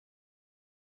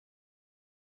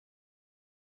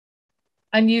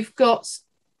and you've got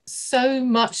so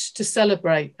much to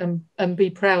celebrate and be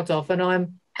proud of. And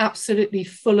I'm absolutely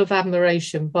full of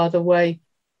admiration by the way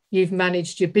you've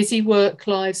managed your busy work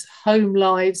lives, home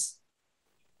lives,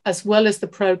 as well as the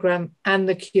programme and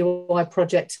the QI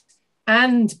project,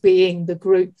 and being the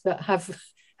group that have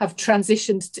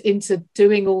transitioned into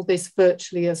doing all this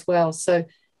virtually as well. So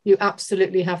you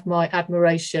absolutely have my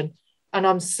admiration. And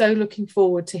I'm so looking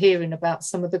forward to hearing about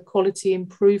some of the quality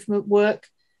improvement work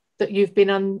that you've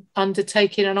been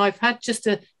undertaking. And I've had just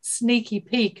a sneaky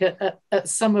peek at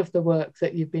some of the work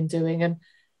that you've been doing.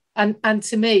 And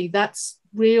to me, that's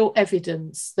real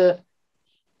evidence that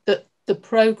the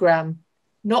programme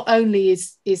not only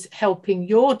is helping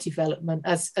your development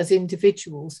as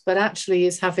individuals, but actually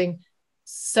is having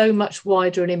so much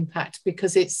wider an impact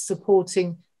because it's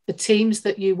supporting the teams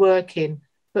that you work in,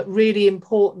 but really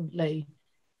importantly,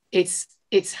 it's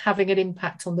having an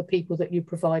impact on the people that you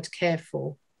provide care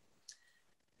for.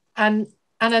 And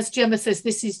as Gemma says,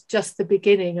 this is just the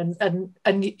beginning,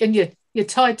 and you're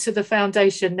tied to the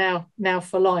foundation now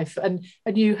for life, and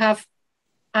you have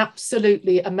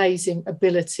absolutely amazing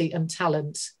ability and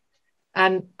talent,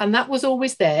 and that was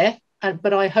always there.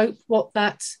 But I hope what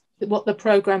the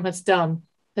programme has done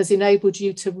has enabled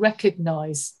you to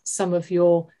recognise some of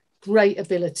your great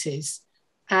abilities,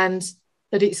 and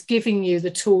that it's giving you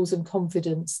the tools and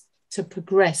confidence to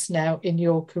progress now in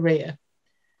your career.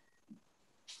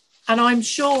 And I'm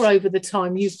sure over the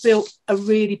time you've built a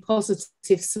really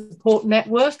positive support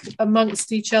network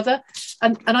amongst each other.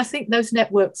 And I think those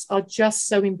networks are just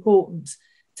so important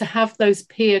to have those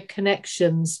peer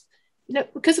connections,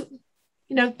 because,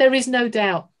 there is no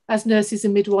doubt as nurses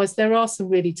and midwives, there are some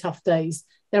really tough days.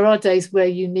 There are days where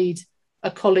you need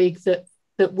a colleague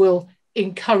that will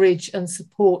encourage and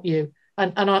support you.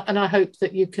 And I hope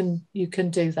that you can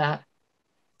do that.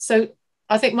 So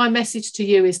I think my message to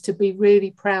you is to be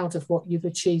really proud of what you've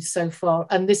achieved so far.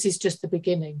 And this is just the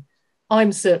beginning.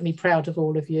 I'm certainly proud of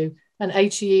all of you. And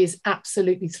HEE is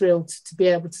absolutely thrilled to be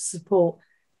able to support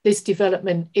this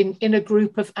development in a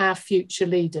group of our future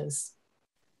leaders.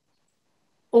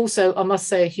 Also, I must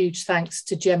say a huge thanks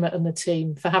to Gemma and the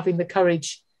team for having the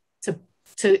courage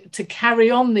to carry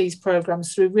on these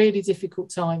programmes through really difficult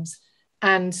times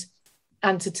and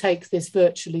to take this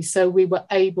virtually. So we were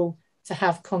able to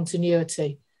have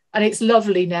continuity. And it's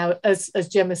lovely now, as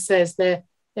Gemma says, there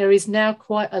is now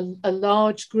quite a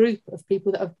large group of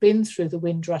people that have been through the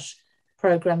Windrush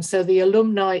programme. So the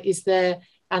alumni is there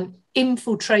and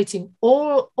infiltrating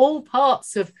all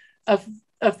parts of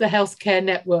the healthcare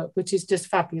network, which is just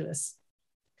fabulous.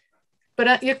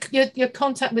 But your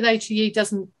contact with HEE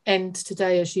doesn't end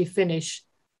today as you finish.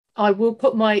 I will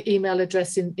put my email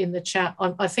address in the chat.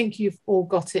 I think you've all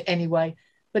got it anyway.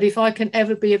 But if I can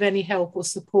ever be of any help or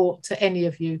support to any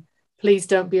of you, please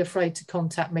don't be afraid to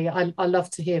contact me. I love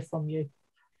to hear from you.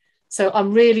 So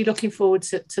I'm really looking forward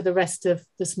to the rest of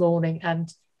this morning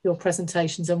and your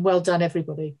presentations, and well done,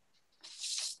 everybody.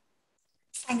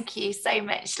 Thank you so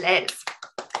much, Liz.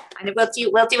 And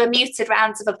we'll do a muted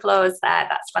round of applause there.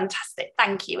 That's fantastic.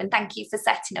 Thank you. And thank you for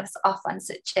setting us off on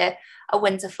such a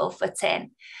wonderful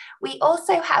footing. We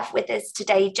also have with us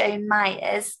today Joan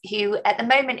Myers, who at the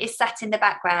moment is sat in the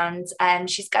background.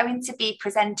 She's going to be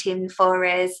presenting for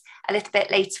us a little bit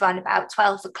later on, about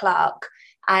 12 o'clock.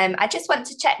 I just want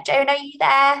to check, Joan, are you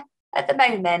there at the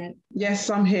moment? Yes,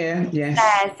 I'm here, yes.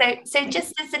 So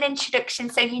just as an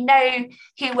introduction, so you know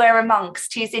who we're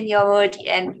amongst, who's in your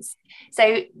audience.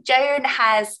 So Joan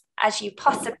has, as you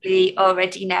possibly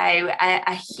already know,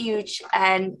 a huge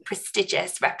and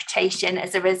prestigious reputation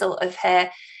as a result of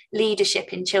her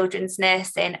leadership in children's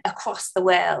nursing across the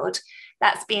world.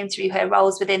 That's been through her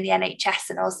roles within the NHS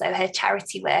and also her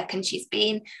charity work. And she's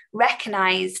been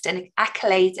recognised and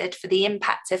accoladed for the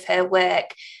impact of her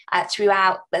work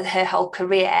throughout her whole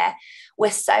career.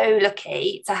 We're so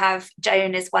lucky to have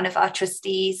Joan as one of our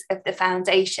trustees of the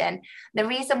foundation. The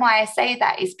reason why I say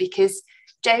that is because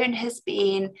Joan has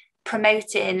been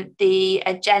promoting the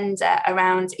agenda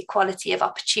around equality of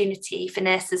opportunity for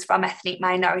nurses from ethnic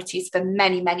minorities for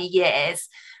many, many years,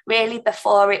 really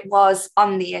before it was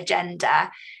on the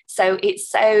agenda. So it's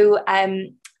so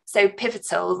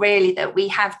pivotal, really, that we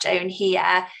have Joan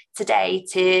here today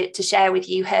to share with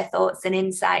you her thoughts and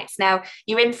insights. Now,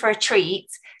 you're in for a treat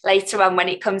later on when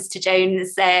it comes to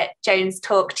Joan's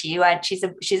talk to you, and she's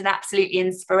an absolutely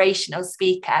inspirational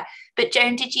speaker. But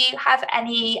Joan, did you have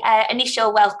any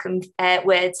initial welcome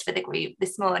words for the group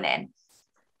this morning?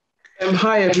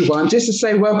 Hi everyone, just to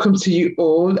say welcome to you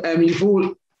all. You've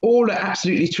all are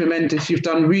absolutely tremendous. You've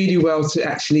done really well to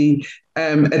actually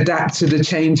adapt to the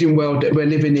changing world that we're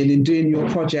living in doing your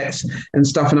projects and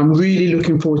stuff. And I'm really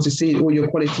looking forward to seeing all your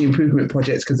quality improvement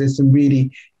projects, because there's some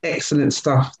really excellent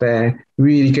stuff there,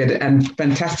 really good, and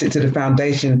fantastic to the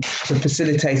foundation for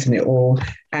facilitating it all.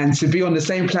 And to be on the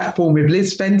same platform with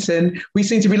Liz Fenton, we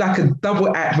seem to be like a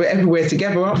double act. We're everywhere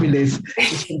together, aren't we, Liz?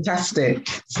 It's fantastic.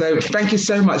 So thank you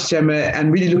so much, Gemma,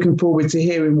 and really looking forward to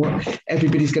hearing what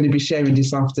everybody's going to be sharing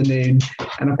this afternoon.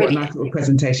 And I've got a nice little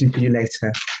presentation for you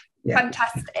later. Yeah.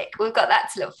 Fantastic. We've got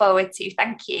that to look forward to.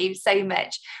 Thank you so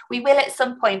much. We will at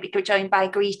some point be joined by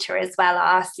Greta as well,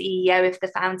 our CEO of the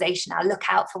foundation. I'll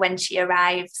look out for when she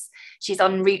arrives. She's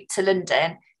en route to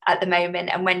London at the moment,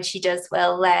 and when she does,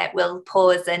 we'll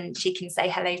pause and she can say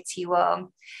hello to you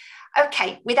all.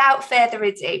 Okay, without further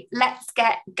ado, let's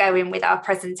get going with our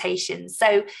presentation.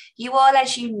 So you all,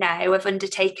 as you know, have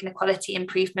undertaken a quality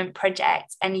improvement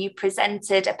project, and you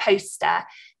presented a poster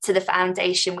to the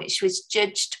foundation, which was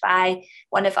judged by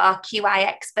one of our QI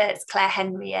experts, Claire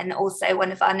Henry, and also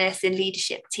one of our nursing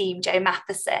leadership team, Jo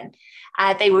Matheson.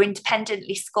 They were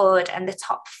independently scored, and the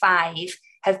top 5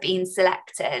 have been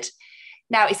selected.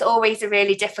 Now, it's always a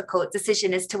really difficult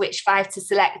decision as to which 5 to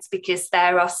select, because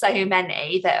there are so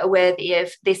many that are worthy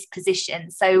of this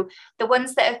position. So the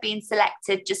ones that have been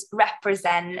selected just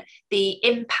represent the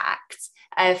impact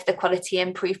of the quality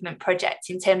improvement project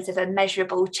in terms of a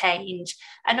measurable change,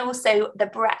 and also the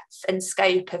breadth and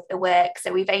scope of the work.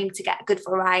 So we've aimed to get a good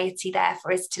variety there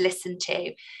for us to listen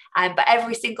to. But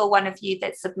every single one of you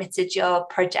that submitted your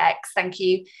projects, thank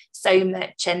you so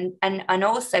much. And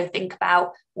also think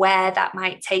about where that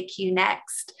might take you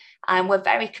next. We're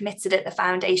very committed at the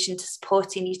foundation to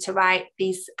supporting you to write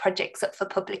these projects up for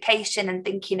publication and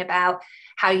thinking about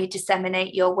how you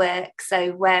disseminate your work.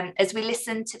 So as we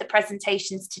listen to the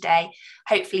presentations today,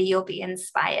 hopefully you'll be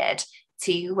inspired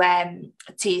to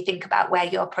think about where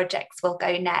your projects will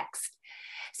go next.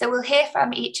 So we'll hear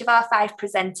from each of our 5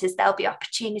 presenters. There'll be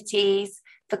opportunities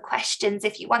for questions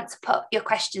if you want to put your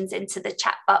questions into the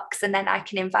chat box, and then I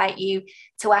can invite you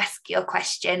to ask your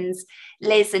questions.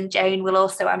 Liz and Joan will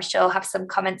also, I'm sure, have some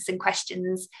comments and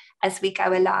questions as we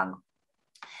go along.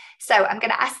 So I'm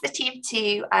going to ask the team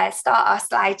to start our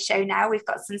slideshow now. We've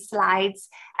got some slides,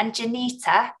 and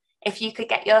Janita, if you could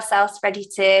get yourselves ready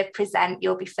to present,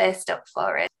 you'll be first up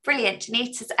for it. Brilliant,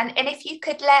 Janita. And if you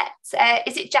could let,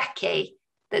 is it Jackie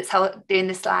that's doing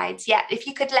the slides? Yeah, if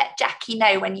you could let Jackie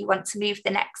know when you want to move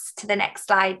to the next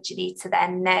slide, Janita,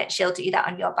 then she'll do that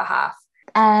on your behalf.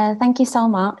 Thank you so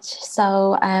much.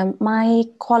 So my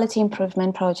quality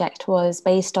improvement project was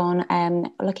based on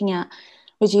looking at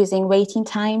reducing waiting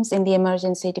times in the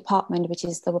emergency department, which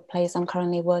is the place I'm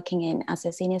currently working in as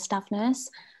a senior staff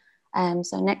nurse.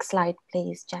 So next slide,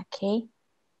 please, Jackie.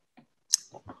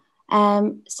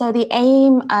 So the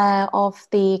aim of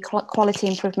the quality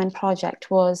improvement project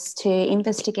was to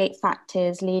investigate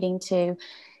factors leading to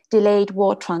delayed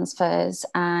ward transfers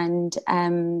and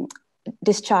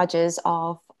discharges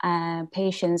of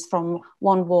patients from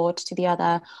one ward to the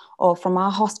other, or from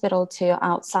our hospital to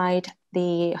outside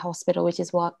the hospital, which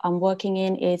is what I'm working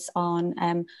in, is on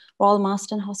Royal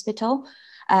Marsden Hospital.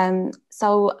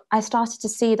 So I started to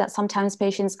see that sometimes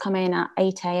patients come in at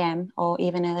 8 a.m. or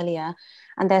even earlier,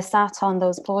 and they're sat on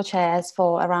those floor chairs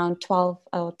for around 12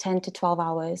 or 10 to 12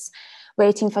 hours,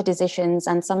 waiting for decisions.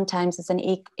 And sometimes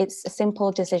it's a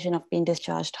simple decision of being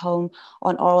discharged home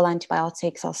on oral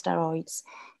antibiotics or steroids.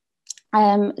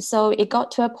 So it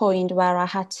got to a point where I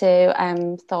had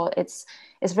to thought it's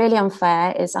really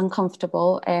unfair, it's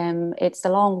uncomfortable, it's a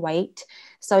long wait.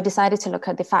 So I decided to look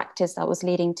at the factors that was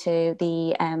leading to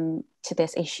to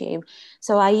this issue.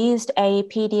 So I used a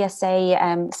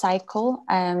PDSA cycle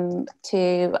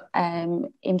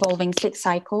involving 6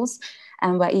 cycles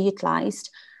were utilized,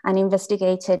 and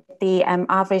investigated the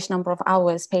average number of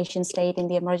hours patients stayed in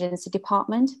the emergency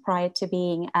department prior to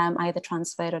being either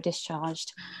transferred or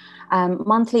discharged.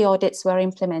 Monthly audits were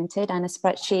implemented, and a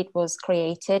spreadsheet was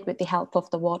created with the help of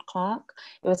the ward clerk.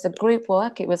 It was a group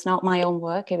work, it was not my own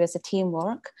work, it was a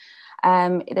teamwork.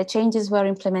 The changes were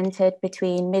implemented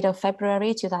between mid of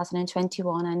February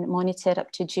 2021 and monitored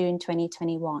up to June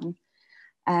 2021.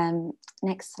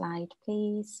 Next slide,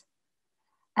 please.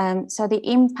 So the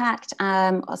impact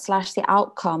slash the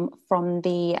outcome from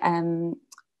the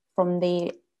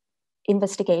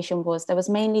investigation was there was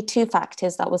mainly 2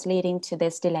 factors that was leading to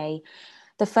this delay.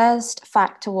 The first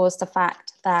factor was the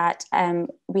fact that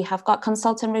we have got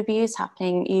consultant reviews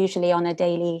happening usually on a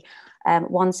daily,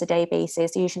 once a day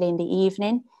basis, usually in the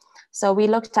evening. So we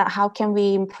looked at how can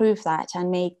we improve that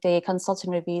and make the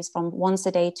consultant reviews from once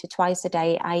a day to twice a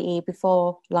day, i.e.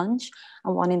 before lunch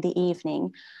and one in the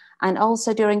evening. And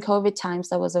also during COVID times,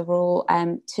 there was a rule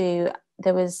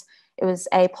it was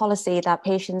a policy that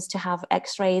patients to have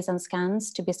x-rays and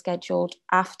scans to be scheduled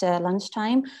after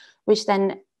lunchtime, which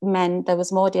then meant there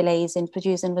was more delays in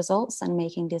producing results and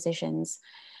making decisions.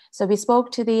 So we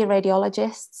spoke to the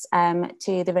radiologists,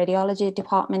 to the radiology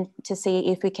department, to see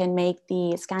if we can make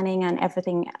the scanning and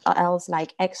everything else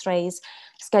like x-rays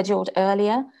scheduled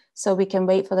earlier, so we can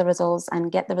wait for the results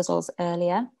and get the results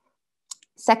earlier.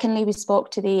 Secondly, we spoke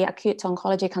to the acute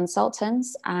oncology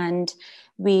consultants, and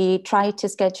we tried to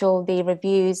schedule the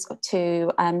reviews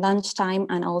to lunchtime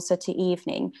and also to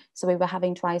evening. So we were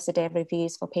having twice a day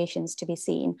reviews for patients to be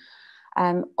seen.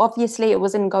 Obviously, it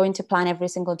wasn't going to plan every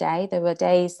single day. There were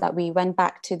days that we went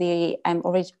back to the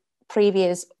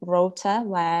previous rota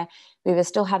where we were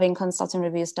still having consultant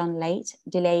reviews done late,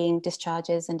 delaying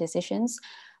discharges and decisions.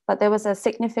 But there was a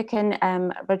significant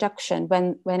reduction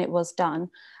when it was done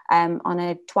on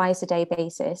a twice a day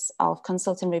basis of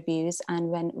consultant reviews. And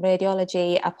when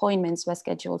radiology appointments were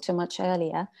scheduled to much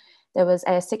earlier, there was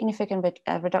a significant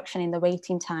reduction in the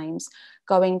waiting times,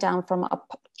 going down from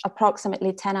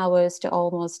approximately 10 hours to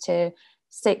almost to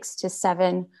 6 to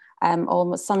 7,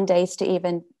 almost some days to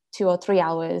even 2 or 3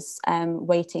 hours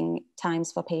waiting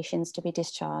times for patients to be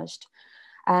discharged.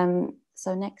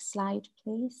 So next slide,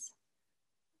 please.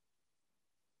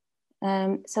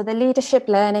 So the leadership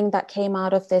learning that came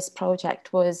out of this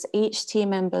project was each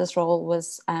team member's role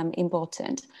was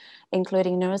important,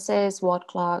 including nurses, ward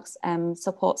clerks,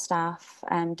 support staff,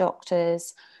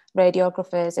 doctors,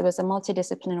 radiographers. It was a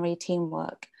multidisciplinary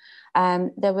teamwork.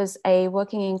 There was a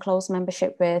working in close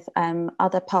membership with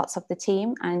other parts of the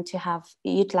team, and to have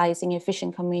utilizing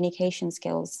efficient communication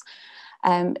skills.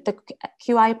 The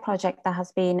QI project that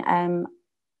has been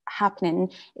happening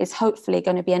is hopefully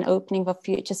going to be an opening for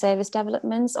future service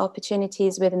developments,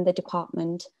 opportunities within the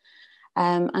department.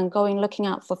 And looking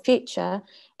out for future,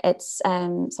 it's,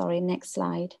 sorry, next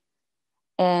slide,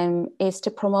 is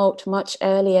to promote much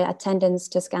earlier attendance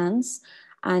to scans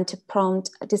and to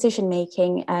prompt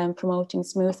decision-making, promoting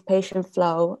smooth patient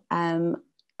flow, and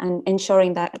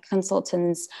ensuring that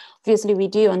consultants, obviously we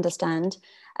do understand,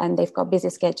 and they've got busy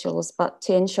schedules, but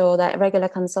to ensure that regular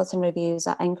consultant reviews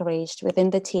are encouraged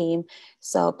within the team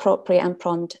so appropriate and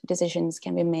prompt decisions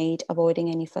can be made, avoiding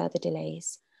any further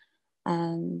delays.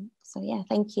 So yeah,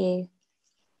 thank you.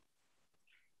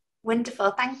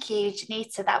 Wonderful, thank you,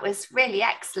 Janita. That was really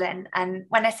excellent. And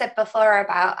when I said before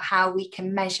about how we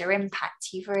can measure impact,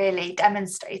 you've really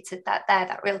demonstrated that there,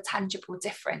 that real tangible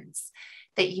difference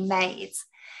that you made.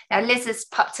 Now, Liz has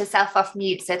popped herself off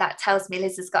mute, so that tells me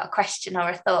Liz has got a question or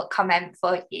a thought, comment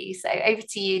for you. So over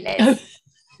to you, Liz.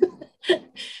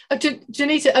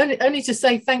 Janita, only to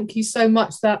say thank you so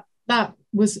much.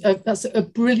 That's a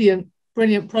brilliant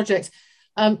project.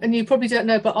 And you probably don't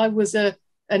know, but I was an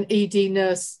ED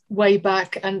nurse way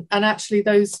back, and actually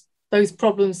those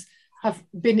problems have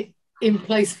been in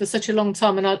place for such a long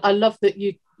time. And I love that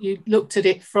you looked at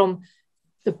it from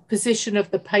the position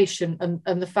of the patient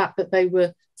and the fact that they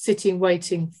were sitting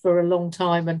waiting for a long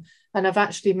time, and have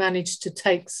actually managed to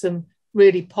take some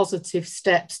really positive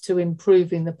steps to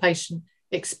improving the patient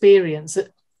experience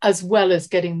as well as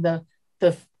getting the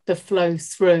flow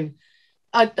through.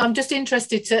 I'm just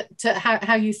interested to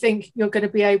how you think you're going to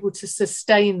be able to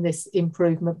sustain this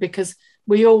improvement, because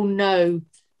we all know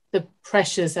the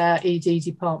pressures our ED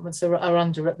departments are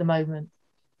under at the moment.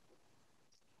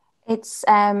 It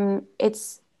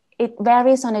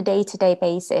varies on a day-to-day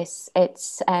basis.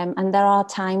 And there are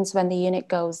times when the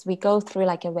unit we go through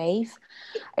like a wave.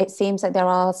 It seems like there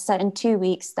are certain 2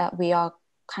 weeks that we are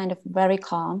kind of very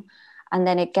calm, and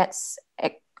then it gets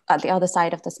at the other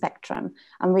side of the spectrum,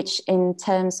 and which in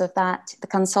terms of that, the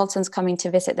consultants coming to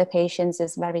visit the patients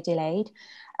is very delayed.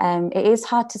 It is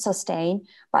hard to sustain,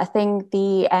 but I think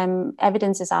the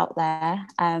evidence is out there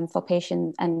for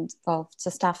patients and for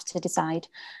staff to decide,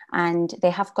 and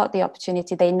they have got the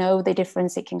opportunity. They know the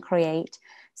difference it can create.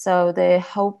 So they're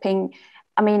hoping,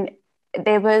 I mean,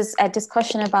 there was a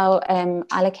discussion about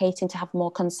allocating to have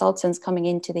more consultants coming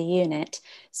into the unit.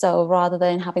 So rather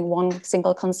than having one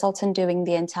single consultant doing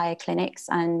the entire clinics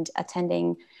and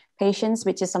attending patients,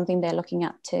 which is something they're looking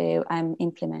at to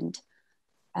implement.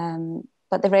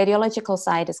 But the radiological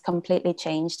side has completely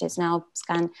changed. It's now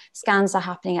scans are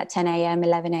happening at 10 a.m.,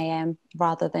 11 a.m.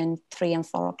 rather than 3 and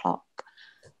 4 o'clock.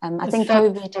 I think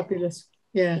COVID. Fabulous.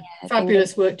 Yeah,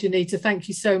 fabulous work, Janita. Thank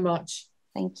you so much.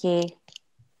 Thank you.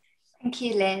 Thank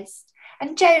you, Liz.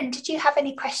 And Joan, did you have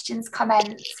any questions,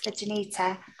 comments for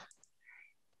Janita?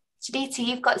 Janita,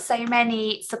 you've got so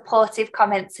many supportive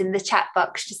comments in the chat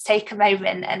box. Just take a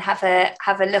moment and have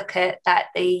a look at that.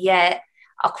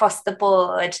 Across the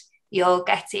board, you're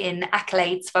getting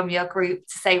accolades from your group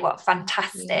to say what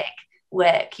fantastic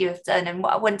work you have done and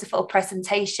what a wonderful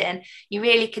presentation. You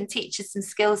really can teach us some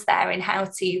skills there in how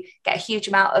to get a huge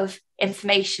amount of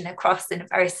information across in a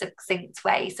very succinct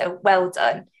way. So well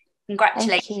done.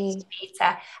 Congratulations,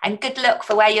 Peter, and good luck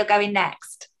for where you're going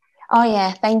next. Oh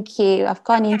yeah, thank you. I've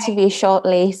got an interview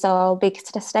shortly, so I'll be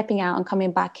stepping out and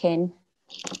coming back in.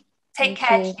 Take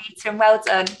care, Janita, and well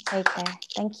done. Take care.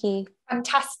 Thank you.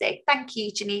 Fantastic. Thank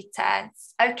you, Janita.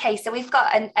 Okay, so we've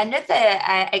got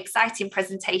another exciting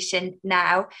presentation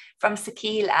now from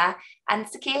Sakila, and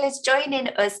Sakila's joining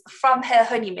us from her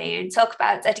honeymoon, talk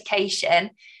about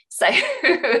dedication. So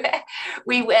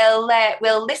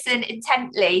we'll listen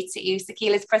intently to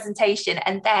Sakila's presentation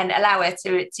and then allow her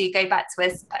to go back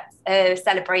to her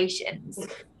celebrations.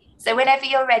 So whenever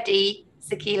you're ready,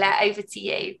 Sakila, over to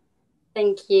you.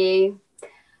 Thank you.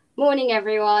 Morning,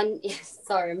 everyone. Yes,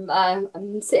 sorry,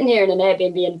 I'm sitting here in an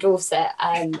Airbnb in Dorset.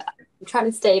 I'm trying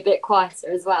to stay a bit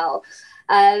quieter as well.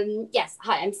 Yes,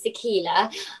 hi, I'm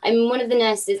Sakila. I'm one of the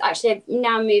nurses. Actually, I've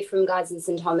now moved from Guy's and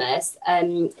St Thomas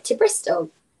to Bristol,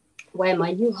 where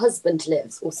my new husband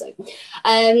lives also.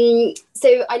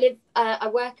 So I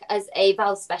work as a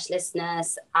valve specialist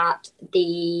nurse at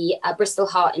the Bristol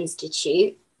Heart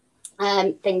Institute.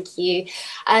 Thank you.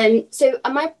 So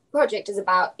my project is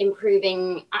about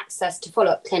improving access to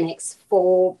follow-up clinics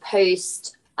for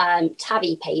post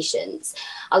TAVI patients.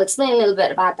 I'll explain a little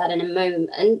bit about that in a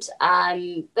moment,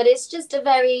 but it's just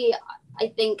I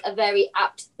think a very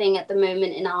apt thing at the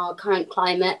moment in our current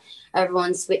climate.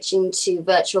 Everyone's switching to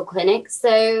virtual clinics,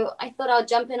 so I thought I'll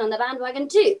jump in on the bandwagon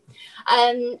too,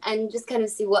 and just kind of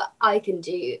see what I can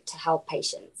do to help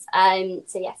patients.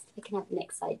 So yes, if we can have the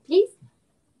next slide, please.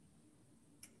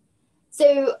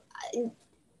 So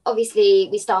obviously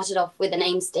we started off with an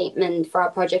aim statement for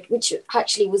our project, which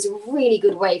actually was a really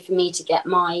good way for me to get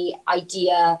my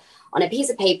idea on a piece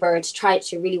of paper to try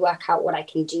to really work out what I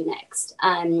can do next.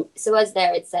 So as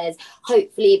there it says,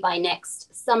 hopefully by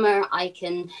next summer, I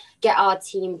can get our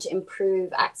team to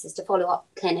improve access to follow-up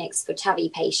clinics for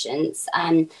TAVI patients,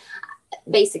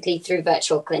 basically through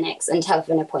virtual clinics and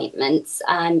telephone appointments,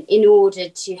 in order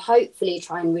to hopefully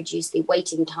try and reduce the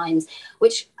waiting times,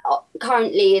 which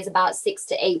currently is about 6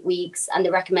 to 8 weeks, and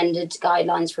the recommended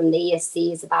guidelines from the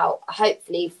ESC is about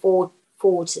hopefully 4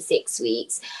 to 6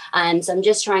 weeks. So I'm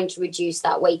just trying to reduce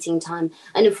that waiting time,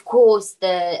 and of course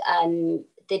the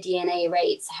DNA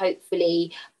rates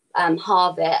hopefully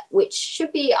halve it, which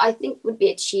should be, I think, would be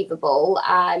achievable,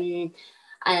 and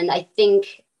I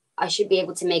think I should be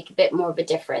able to make a bit more of a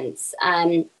difference.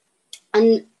 And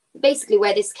basically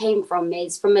where this came from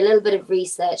is from a little bit of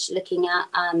research looking at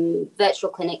virtual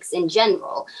clinics in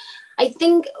general. I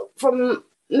think from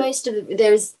most of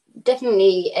there's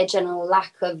definitely a general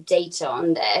lack of data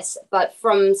on this, but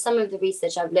from some of the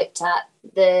research I've looked at,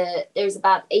 there's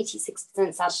about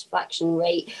 86% satisfaction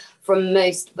rate from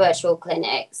most virtual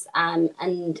clinics,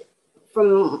 and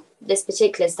from this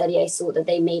particular study, I saw that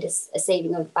they made a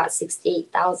saving of about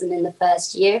 68,000 in the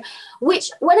first year,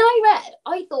 which when I read,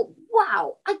 I thought,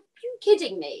 wow, are you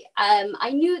kidding me?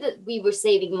 I knew that we were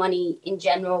saving money in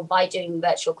general by doing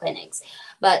virtual clinics,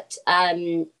 but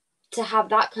to have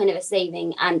that kind of a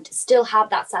saving and still have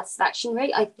that satisfaction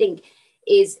rate, I think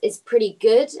is pretty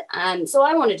good. So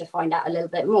I wanted to find out a little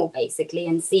bit more basically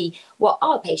and see what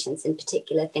our patients in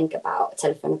particular think about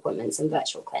telephone appointments and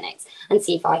virtual clinics and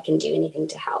see if I can do anything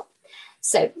to help.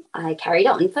 So I carried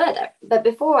on further. But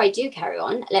before I do carry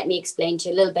on, let me explain to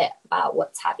you a little bit about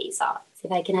what TAVIs are. So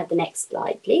if I can have the next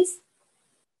slide, please.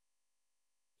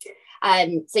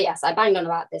 So yes, I banged on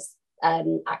about this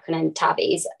acronym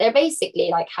TAVIs. They're basically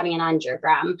like having an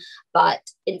angiogram,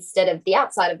 but instead of the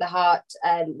outside of the heart,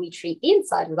 we treat the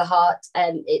inside of the heart.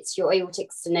 It's your aortic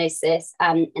stenosis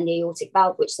and the aortic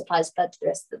valve, which supplies blood to the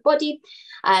rest of the body.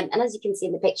 And as you can see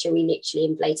in the picture, we literally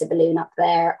inflate a balloon up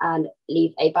there and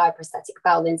leave a bioprosthetic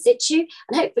valve in situ.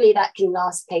 And hopefully that can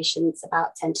last patients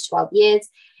about 10 to 12 years.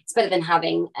 It's better than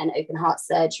having an open heart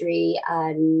surgery,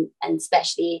 and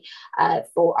especially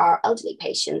for our elderly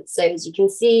patients. So as you can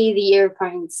see, the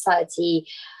European Society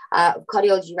of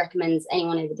Cardiology recommends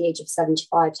anyone over the age of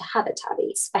 75 to have a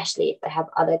TAVI, especially if they have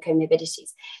other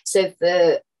comorbidities. So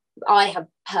I have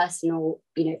personal,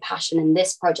 passion in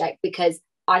this project because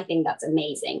I think that's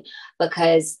amazing,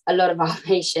 because a lot of our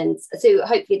patients, so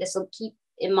hopefully this will keep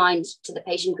in mind to the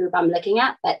patient group I'm looking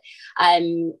at, but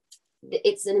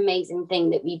it's an amazing thing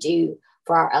that we do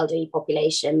for our elderly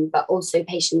population, but also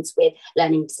patients with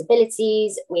learning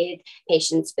disabilities, with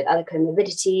patients with other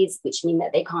comorbidities, which mean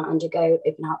that they can't undergo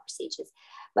open heart procedures.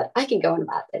 But I can go on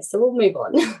about this, so we'll move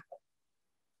on.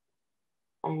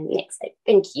 Next slide,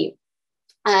 thank you.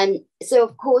 So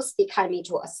of course the Academy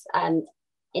taught us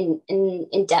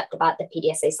in depth about the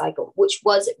PDSA cycle, which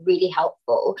was really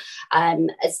helpful.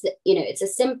 As you know, it's a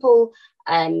simple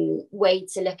way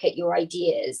to look at your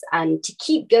ideas and to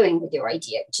keep going with your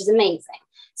idea, which is amazing.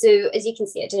 So as you can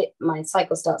see, my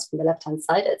cycle starts from the left-hand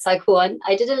side at cycle 1.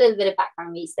 I did a little bit of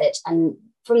background research, and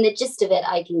from the gist of it,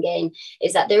 I can gain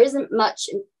is that there isn't much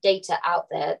data out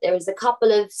there. There is a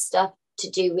couple of stuff to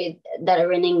do with that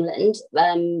are in England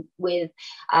with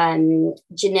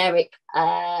generic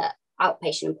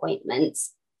outpatient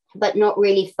appointments, but not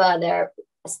really further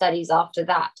studies after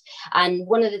that. And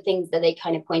one of the things that they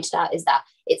kind of pointed out is that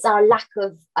it's our lack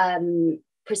of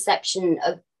perception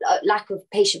of lack of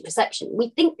patient perception. We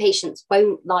think patients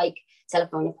won't like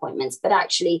telephone appointments, but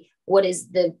actually what is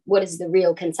the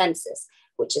real consensus,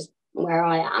 which is where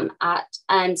I am at.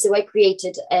 And so I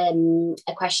created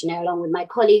a questionnaire along with my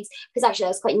colleagues, because actually I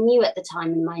was quite new at the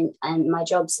time in my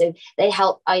job. So they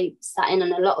helped. I sat in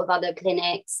on a lot of other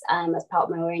clinics as part of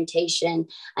my orientation,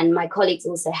 and my colleagues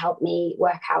also helped me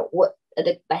work out what are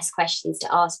the best questions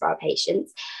to ask for our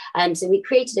patients. So we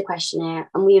created a questionnaire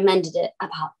and we amended it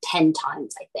about 10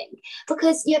 times, I think,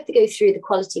 because you have to go through the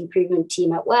quality improvement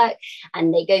team at work,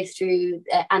 and they go through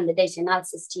and the data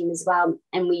analysis team as well,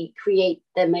 and we create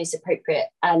the most appropriate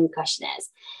questionnaires.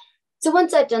 So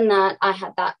once I've done that, I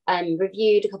had that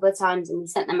reviewed a couple of times and we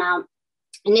sent them out.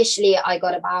 Initially, I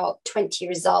got about 20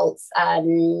 results. I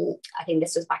think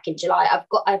this was back in July.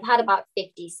 I've had about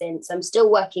 50 since. I'm still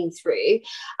working through.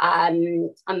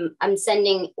 I'm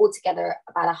sending altogether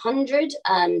about 100.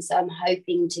 So I'm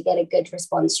hoping to get a good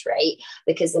response rate,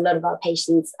 because a lot of our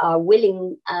patients are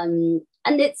willing, and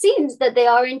it seems that they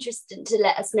are interested to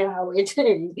let us know how we're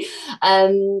doing.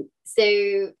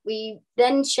 So we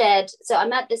then shared, so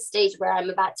I'm at this stage where I'm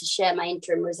about to share my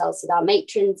interim results with our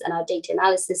matrons and our data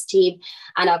analysis team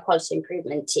and our quality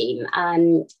improvement team.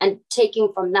 And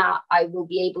taking from that, I will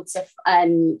be able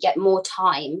to get more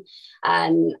time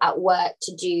at work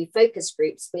to do focus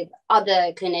groups with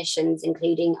other clinicians,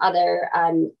 including other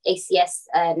ACS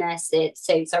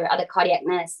nurses, other cardiac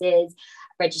nurses,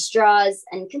 registrars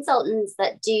and consultants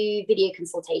that do video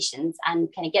consultations, and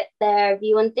kind of get their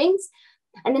view on things.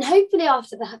 And then hopefully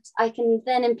after that, I can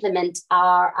then implement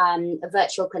our a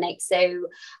virtual clinic. So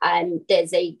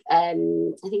there's I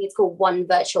think it's called One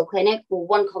Virtual Clinic, or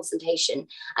One Consultation,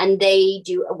 and they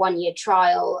do a 1-year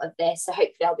trial of this. So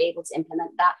hopefully I'll be able to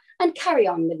implement that and carry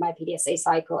on with my PDSA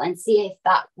cycle and see if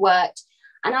that worked.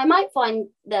 And I might find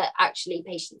that actually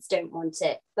patients don't want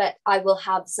it, but I will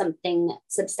have something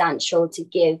substantial to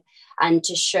give and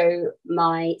to show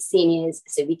my seniors,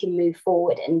 so we can move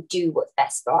forward and do what's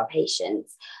best for our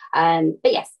patients.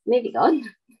 But yes, moving on.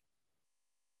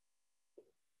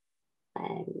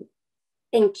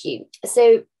 Thank you.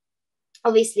 So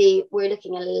obviously we're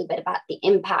looking a little bit about the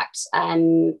impact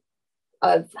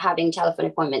of having telephone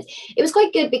appointments. It was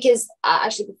quite good because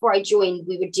actually before I joined,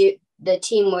 the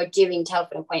team were doing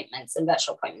telephone appointments and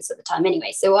virtual appointments at the time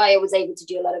anyway. So I was able to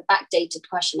do a lot of backdated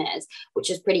questionnaires, which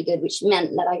was pretty good, which meant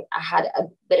that I had a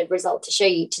bit of result to show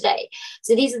you today.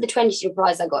 So these are the 20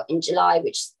 replies I got in July,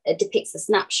 which depicts a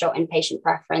snapshot in patient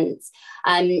preference.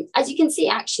 As you can see,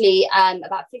 actually,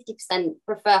 about 50%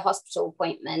 prefer hospital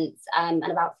appointments and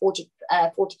about 40%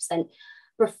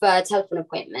 prefer telephone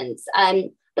appointments.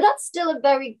 But that's still a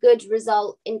very good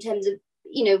result in terms of,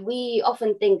 we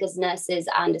often think as nurses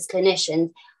and as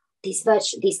clinicians, these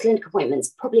clinic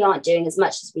appointments probably aren't doing as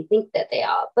much as we think that they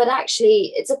are, but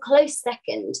actually it's a close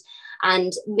second.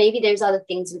 And maybe there's other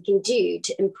things we can do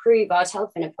to improve our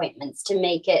telephone appointments to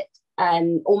make it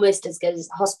almost as good as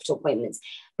hospital appointments,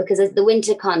 because as the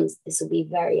winter comes, this will be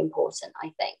very important,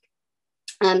 I think.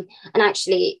 And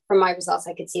actually, from my results,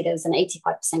 I could see there was an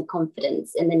 85%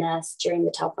 confidence in the nurse during the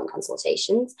telephone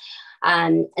consultations.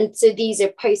 And so these are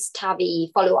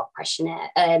post-TAVI follow-up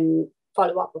questionnaire,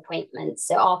 follow-up appointments.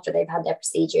 So after they've had their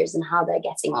procedures and how they're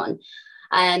getting on.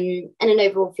 And an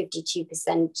overall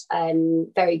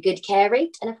 52% very good care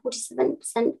rate and a 47%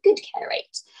 good care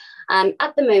rate.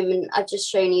 At the moment, I've just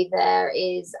shown you there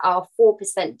is our 4%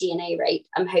 DNA rate.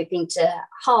 I'm hoping to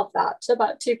halve that to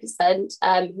about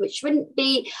 2%, which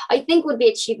I think would be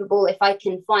achievable if I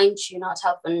can fine tune our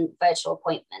telephone virtual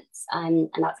appointments. And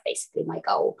that's basically my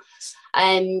goal.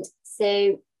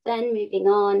 So then moving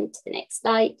on to the next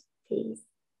slide, please.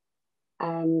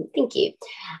 Thank you.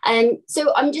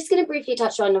 So I'm just going to briefly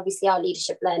touch on, obviously, our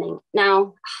leadership learning.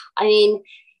 Now, I mean,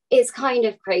 it's kind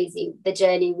of crazy, the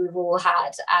journey we've all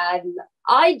had.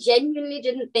 I genuinely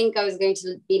didn't think I was going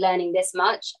to be learning this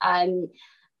much.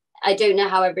 I don't know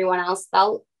how everyone else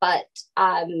felt, but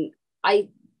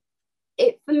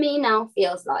it for me now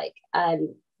feels like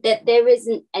that there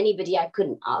isn't anybody I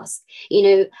couldn't ask. You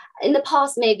know, in the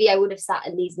past, maybe I would have sat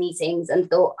in these meetings and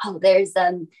thought, oh, there's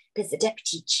a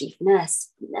deputy chief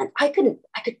nurse, and I could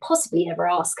possibly never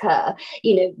ask her,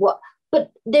 you know, what,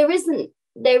 but there isn't,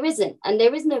 and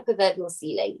there is no proverbial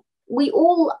ceiling. We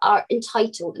all are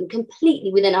entitled and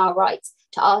completely within our rights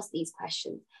to ask these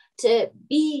questions, to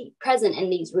be present in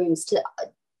these rooms,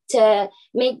 to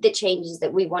make the changes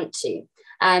that we want to.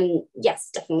 Yes,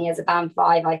 definitely as a band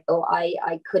 5, I thought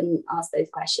I couldn't ask those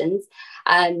questions.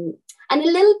 And a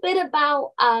little bit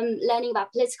about learning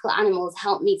about political animals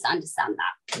helped me to understand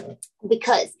that.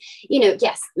 Because, you know,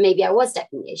 yes, maybe I was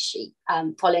definitely a sheep,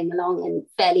 following along and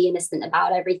fairly innocent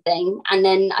about everything. And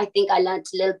then I think I learned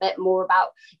a little bit more about,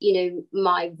 you know,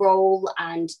 my role,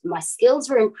 and my skills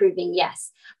were improving,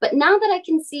 yes. But now that I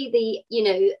can see the, you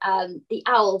know, the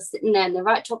owl sitting there in the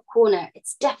right top corner,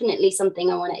 it's definitely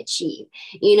something I want to achieve.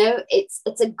 You know, it's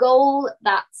a goal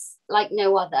that's like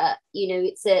no other. You know,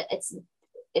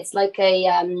 it's like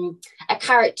a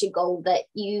character goal that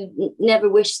you never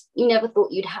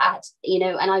thought you'd had, you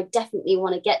know, and I definitely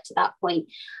want to get to that point.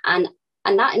 And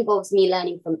that involves me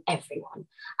learning from everyone,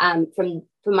 from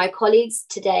my colleagues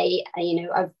today. You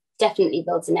know, I've definitely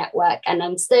built a network, and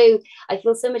I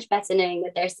feel so much better knowing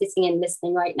that they're sitting and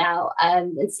listening right now,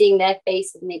 and seeing their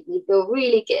faces make me feel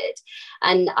really good.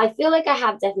 And I feel like I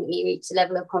have definitely reached a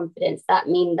level of confidence that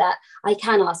mean that I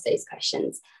can ask those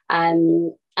questions.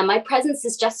 And my presence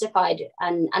is justified,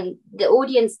 and the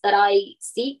audience that I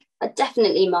seek are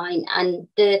definitely mine. And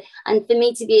for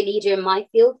me to be a leader in my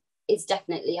field is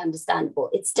definitely understandable.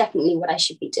 It's definitely what I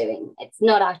should be doing. It's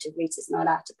not out of reach. It's not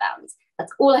out of bounds.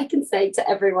 That's all I can say to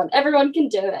everyone. Everyone can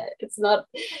do it. It's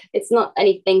not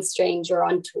anything strange or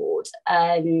untoward.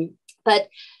 But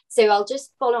so I'll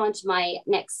just follow on to my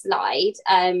next slide.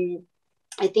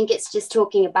 I think it's just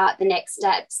talking about the next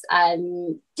steps,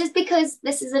 just because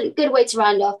this is a good way to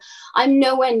round off. I'm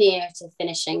nowhere near to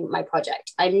finishing my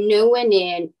project. I'm nowhere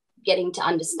near getting to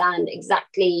understand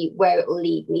exactly where it will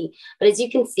lead me. But as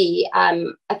you can see,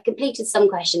 I've completed some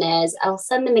questionnaires. I'll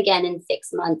send them again in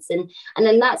 6 months. And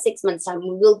in that 6 months time,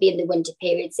 we will be in the winter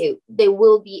period. So there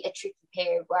will be a tricky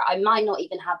period where I might not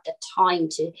even have the time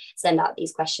to send out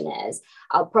these questionnaires.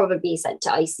 I'll probably be sent to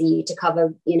ICU to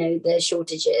cover, you know, the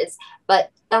shortages, but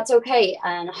that's okay.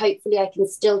 And hopefully I can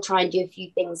still try and do a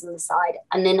few things on the side.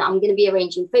 And then I'm going to be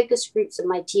arranging focus groups with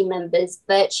my team members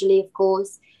virtually, of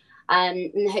course.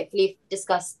 And hopefully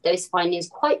discuss those findings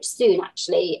quite soon,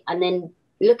 actually, and then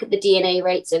look at the DNA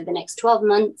rates over the next 12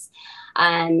 months,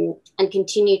 and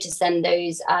continue to send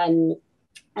those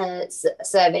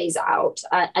surveys out,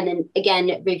 and then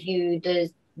again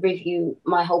review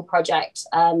my whole project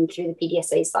through the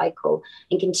PDSA cycle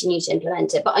and continue to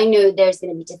implement it. But I know there's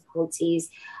going to be difficulties,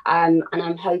 and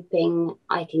I'm hoping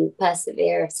I can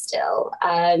persevere still.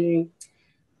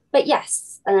 But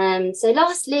yes, so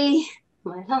lastly,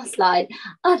 my last slide,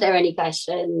 are there any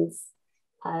questions?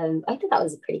 I think that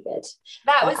was pretty good.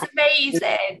 That was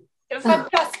amazing.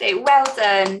 Fantastic. Well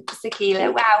done,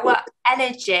 Sakila. Wow, what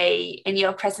energy in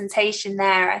your presentation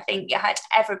there. I think you had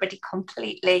everybody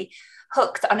completely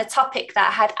hooked on a topic that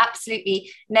I had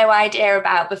absolutely no idea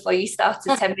about before you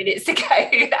started 10 minutes ago.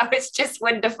 That was just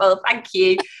wonderful. Thank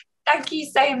you. Thank you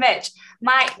so much.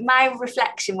 My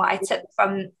reflection, what I took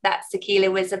from that,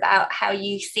 Sakila, was about how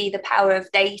you see the power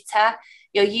of data.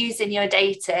 You're using your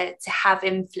data to have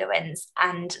influence,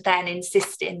 and then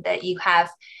insisting that you have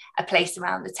a place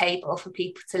around the table for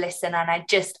people to listen. And I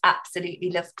just absolutely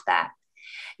loved that.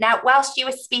 Now, whilst you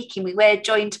were speaking, we were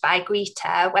joined by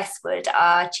Greta Westwood,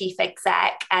 our chief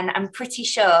exec, and I'm pretty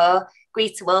sure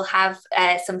Greta will have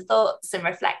some thoughts and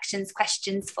reflections,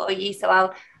 questions for you. So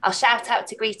I'll shout out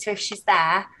to Greta if she's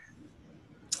there.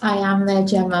 I am there,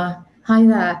 Gemma. Hi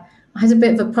there. I had a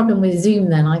bit of a problem with Zoom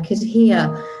then. I could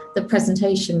hear the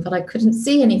presentation, but I couldn't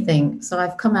see anything. So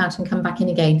I've come out and come back in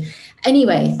again.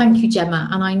 Anyway, thank you, Gemma.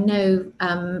 And I know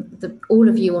that all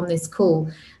of you on this call,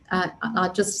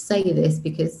 I'll just say this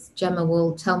because Gemma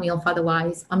will tell me off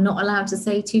otherwise. I'm not allowed to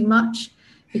say too much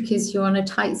because you're on a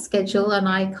tight schedule and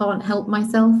I can't help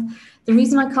myself. The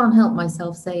reason I can't help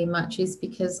myself saying much is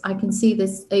because I can see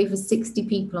there's over 60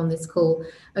 people on this call.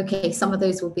 Okay, some of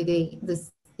those will be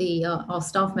our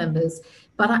staff members,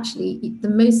 but actually the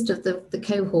most of the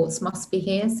cohorts must be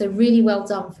here. So really well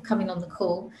done for coming on the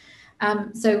call.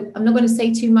 So I'm not going to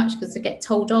say too much because I get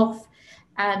told off.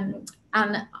 And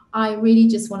I really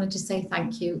just wanted to say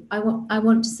thank you. I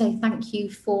want to say thank you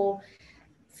for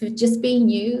just being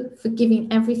you, for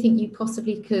giving everything you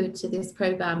possibly could to this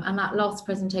program. And that last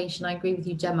presentation, I agree with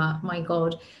you, Gemma. My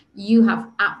God, you have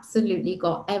absolutely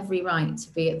got every right to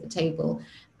be at the table.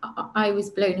 I was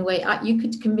blown away. You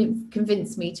could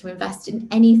convince me to invest in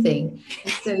anything.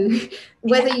 So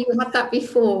whether you had that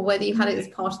before, whether you had it as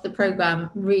part of the program,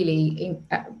 really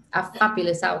a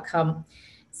fabulous outcome.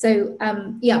 So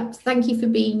yeah, thank you for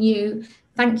being you.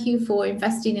 Thank you for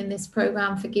investing in this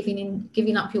program, for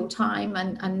giving up your time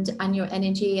and your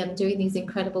energy and doing these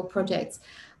incredible projects.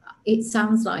 It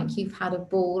sounds like you've had a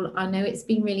ball. I know it's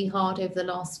been really hard over the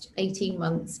last 18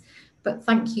 months, but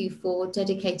thank you for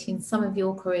dedicating some of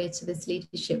your career to this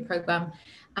leadership program.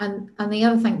 And the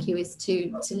other thank you is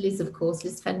to Liz, of course,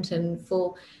 Liz Fenton,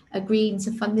 for agreeing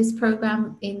to fund this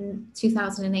program in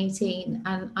 2018.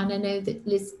 And I know that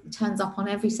Liz turns up on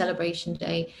every celebration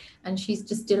day, and she's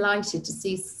just delighted to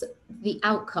see the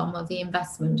outcome of the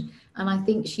investment. And I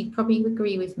think she'd probably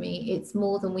agree with me, it's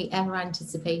more than we ever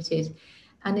anticipated.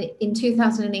 And in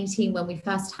 2018, when we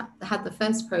first had the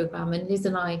first program, and Liz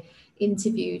and I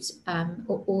interviewed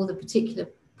all the particular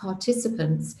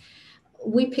participants,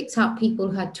 we picked out people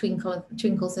who had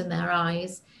twinkles in their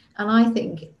eyes. And I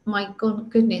think, my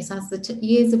goodness, as the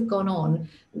years have gone on,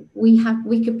 we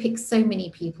could pick so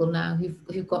many people now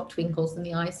who've got twinkles in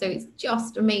the eyes. So it's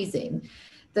just amazing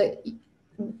that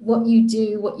what you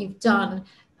do, what you've done,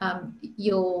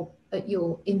 your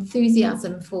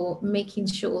enthusiasm for making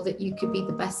sure that you could be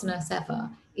the best nurse ever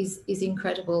is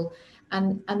incredible.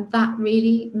 And that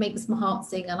really makes my heart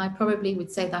sing. And I probably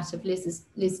would say that of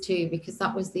Liz too, because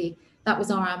that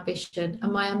was our ambition.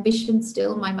 And my ambition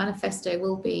still, my manifesto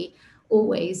will be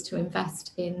always to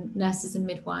invest in nurses and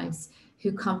midwives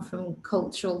who come from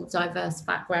cultural diverse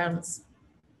backgrounds.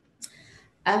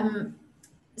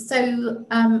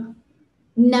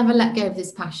 Never let go of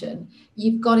this passion.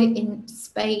 You've got it in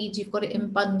spades, you've got it in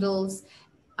bundles.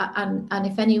 And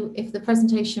if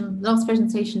the last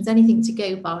presentation is anything to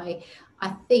go by, I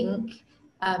think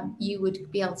you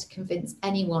would be able to convince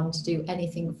anyone to do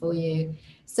anything for you.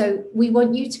 So we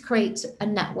want you to create a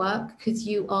network, because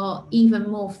you are even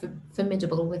more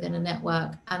formidable within a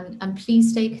network. And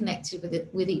please stay connected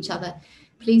with each other.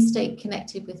 Please stay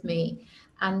connected with me.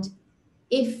 And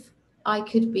if I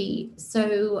could be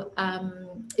so,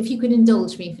 if you could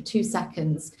indulge me for 2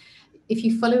 seconds, if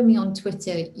you follow me on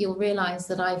Twitter, you'll realise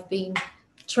that I've been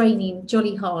training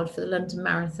jolly hard for the London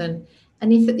Marathon.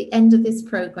 And if at the end of this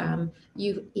programme,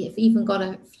 you've even got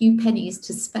a few pennies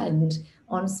to spend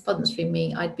on sponsoring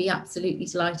me, I'd be absolutely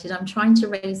delighted. I'm trying to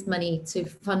raise money to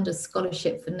fund a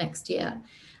scholarship for next year.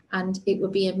 And it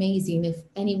would be amazing if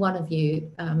any one of you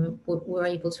were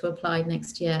able to apply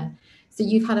next year. So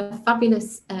you've had a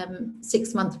fabulous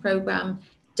 6-month programme.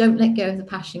 Don't let go of the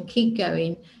passion, keep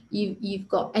going. You've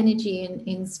got energy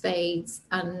in spades,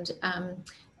 and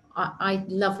I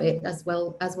love it as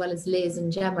well as Liz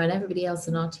and Gemma and everybody else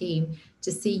in our team,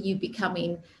 to see you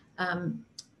becoming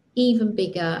even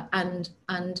bigger and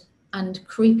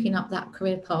creeping up that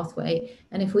career pathway.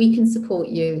 And if we can support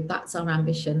you, that's our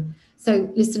ambition. So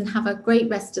listen, have a great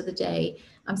rest of the day.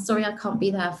 I'm sorry I can't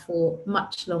be there for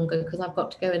much longer, because I've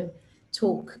got to go and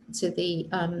talk to the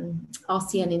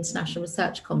RCN International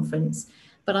Research Conference,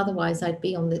 but otherwise I'd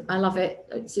be on I love it.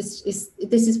 This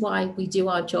is why we do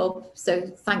our job. So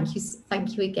thank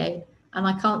you again. And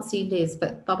I can't see Liz,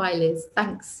 but bye Liz,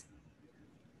 thanks.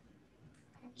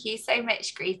 Thank you so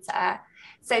much, Greta.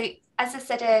 So as I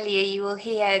said earlier, you will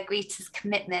hear Greta's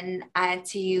commitment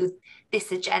to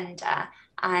this agenda,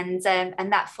 and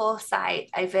that foresight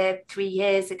over 3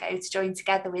 years ago to join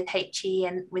together with HE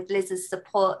and with Liz's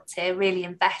support to really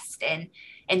invest in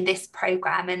this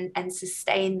programme and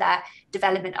sustain that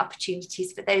development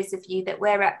opportunities for those of you that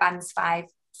were at bands 5,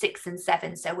 6 and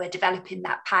 7. So we're developing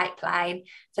that pipeline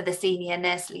for the senior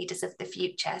nurse leaders of the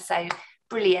future. So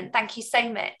brilliant. Thank you so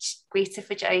much, Greta,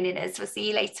 for joining us. We'll see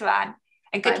you later on,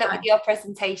 and good luck with your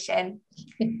presentation.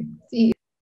 See you.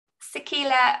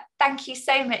 Sakila, thank you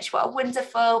so much. What a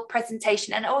wonderful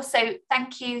presentation. And also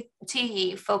thank you to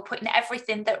you for putting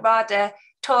everything that Radha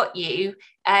taught you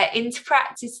into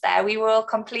practice there. We were all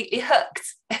completely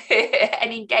hooked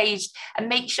and engaged. And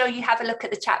make sure you have a look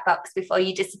at the chat box before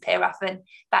you disappear off and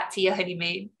back to your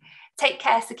honeymoon. Take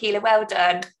care, Sakila. Well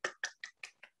done.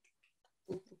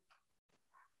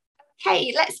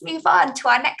 Okay, let's move on to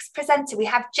our next presenter. We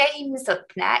have James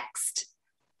up next.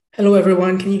 Hello,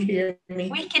 everyone. Can you hear me?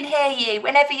 We can hear you.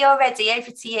 Whenever you're ready,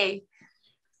 over to you.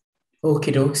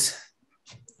 Okay, dokes.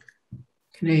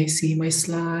 Can I see my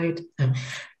slide?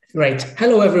 Right.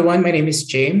 Hello, everyone. My name is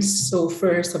James. So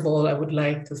first of all, I would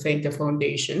like to thank the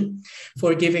foundation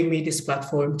for giving me this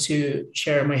platform to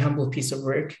share my humble piece of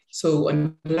work. So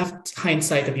on the left-hand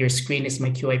side of your screen is my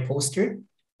QI poster.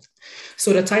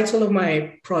 So the title of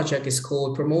my project is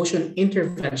called Promotion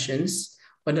Interventions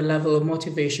on the Level of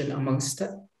Motivation among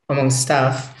among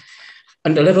staff,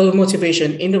 and the level of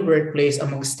motivation in the workplace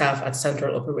among staff at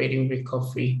Central Operating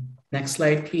Recovery. Next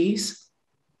slide, please.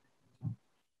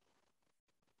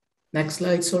 Next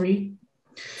slide, sorry.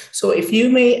 So if you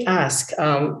may ask,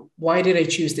 why did I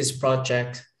choose this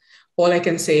project? All I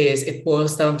can say is it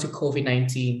boils down to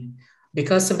COVID-19.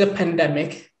 Because of the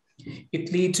pandemic,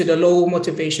 it led to the low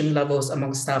motivation levels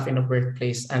among staff in the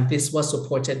workplace, and this was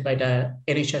supported by the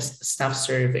NHS staff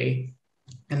survey.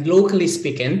 And locally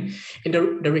speaking, in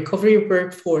the recovery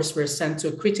workforce were sent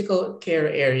to critical care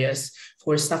areas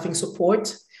for staffing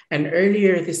support. And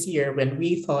earlier this year, when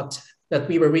we thought that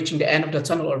we were reaching the end of the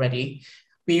tunnel already,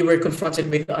 we were confronted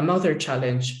with another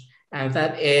challenge, and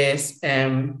that is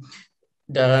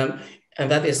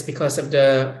because of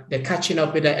the catching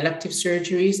up with the elective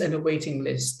surgeries and the waiting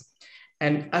list.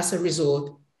 And as a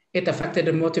result, it affected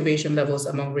the motivation levels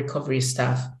among recovery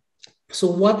staff. So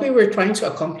what we were trying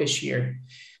to accomplish here,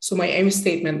 so my aim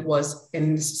statement was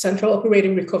in Central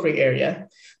Operating Recovery area,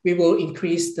 we will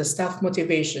increase the staff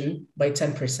motivation by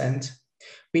 10%.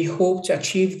 We hope to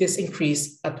achieve this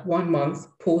increase at 1 month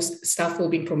post staff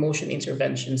wellbeing promotion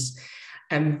interventions.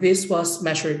 And this was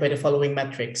measured by the following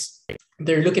metrics.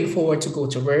 They're looking forward to go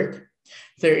to work,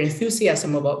 their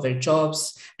enthusiasm about their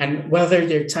jobs, and whether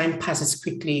their time passes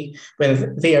quickly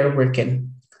when they are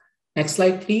working. Next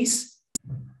slide, please.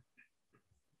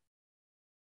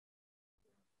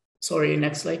 Sorry,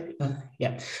 next slide.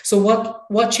 Yeah. So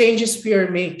what changes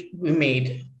we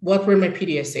made? What were my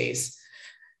PDSAs?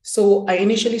 So I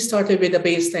initially started with the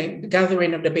baseline,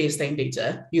 gathering of the baseline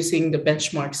data using the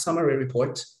benchmark summary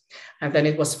report. And then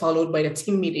it was followed by the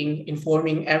team meeting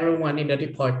informing everyone in the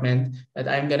department that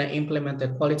I'm going to implement the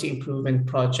quality improvement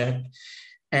project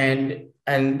and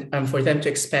for them to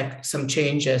expect some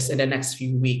changes in the next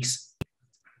few weeks.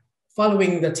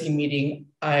 Following the team meeting,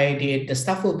 I did the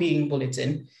staff wellbeing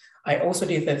bulletin. I also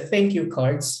did the thank you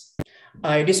cards.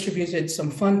 I distributed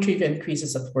some fun trivia and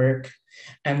quizzes at work.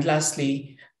 And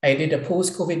lastly, I did a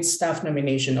post-COVID staff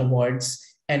nomination awards.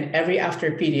 And every after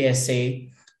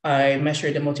PDSA, I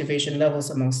measured the motivation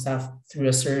levels among staff through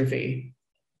a survey.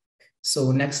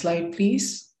 So next slide,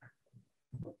 please.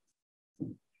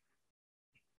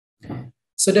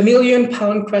 So the £1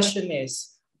 million question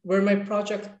is, was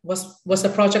the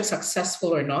project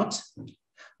successful or not?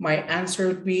 My answer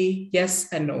would be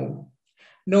yes and no.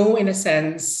 No in a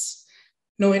sense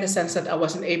that I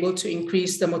wasn't able to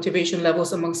increase the motivation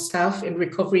levels among staff in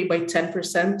recovery by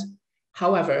 10%.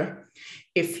 However,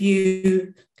 if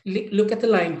you look at the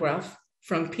line graph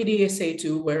from PDSA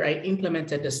 2, where I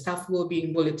implemented the staff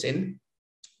wellbeing bulletin,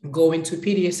 going to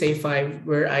PDSA 5,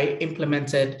 where I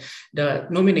implemented the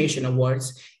nomination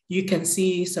awards, you can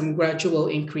see some gradual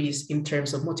increase in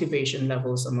terms of motivation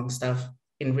levels among staff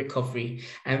in recovery.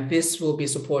 And this will be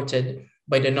supported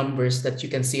by the numbers that you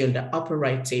can see on the upper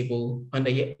right table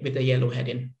with the yellow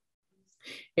heading.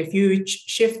 If you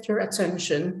shift your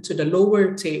attention to the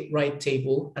lower right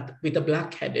table with the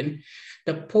black heading,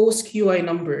 the post-QI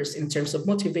numbers in terms of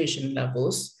motivation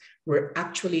levels were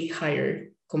actually higher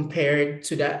compared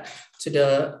to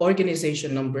the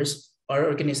organization numbers, our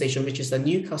organization, which is the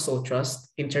Newcastle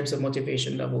Trust, in terms of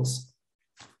motivation levels.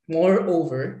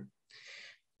 Moreover,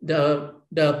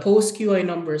 the post-QI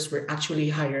numbers were actually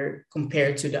higher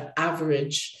compared to the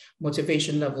average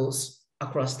motivation levels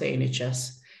across the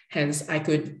NHS. Hence, I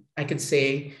could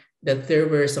say that there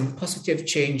were some positive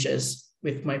changes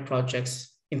with my projects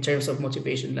in terms of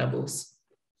motivation levels.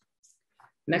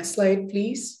 Next slide,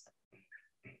 please.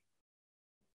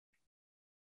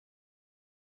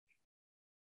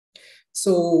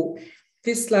 So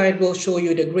this slide will show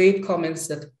you the great comments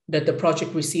that the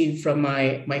project received from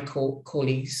my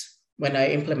colleagues when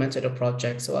I implemented a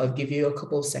project. So I'll give you a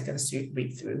couple of seconds to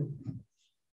read through.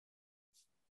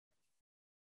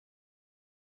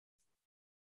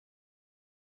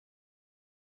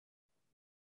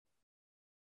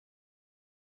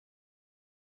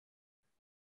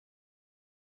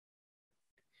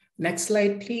 Next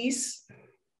slide, please.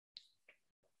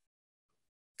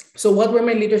 So what were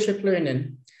my leadership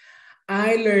learning?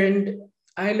 I learned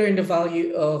the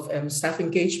value of staff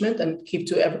engagement and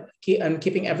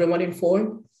keeping everyone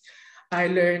informed. I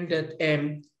learned that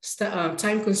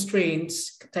time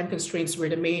constraints were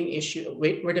the main issue,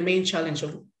 were the main challenge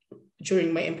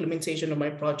during my implementation of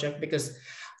my project, because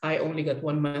I only got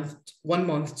 1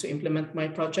 month to implement my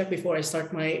project before I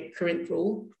start my current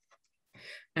role.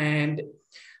 And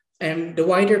the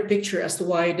wider picture as to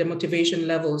why the motivation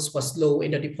levels was low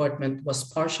in the department was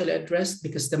partially addressed,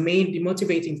 because the main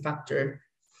demotivating factor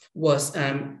was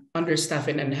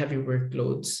understaffing and heavy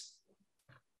workloads.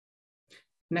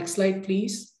 Next slide,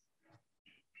 please.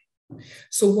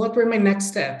 So what were my next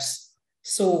steps?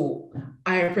 So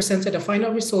I presented the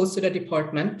final results to the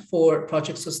department for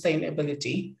project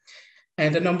sustainability.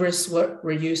 And the numbers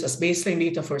were used as baseline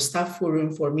data for staff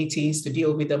forum for meetings to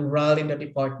deal with the morale in the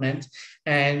department.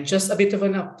 And just a bit of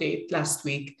an update last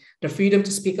week, the Freedom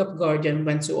to Speak Up Guardian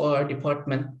went to our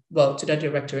department, well, to the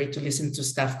directorate to listen to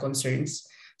staff concerns.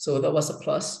 So that was a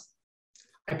plus.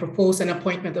 I proposed an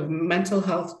appointment of a mental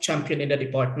health champion in the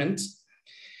department.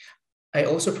 I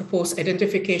also proposed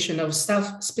identification of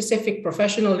staff-specific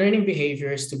professional learning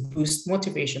behaviors to boost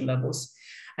motivation levels.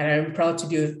 And I'm proud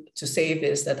to say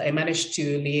this, that I managed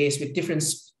to liaise with different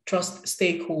trust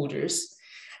stakeholders.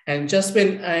 And just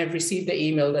when I received the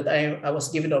email that I was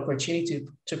given the opportunity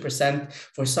to present,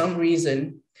 for some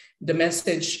reason, the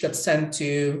message got sent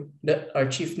to our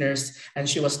chief nurse, and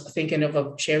she was thinking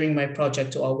of sharing my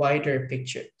project to a wider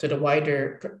picture,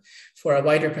 for a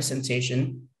wider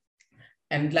presentation.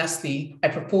 And lastly, I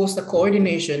proposed a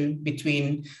coordination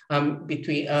between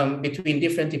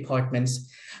different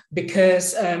departments,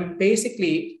 because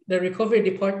basically the recovery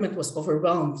department was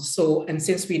overwhelmed. So, and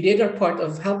since we did our part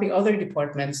of helping other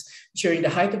departments during the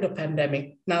height of the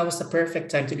pandemic, now was the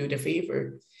perfect time to do the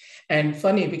favor. And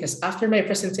funny, because after my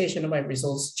presentation of my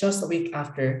results, just a week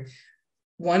after,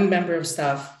 one member of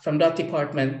staff from that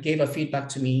department gave a feedback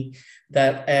to me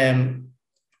that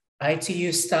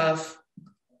ITU staff,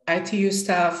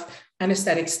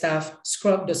 anesthetic staff,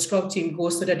 the scrub team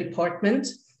goes to the department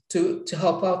to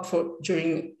help out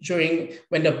during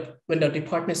when the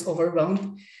department is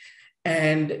overwhelmed.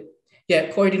 And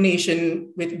yeah,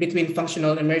 coordination between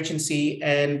functional emergency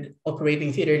and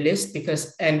operating theater list,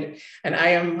 because and I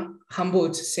am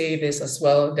humbled to say this as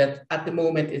well, that at the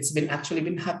moment it's actually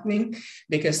been happening,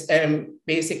 because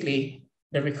basically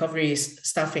the recovery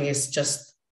staffing is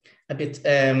just a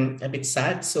bit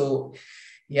sad. So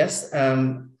yes,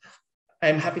 I'm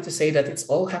happy to say that it's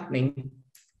all happening.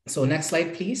 So next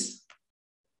slide, please.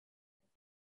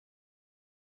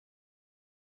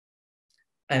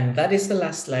 And that is the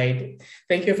last slide.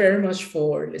 Thank you very much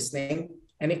for listening.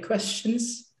 Any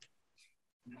questions?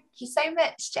 Thank you so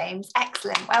much, James.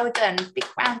 Excellent. Well done. Big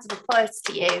round of applause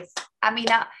to you. I mean,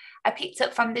 I picked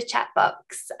up from the chat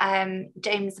box,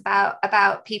 James,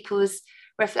 about people's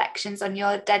reflections on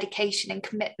your dedication and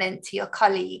commitment to your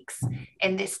colleagues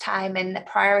in this time, and the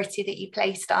priority that you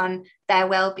placed on their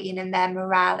well-being and their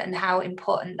morale, and how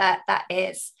important that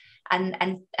is. And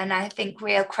I think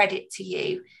real credit to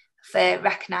you for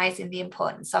recognising the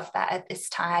importance of that at this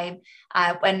time,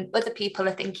 when other people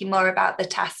are thinking more about the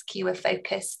task, you were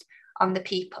focused on the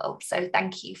people. So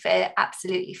thank you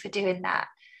absolutely for doing that.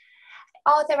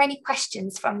 Are there any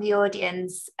questions from the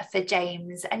audience for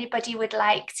James? Anybody would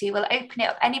like to? We'll open it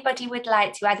up. Anybody would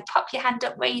like to either pop your hand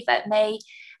up, wave at me,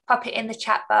 pop it in the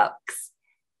chat box.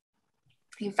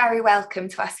 You're very welcome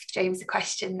to ask James a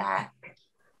question there.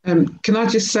 Can I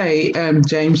just say,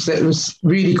 James, that it was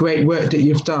really great work that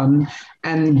you've done,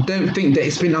 and don't think that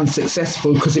it's been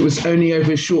unsuccessful, because it was only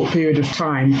over a short period of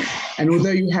time. And although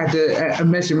you had a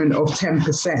measurement of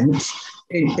 10%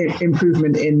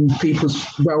 improvement in people's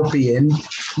well-being,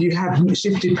 you have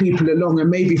shifted people along. And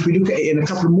maybe if we look at it in a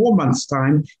couple more months'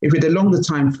 time, if with a longer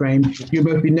time frame, you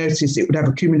will be noticed it would have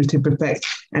a cumulative effect,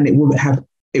 and it would have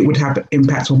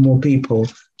impact on more people.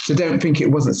 So don't think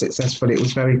it wasn't successful. It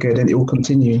was very good, and it will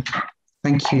continue.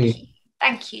 Thank you.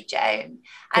 Thank you, Joan.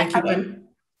 Thank you.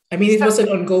 I mean, it was an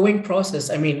ongoing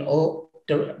process. I mean, all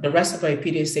the rest of our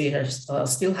PDSA are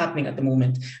still happening at the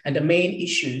moment. And the main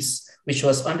issues, which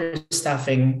was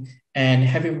understaffing and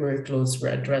heavy workloads, were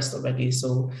addressed already.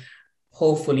 So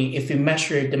hopefully, if we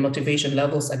measure the motivation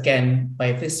levels again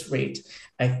by this rate,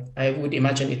 I would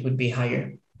imagine it would be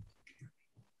higher.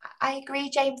 I agree,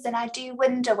 James, and I do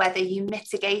wonder whether you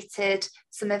mitigated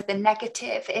some of the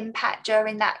negative impact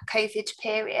during that COVID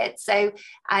period. So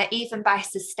even by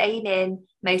sustaining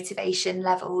motivation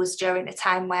levels during a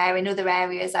time where in other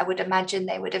areas I would imagine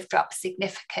they would have dropped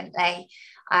significantly,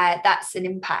 that's an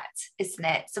impact, isn't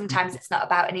it? Sometimes it's not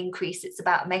about an increase, it's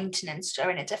about maintenance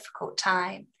during a difficult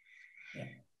time. Yeah.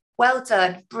 Well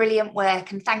done, brilliant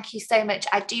work, and thank you so much.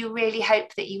 I do really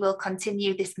hope that you will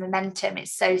continue this momentum.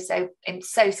 It's so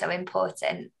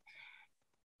important.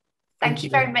 Thank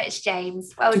you very much,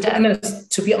 James. Well done.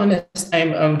 To be honest,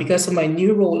 I'm because of my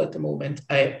new role at the moment,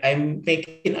 I'm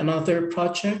making another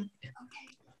project. Okay.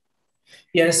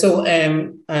 Yeah, so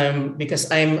because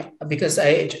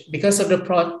of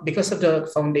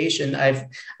the foundation, I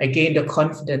gained the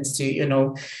confidence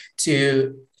to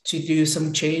do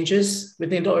some changes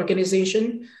within the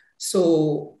organization.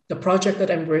 So the project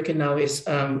that I'm working now is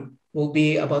will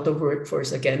be about the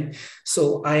workforce again.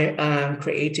 So I am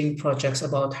creating projects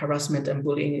about harassment and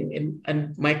bullying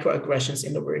and microaggressions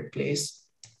in the workplace,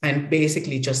 and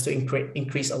basically just to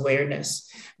increase awareness,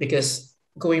 because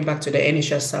going back to the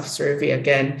NHS staff survey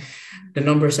again, the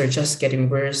numbers are just getting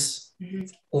worse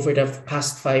over the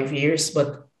past 5 years.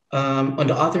 But on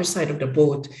the other side of the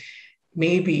boat,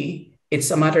 maybe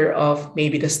it's a matter of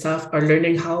maybe the staff are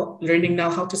learning now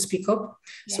how to speak up.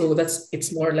 Yeah. So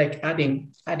it's more like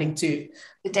adding to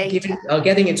the data,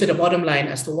 getting into the bottom line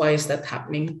as to why is that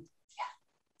happening.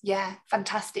 Yeah,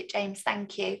 fantastic, James.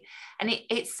 Thank you. And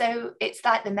it's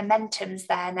like the momentum's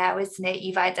there now, isn't it?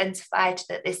 You've identified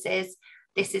that this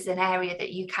is an area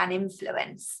that you can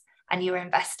influence, and you're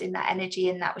investing that energy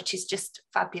in that, which is just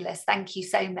fabulous. Thank you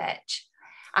so much.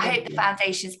 I hope the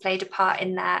foundation's played a part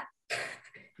in that.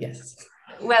 Yes.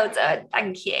 Well done.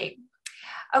 Thank you.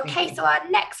 Okay, so our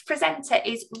next presenter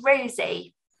is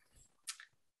Rosie.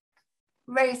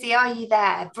 Rosie, are you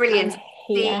there? Brilliant.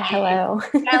 Yeah, hello.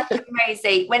 Welcome,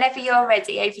 Rosie. Whenever you're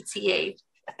ready, over to you.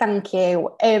 Thank you.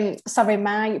 Sorry,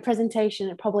 my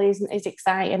presentation probably isn't as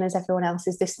exciting as everyone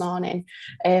else's this morning,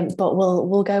 but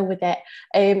we'll go with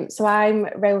it. So I'm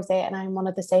Rosie, and I'm one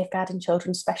of the Safeguarding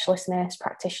Children Specialist Nurse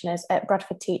Practitioners at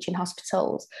Bradford Teaching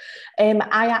Hospitals.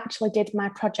 I actually did my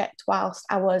project whilst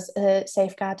I was a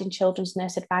Safeguarding Children's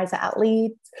Nurse Advisor at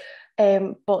Leeds,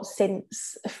 but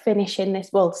since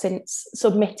since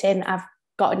submitting, I've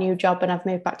got a new job and I've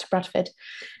moved back to Bradford.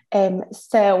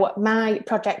 So my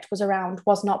project was around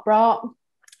was not brought,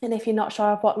 and if you're not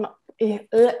sure of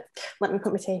let me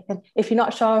put my teeth in. If you're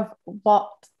not sure of what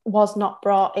was not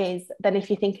brought is, then if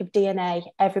you think of DNA,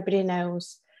 everybody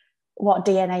knows what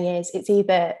DNA is. It's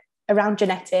either around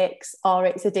genetics or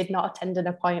it's a did not attend an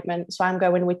appointment. So I'm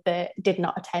going with the did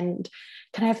not attend.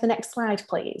 Can I have the next slide,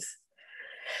 please?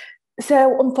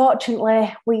 So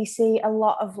unfortunately, we see a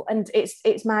lot of, and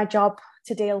it's my job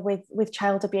to deal with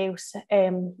child abuse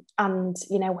and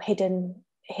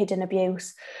hidden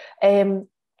abuse.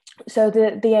 So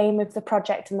the aim of the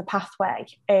project and the pathway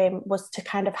was to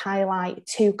kind of highlight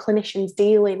to clinicians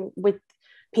dealing with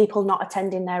people not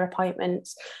attending their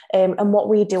appointments and what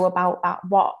we do about that.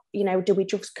 What, do we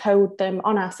just code them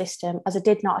on our system as a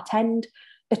did not attend?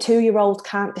 A 2-year-old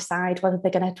can't decide whether they're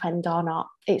going to attend or not.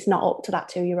 It's not up to that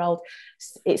 2-year-old.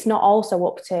 It's not also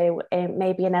up to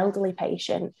maybe an elderly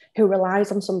patient who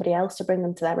relies on somebody else to bring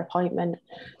them to their appointment.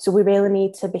 So we really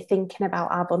need to be thinking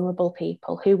about our vulnerable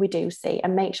people, who we do see,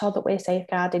 and make sure that we're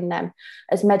safeguarding them,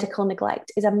 as medical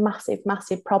neglect is a massive,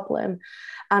 massive problem.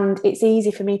 And it's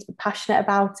easy for me to be passionate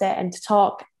about it and to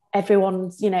talk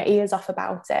everyone's ears off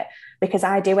about it, because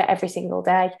I do it every single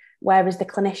day, whereas the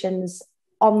clinicians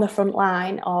on the front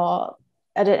line or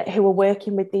who are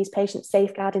working with these patients,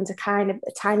 safeguarding is a kind of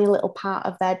a tiny little part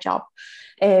of their job.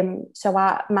 So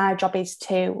my job is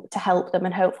to help them,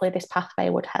 and hopefully this pathway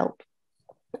would help.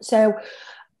 So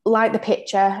like the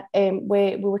picture,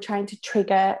 we were trying to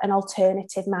trigger an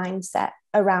alternative mindset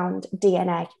around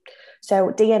DNA. So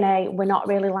DNA, we're not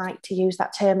really like to use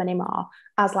that term anymore,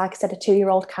 as like I said, a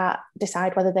 2-year-old can't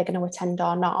decide whether they're going to attend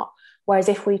or not. Whereas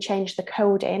if we change the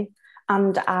coding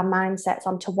and our mindsets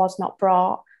onto was not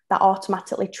brought, that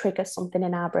automatically triggers something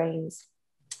in our brains.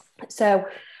 So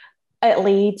at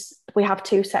Leeds, we have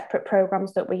 2 separate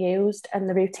programs that we used, and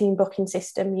the routine booking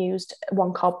system used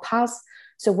one called PAS.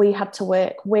 So we had to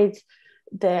work with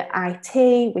the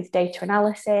IT, with data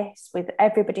analysis, with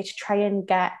everybody to try and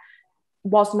get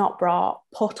was not brought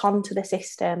put onto the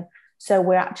system. So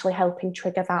we're actually helping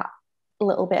trigger that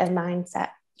little bit of mindset.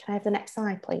 Can I have the next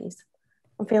slide, please?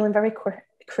 I'm feeling very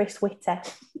Chris Witter.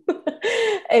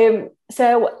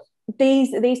 So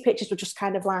these pictures were just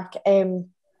kind of like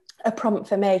a prompt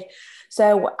for me.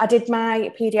 So I did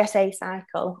my PDSA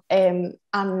cycle,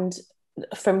 and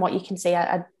from what you can see,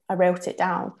 I wrote it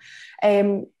down.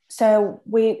 So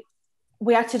we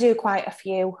had to do quite a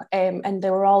few, and they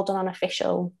were all done on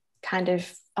official kind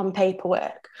of on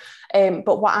paperwork.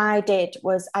 But what I did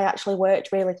was I actually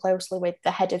worked really closely with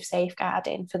the head of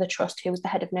safeguarding for the trust, who was the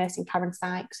head of nursing, Karen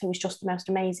Sykes, who was just the most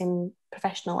amazing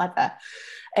professional ever.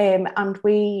 And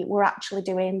we were actually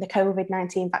doing the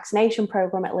COVID-19 vaccination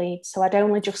programme at Leeds. So I'd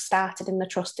only just started in the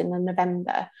trust in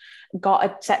November, got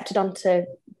accepted onto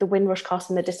the Windrush course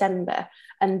in the December,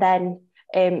 and then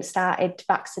started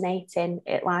vaccinating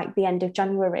at like the end of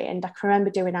January. And I can remember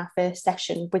doing our first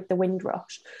session with the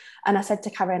Windrush, and I said to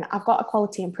Karen, I've got a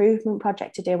quality improvement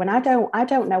project to do, and I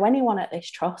don't know anyone at this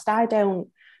trust. I don't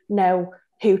know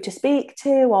who to speak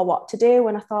to or what to do.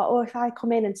 And I thought, if I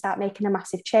come in and start making a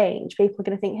massive change, people are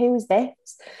going to think, who is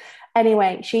this?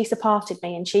 Anyway, she supported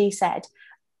me, and she said,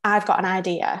 I've got an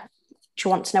idea. do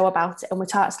you want to know about it? And we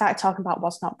started talking about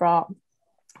Was Not Brought.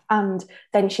 And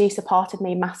then she supported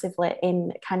me massively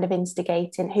in kind of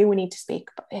instigating who we need to speak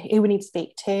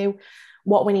to,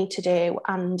 what we need to do.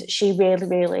 And she really,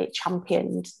 really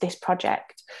championed this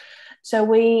project. So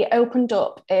we opened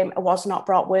up a Was Not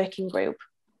Brought working group.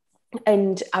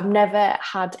 And I've never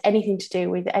had anything to do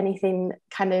with anything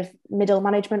kind of middle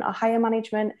management or higher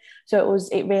management. So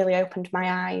it really opened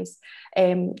my eyes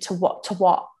to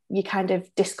what you kind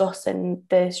of discuss and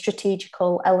the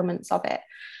strategical elements of it.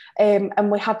 And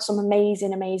we had some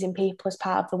amazing people as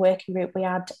part of the working group. We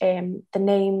had the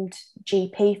named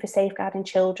GP for safeguarding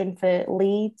children for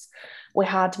Leeds. We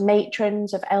had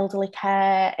matrons of elderly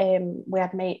care. We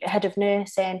had head of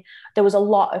nursing. There was a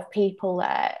lot of people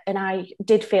there. And I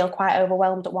did feel quite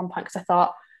overwhelmed at one point because I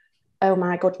thought, oh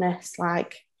my goodness,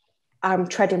 like I'm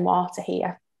treading water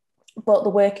here. But the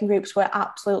working groups were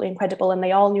absolutely incredible and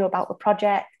they all knew about the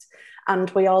project.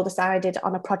 And we all decided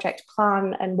on a project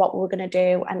plan and what we were going to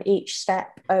do and each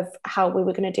step of how we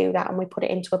were going to do that. And we put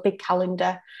it into a big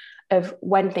calendar of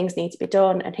when things need to be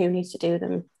done and who needs to do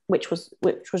them, which was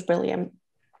brilliant.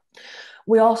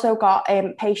 We also got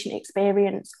patient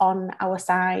experience on our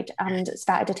side and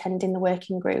started attending the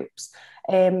working groups.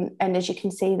 And as you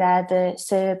can see there, the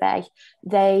survey,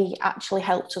 they actually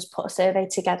helped us put a survey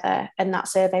together, and that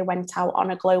survey went out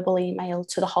on a global email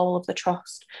to the whole of the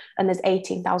trust. And there's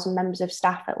 18,000 members of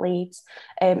staff at Leeds,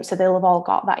 so they'll have all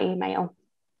got that email.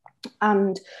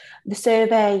 And the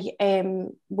survey,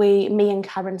 me and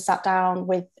Karen sat down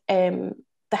with the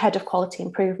head of quality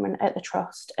improvement at the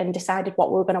trust and decided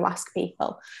what we were going to ask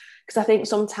people. Because I think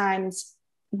sometimes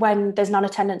when there's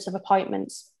non-attendance of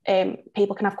appointments,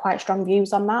 people can have quite strong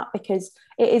views on that because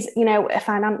it is, you know, a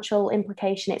financial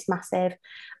implication, it's massive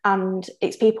and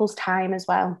it's people's time as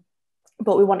well.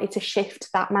 But we wanted to shift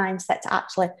that mindset to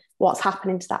actually what's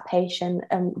happening to that patient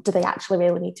and do they actually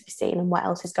really need to be seen and what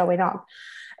else is going on.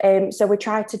 So we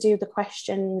tried to do the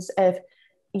questions of,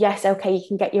 yes, okay, you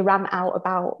can get your rant out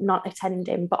about not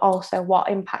attending, but also what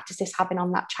impact is this having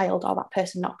on that child or that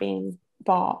person not being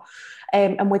bought?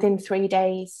 And within 3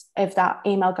 days of that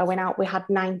email going out, we had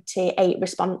 98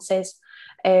 responses.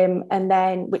 And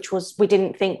then, we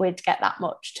didn't think we'd get that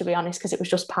much, to be honest, because it was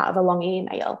just part of a long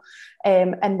email.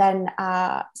 And then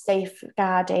our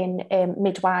safeguarding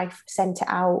midwife sent it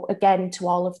out again to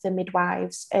all of the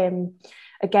midwives,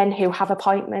 again, who have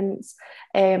appointments.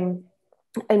 And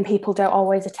people don't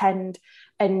always attend.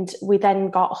 And we then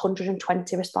got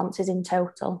 120 responses in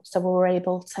total. So we were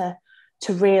able to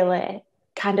really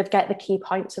kind of get the key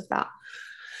points of that.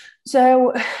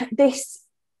 So this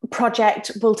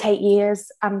project will take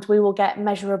years and we will get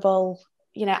measurable,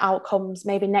 you know, outcomes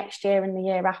maybe next year and the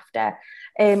year after.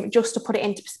 Just to put it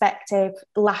into perspective,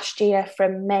 last year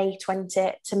from May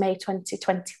 20 to May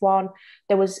 2021,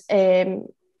 there was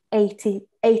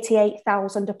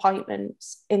 88,000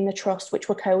 appointments in the trust, which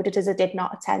were coded as a did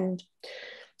not attend.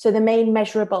 So the main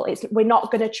measurable is we're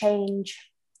not going to change.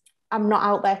 I'm not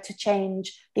out there to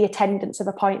change the attendance of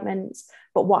appointments,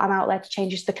 but what I'm out there to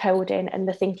change is the coding and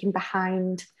the thinking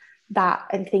behind that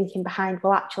and thinking behind,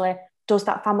 well, actually, does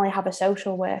that family have a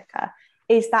social worker?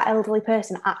 Is that elderly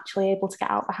person actually able to get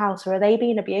out of the house or are they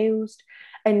being abused?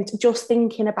 And just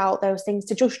thinking about those things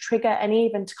to just trigger and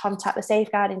even to contact the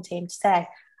safeguarding team to say,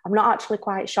 I'm not actually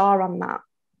quite sure on that.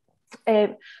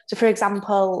 So for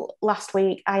example, last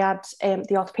week I had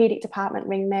the orthopaedic department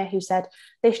ring me who said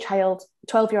this child,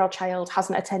 12-year-old child,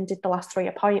 hasn't attended the last 3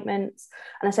 appointments.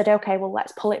 And I said, okay, well,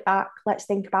 let's pull it back. Let's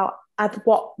think about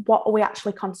what are we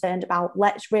actually concerned about?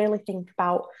 Let's really think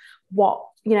about what,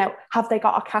 you know, have they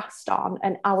got a cast on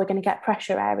and are we going to get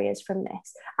pressure areas from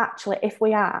this? Actually, if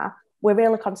we are, we're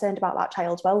really concerned about that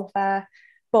child's welfare.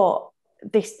 But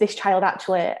this child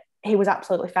actually, he was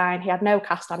absolutely fine. He had no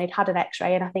cast on. He'd had an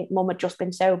x-ray and I think mum had just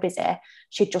been so busy,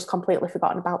 she'd just completely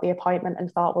forgotten about the appointment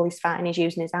and thought, well, he's fine, he's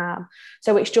using his arm.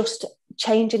 So it's just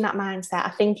changing that mindset.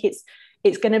 I think it's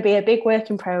going to be a big work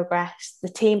in progress. The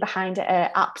team behind it are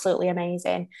absolutely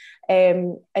amazing.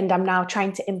 And I'm now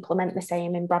trying to implement the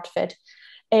same in Bradford.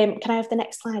 Can I have the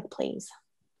next slide, please?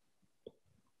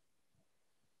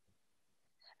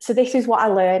 So this is what I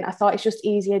learned. I thought it's just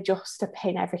easier just to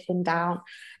pin everything down.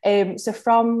 So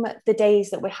from the days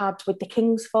that we had with the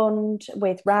King's Fund,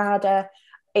 with RADA,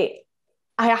 I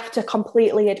have to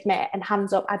completely admit and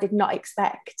hands up, I did not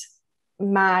expect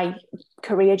my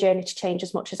career journey to change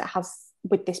as much as it has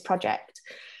with this project.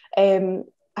 I can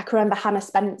remember Hannah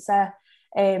Spencer,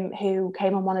 who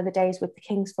came on one of the days with the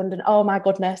King's Fund, and oh my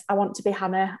goodness, I want to be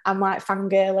Hannah. I'm like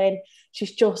fangirling.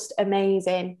 She's just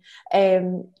amazing.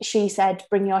 She said,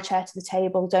 bring your chair to the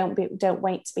table, don't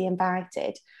wait to be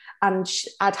invited. And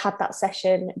I'd had that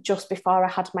session just before I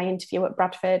had my interview at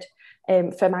Bradford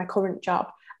for my current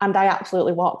job. And I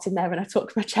absolutely walked in there and I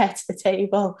took my chair to the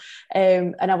table,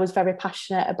 and I was very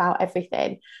passionate about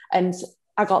everything, and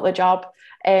I got the job.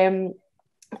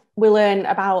 We learn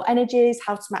about energies,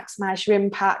 how to maximise your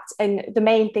impact. And the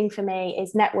main thing for me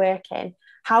is networking,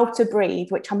 how to breathe,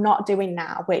 which I'm not doing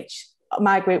now, which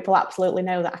my group will absolutely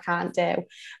know that I can't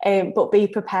do, but be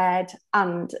prepared.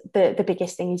 And the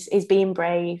biggest thing is being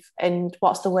brave, and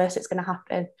what's the worst that's going to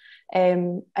happen.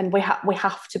 And we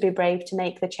have to be brave to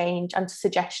make the change and to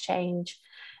suggest change.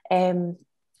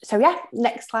 So yeah,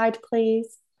 next slide,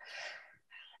 please.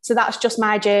 So that's just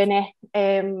my journey,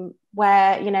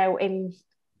 where, you know,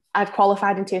 I'd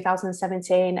qualified in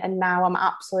 2017, and now I'm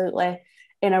absolutely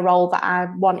in a role that I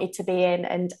wanted to be in,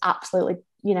 and absolutely,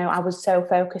 you know, I was so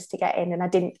focused to get in, and I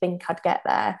didn't think I'd get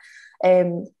there.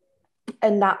 And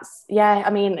that's, yeah,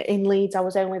 I mean, in Leeds, I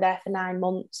was only there for 9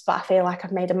 months, but I feel like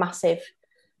I've made a massive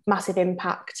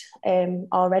impact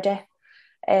already.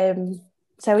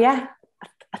 So yeah,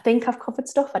 I think I've covered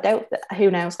stuff. I don't,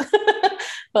 who knows?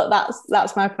 But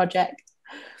that's my project.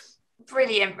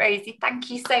 Brilliant, Rosie. Thank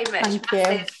you so much.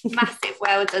 Massive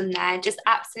well done there. Just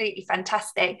absolutely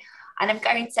fantastic. And I'm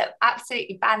going to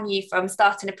absolutely ban you from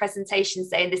starting a presentation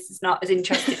saying this is not as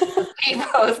interesting as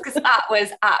people's, because that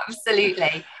was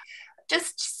absolutely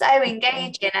just so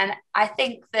engaging. And I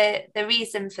think that the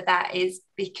reason for that is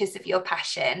because of your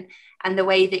passion and the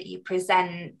way that you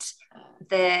present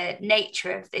the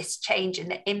nature of this change and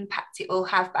the impact it will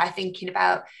have by thinking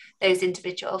about those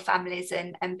individual families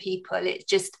and people.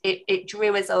 It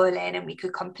drew us all in, and we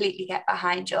could completely get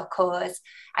behind your cause.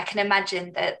 I can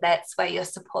imagine that that's where your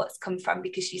supports come from,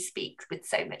 because you speak with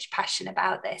so much passion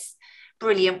about this.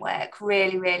 Brilliant work.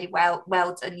 Really, really well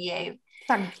done you.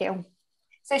 Thank you.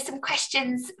 So some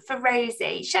questions for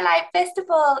Rosie. Shall I first of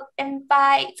all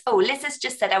invite, Liz has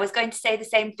just said I was going to say the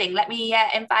same thing. Let me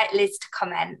invite Liz to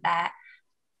comment there.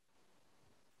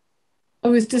 I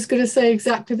was just going to say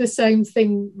exactly the same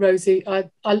thing, Rosie.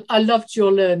 I loved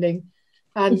your learning,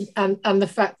 and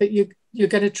the fact that you're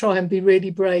going to try and be really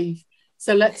brave.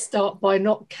 So let's start by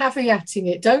not caveating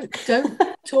it. Don't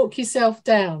talk yourself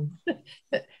down.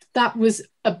 That was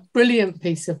a brilliant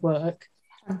piece of work.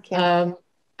 Thank you.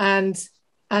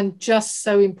 And just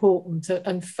so important,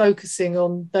 and focusing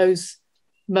on those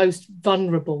most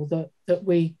vulnerable that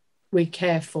we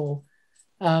care for,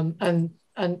 and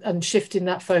shifting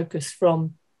that focus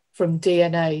from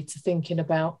DNA to thinking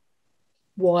about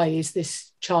why is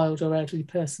this child or elderly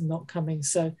person not coming.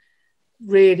 So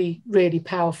really, really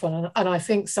powerful, and I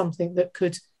think something that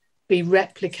could be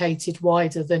replicated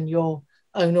wider than your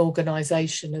own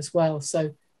organisation as well.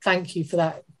 So thank you for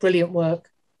that brilliant work.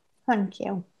 Thank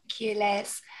you. Thank you,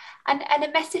 Liz. And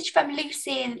a message from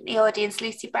Lucy in the audience,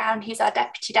 Lucy Brown, who's our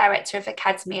Deputy Director of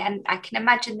Academy. And I can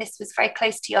imagine this was very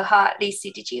close to your heart,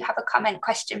 Lucy. Did you have a comment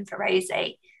question for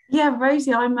Rosie? Yeah,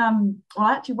 Rosie, I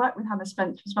actually work with Hannah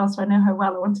Spencer as well, so I know her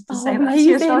well. I wanted to say that to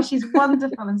you as well. She's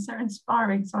wonderful and so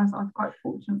inspiring. So I'm quite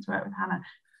fortunate to work with Hannah.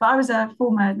 But I was a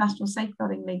former national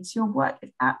safeguarding lead, so your work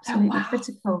is absolutely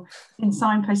critical in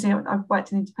signposting. I've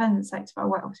worked in the independent sector, but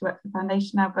I obviously work for the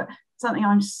foundation now, but something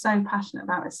I'm so passionate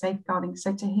about is safeguarding.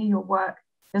 So to hear your work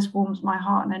just warms my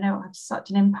heart, and I know it has such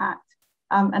an impact.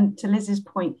 And to Liz's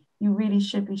point, you really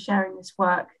should be sharing this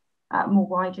work more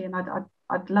widely, and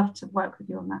I'd love to work with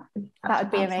you on that. That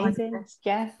would be amazing.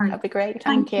 Yeah, that'd be great.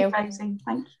 Thank you. Rosie.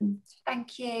 Thank you.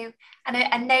 Thank you. And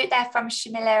a note there from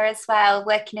Shamila as well,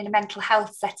 working in a mental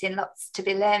health setting, lots to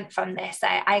be learned from this.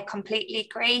 I completely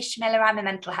agree, Shamila. I'm a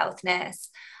mental health nurse.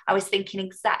 I was thinking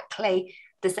exactly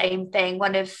the same thing.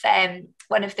 One of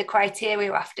the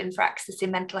criteria often for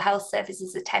accessing mental health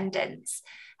services attendance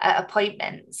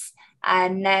appointments,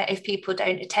 and if people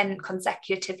don't attend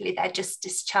consecutively, they're just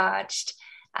discharged.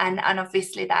 And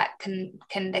obviously that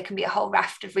there can be a whole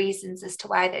raft of reasons as to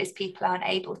why those people aren't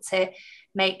able to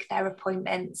make their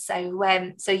appointments.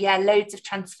 So yeah, loads of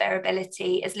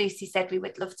transferability. As Lucy said, we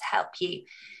would love to help you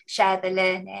share the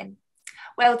learning.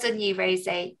 Well done you,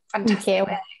 Rosie. Fantastic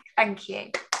work. Thank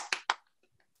you.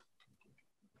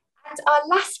 And our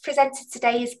last presenter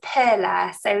today is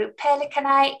Perla. So Perla, can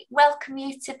I welcome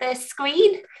you to the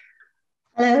screen?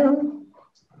 Hello.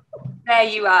 There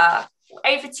you are.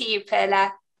 Over to you,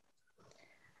 Perla.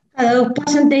 Hello,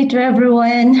 pleasant day to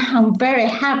everyone. I'm very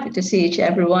happy to see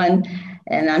everyone,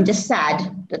 and I'm just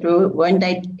sad that we weren't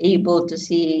able to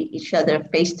see each other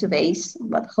face to face,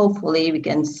 but hopefully we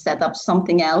can set up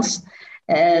something else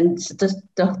and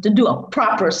to do a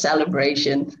proper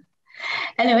celebration.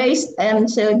 Anyways,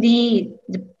 so the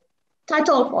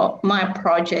title of my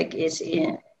project is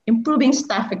Improving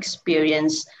Staff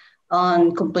Experience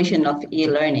on completion of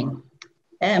e-learning.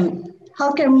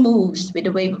 Healthcare moves with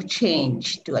a wave of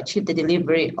change to achieve the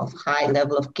delivery of high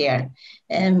level of care.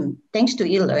 Thanks to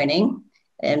e-learning,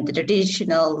 the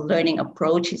traditional learning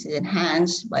approach is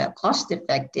enhanced by a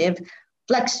cost-effective,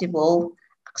 flexible,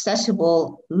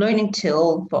 accessible learning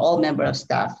tool for all members of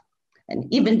staff. And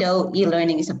even though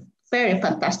e-learning is a very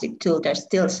fantastic tool, there's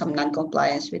still some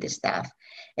non-compliance with the staff.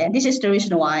 And this is the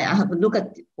reason why I have a look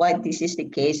at why this is the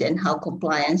case and how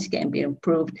compliance can be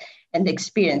improved and the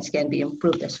experience can be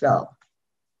improved as well.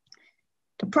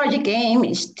 The project aim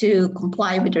is to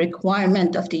comply with the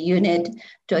requirement of the unit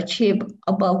to achieve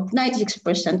above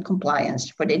 96% compliance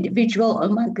for the individual or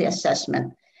monthly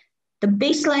assessment. The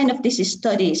baseline of this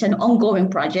study is an ongoing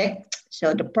project,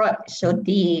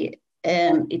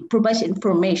 it provides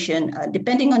information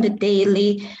depending on the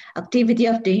daily activity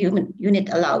of the unit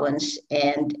allowance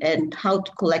and how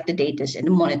to collect the data and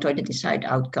monitor the desired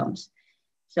outcomes.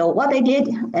 So what I did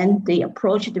and the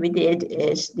approach that we did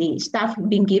is the staff have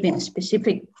been given a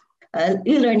specific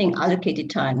e-learning allocated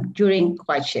time during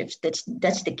quiet shifts.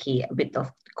 That's the key, a bit of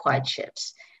quiet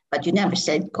shifts, but you never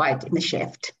said quiet in the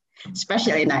shift,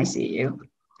 especially in ICU.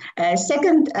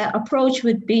 Second approach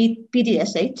would be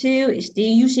PDSA2, is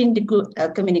using the group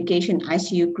communication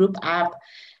ICU group app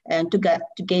and to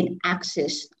gain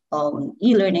access on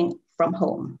e-learning from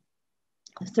home.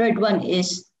 The third one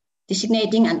is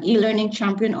designating an e-learning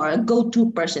champion or a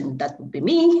go-to person, that would be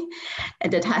me,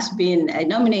 and that has been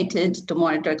nominated to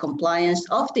monitor compliance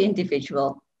of the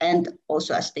individual and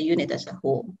also as the unit as a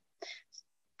whole.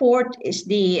 Fourth is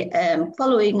the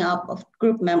following up of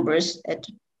group members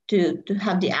to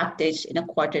have the updates in a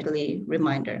quarterly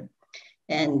reminder.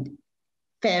 And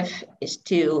fifth is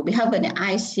we have an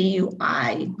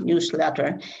ICUI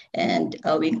newsletter, and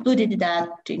we included that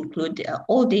to include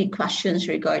all the questions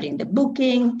regarding the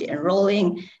booking, the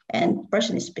enrolling, and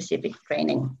person-specific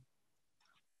training.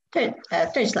 Third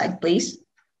slide, please.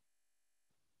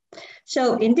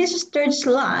 So in this third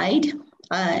slide,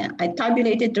 I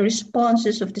tabulated the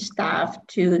responses of the staff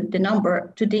to the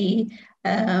number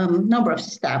of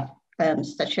staff,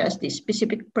 such as the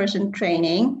specific person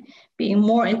training, being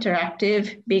more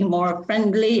interactive, being more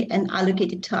friendly, and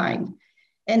allocated time,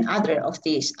 and other of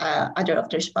the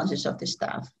responses of the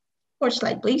staff. Fourth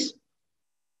slide, please.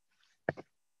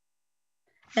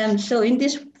 So in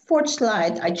this fourth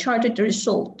slide, I charted the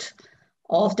result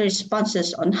of the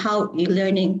responses on how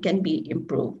e-learning can be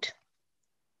improved.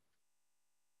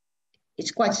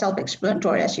 It's quite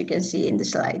self-explanatory, as you can see in the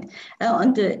slide.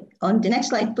 On the next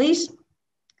slide, please.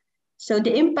 So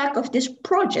the impact of this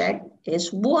project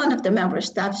is one of the member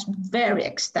staff's very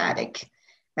ecstatic.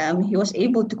 He was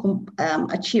able to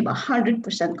achieve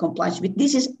 100% compliance with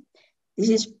this.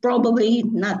 Is probably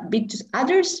not big to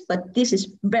others, but this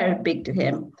is very big to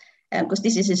him because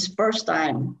this is his first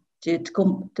time to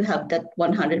have that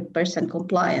 100%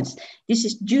 compliance. This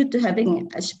is due to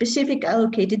having a specific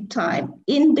allocated time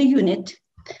in the unit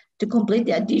to complete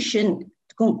the addition,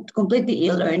 to complete the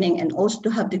e-learning, and also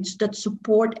to have that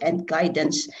support and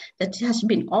guidance that has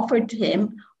been offered to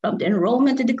him from the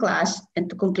enrollment of the class and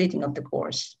to completing of the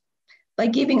course. By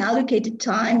giving allocated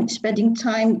time, spending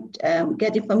time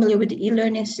getting familiar with the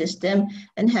e-learning system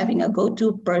and having a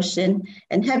go-to person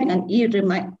and having an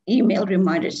email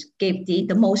reminders gave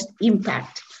the most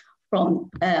impact from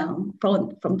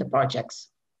the projects.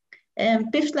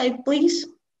 Fifth slide, please.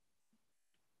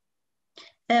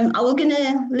 I was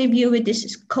gonna leave you with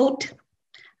this quote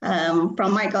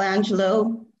from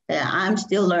Michelangelo, I'm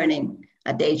still learning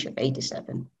at the age of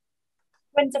 87.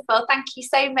 Wonderful. Thank you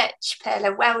so much,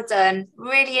 Perla. Well done.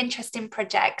 Really interesting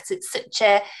project. It's such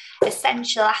an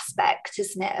essential aspect,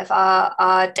 isn't it, of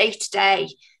our day-to-day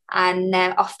and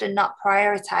often not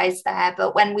prioritised there.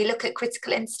 But when we look at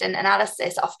critical incident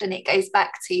analysis, often it goes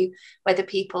back to whether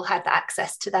people had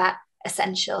access to that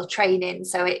essential training.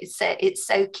 So it's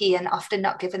so key and often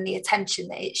not given the attention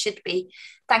that it should be.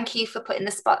 Thank you for putting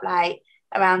the spotlight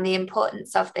around the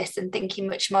importance of this and thinking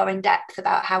much more in depth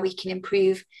about how we can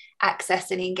improve access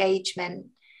and engagement.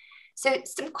 So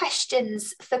some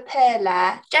questions for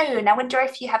Perla. Joan, I wonder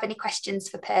if you have any questions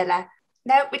for Perla.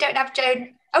 No, we don't have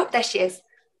Joan. Oh, there she is.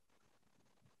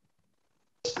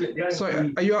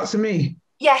 Sorry, are you asking me?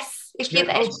 Yes, if you're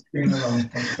there.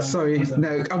 Sorry,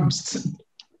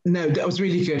 no, that was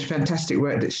really good. Fantastic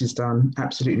work that she's done.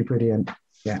 Absolutely brilliant.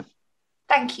 Yeah.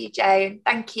 Thank you, Joan.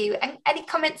 Thank you. And any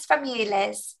comments from you,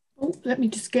 Liz? Oh, let me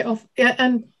just get off. Yeah,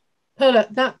 and Perla,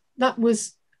 that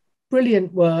was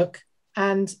brilliant work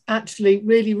and actually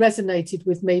really resonated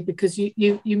with me because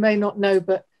you may not know,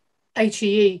 but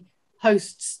HEE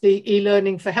hosts the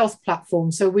e-learning for health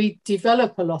platform. So we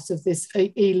develop a lot of this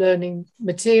e-learning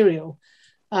material,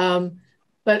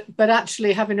 but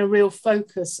actually having a real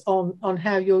focus on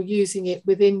how you're using it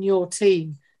within your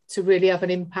team to really have an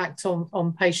impact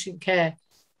on patient care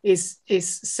is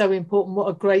so important. What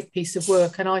a great piece of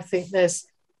work. And I think there's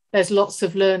lots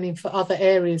of learning for other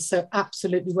areas. So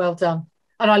absolutely well done.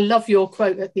 And I love your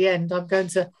quote at the end. I'm going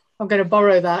to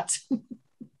borrow that.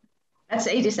 That's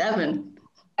 87.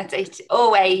 That's it.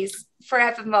 Always,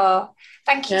 forevermore.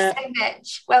 Thank you so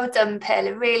much. Well done,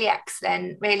 Perla. Really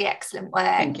excellent work.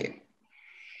 Thank you.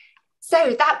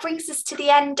 So that brings us to the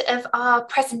end of our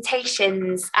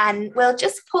presentations, and we'll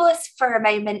just pause for a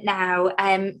moment now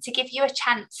to give you a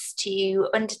chance to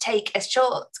undertake a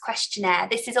short questionnaire.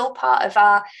 This is all part of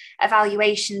our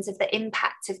evaluations of the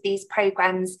impact of these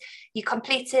programmes. You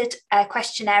completed a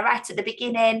questionnaire right at the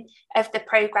beginning of the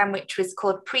programme, which was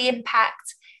called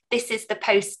Pre-Impact. This is the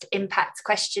post-impact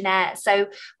questionnaire. So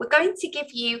we're going to give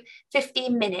you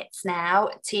 15 minutes now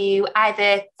to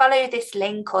either follow this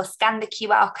link or scan the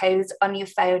QR codes on your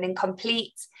phone and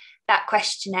complete that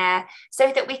questionnaire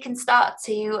so that we can start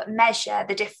to measure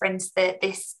the difference that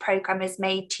this programme has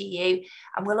made to you.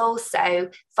 And we'll also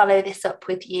follow this up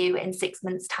with you in 6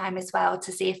 months' time as well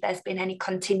to see if there's been any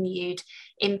continued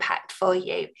impact for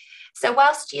you. So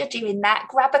whilst you're doing that,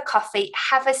 grab a coffee,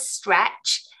 have a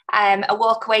stretch, a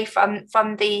walk away from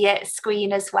the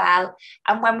screen as well.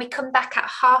 And when we come back at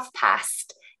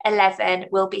 11:30,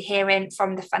 we'll be hearing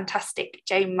from the fantastic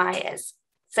Joan Myers.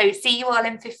 So see you all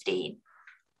in 15.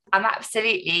 I'm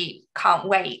absolutely can't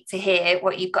wait to hear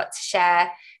what you've got to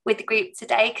share with the group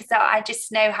today, because I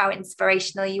just know how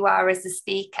inspirational you are as a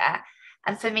speaker.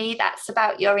 And for me, that's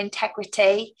about your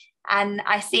integrity. And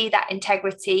I see that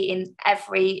integrity in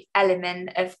every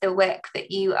element of the work that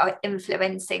you are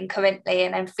influencing currently.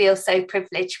 And I feel so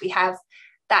privileged we have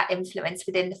that influence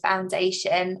within the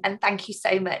foundation. And thank you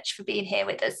so much for being here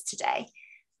with us today.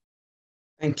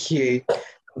 Thank you.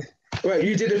 Well,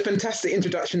 you did a fantastic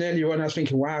introduction earlier on. I was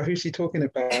thinking, wow, who's she talking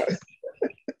about?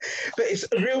 But it's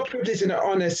a real privilege and an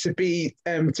honor to be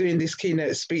doing this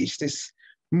keynote speech this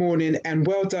morning, and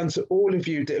well done to all of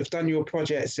you that have done your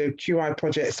projects, the QI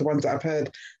projects, the ones that I've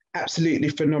heard, absolutely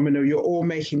phenomenal. You're all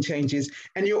making changes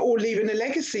and you're all leaving a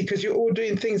legacy because you're all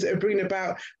doing things that are bringing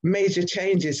about major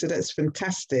changes. So that's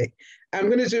fantastic. I'm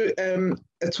going to do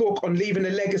a talk on leaving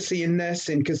a legacy in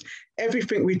nursing, because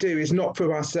everything we do is not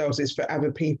for ourselves, it's for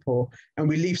other people, and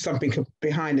we leave something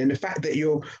behind. And the fact that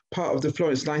you're part of the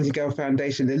Florence Nightingale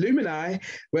Foundation, the alumni,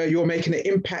 where you're making an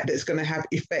impact that's going to have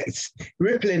effects,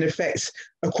 rippling effects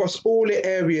across all the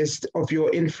areas of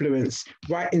your influence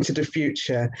right into the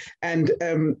future. And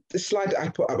the slide that I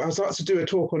put up, I was asked to do a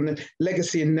talk on the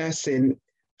legacy in nursing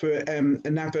for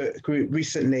another group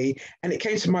recently, and it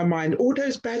came to my mind, all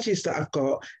those badges that I've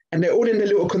got, and they're all in the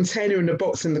little container in the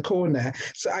box in the corner.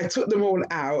 So I took them all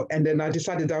out, and then I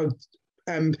decided I would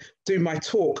do my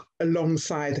talk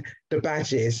alongside the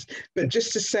badges. But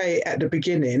just to say at the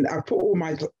beginning, I put all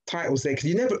my titles there because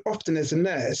you never, often as a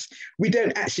nurse, we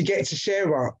don't actually get to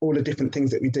share all the different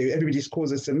things that we do. Everybody just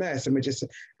calls us a nurse and we're just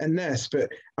a nurse.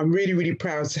 But I'm really, really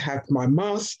proud to have my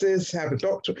master's, have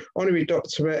a honorary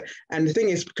doctorate. And the thing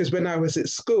is, because when I was at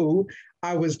school,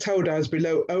 I was told I was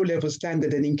below O-level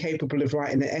standard and incapable of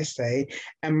writing an essay.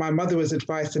 And my mother was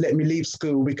advised to let me leave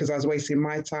school because I was wasting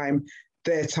my time,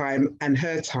 their time and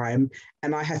her time,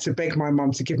 and I had to beg my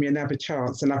mum to give me another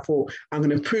chance. And I thought, I'm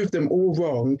going to prove them all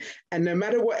wrong. And no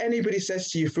matter what anybody says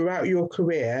to you throughout your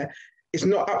career, it's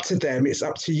not up to them, it's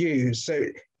up to you. So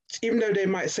even though they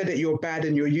might say that you're bad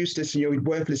and you're useless and you're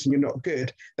worthless and you're not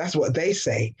good, that's what they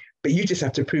say, but you just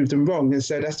have to prove them wrong. And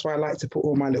so that's why I like to put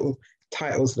all my little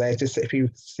titles there, just so people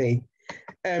see.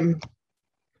 But I'm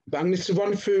going to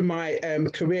run through my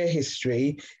career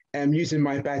history using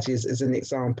my badges as an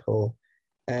example.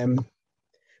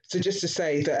 So just to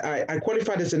say that I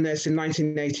qualified as a nurse in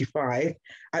 1985.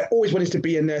 I always wanted to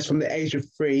be a nurse from the age of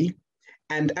 3.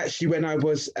 And actually, when I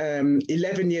was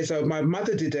 11 years old, my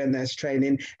mother did her nurse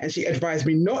training and she advised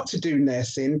me not to do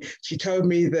nursing. She told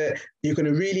me that you're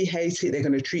going to really hate it. They're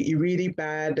going to treat you really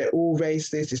bad. They're all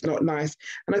racist. It's not nice.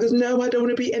 And I goes, no, I don't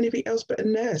want to be anything else but a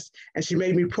nurse. And she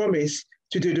made me promise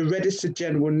to do the registered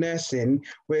general nursing,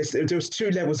 where there was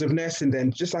 2 levels of nursing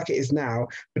then, just like it is now,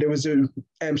 but there was a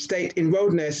state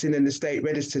enrolled nursing and the state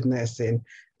registered nursing.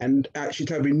 And she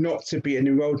told me not to be an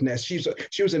enrolled nurse. She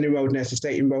was an enrolled nurse, a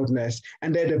state enrolled nurse.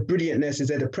 And they're the brilliant nurses,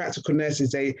 they're the practical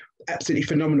nurses, they're absolutely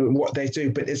phenomenal in what they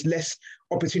do, but there's less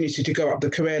opportunity to go up the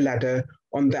career ladder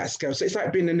on that scale. So it's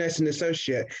like being a nursing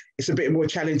associate. It's a bit more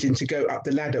challenging to go up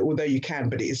the ladder, although you can,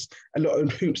 but it's a lot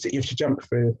of hoops that you have to jump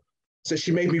through. So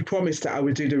she made me promise that I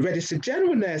would do the registered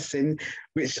general nursing,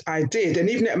 which I did. And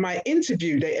even at my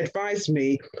interview, they advised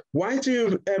me, why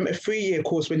do a 3-year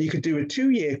course when you could do a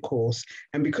 2-year course?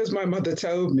 And because my mother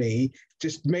told me,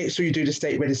 just make sure you do the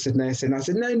state registered nursing. I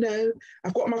said, no,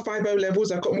 I've got my 5.0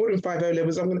 levels. I've got more than 5.0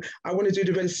 levels. I want to do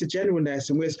the registered general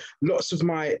nursing, whereas lots of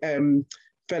my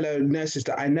fellow nurses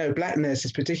that I know, Black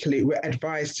nurses particularly, were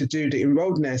advised to do the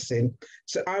enrolled nursing.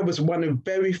 So I was one of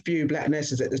very few Black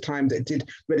nurses at the time that did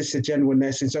registered general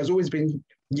nursing. So I've always been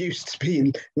used to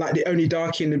being like the only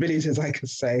darkie in the village, as I could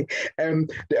say,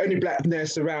 the only Black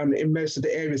nurse around in most of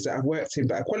the areas that I've worked in.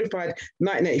 But I qualified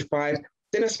 1985.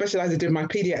 Then I specialised, I did my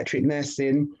paediatric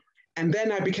nursing. And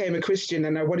then I became a Christian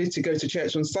and I wanted to go to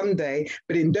church on Sunday.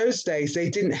 But in those days, they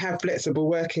didn't have flexible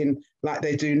working like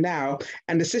they do now.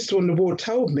 And the sister on the ward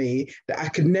told me that I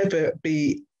could never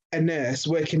be a nurse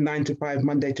working 9 to 5,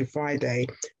 Monday to Friday,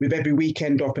 with every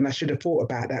weekend off. And I should have thought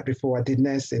about that before I did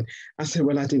nursing. I said,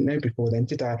 well, I didn't know before then,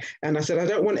 did I? And I said, I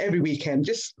don't want every weekend.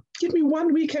 Just give me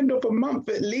one weekend off a month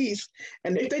at least.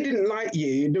 And if they didn't like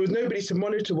you, there was nobody to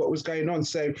monitor what was going on.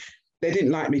 So they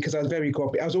didn't like me because I was very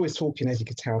gobby. I was always talking, as you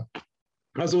could tell.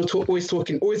 I was always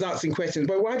talking, always asking questions.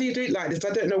 But why do you do it like this?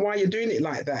 I don't know why you're doing it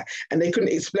like that. And they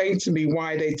couldn't explain to me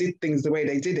why they did things the way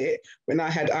they did it when I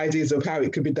had ideas of how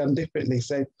it could be done differently.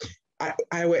 So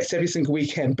I worked every single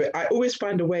weekend, but I always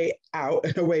find a way out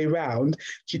and a way around.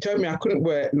 She told me I couldn't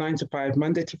work 9 to 5,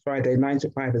 Monday to Friday, 9 to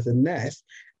 5 as a nurse.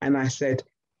 And I said,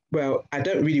 well, I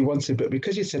don't really want to, but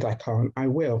because you said I can't, I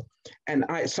will. And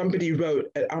somebody wrote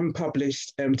an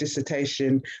unpublished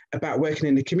dissertation about working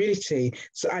in the community.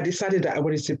 So I decided that I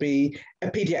wanted to be a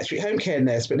paediatric home care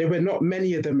nurse, but there were not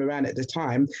many of them around at the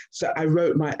time. So I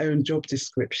wrote my own job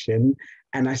description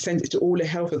and I sent it to all the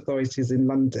health authorities in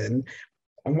London.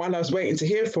 And while I was waiting to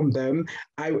hear from them,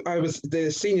 I was the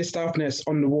senior staff nurse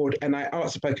on the ward and I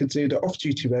asked if I could do the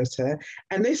off-duty rota.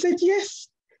 And they said yes,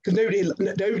 because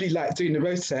nobody liked doing the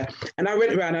rota. And I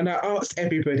went around and I asked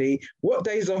everybody, what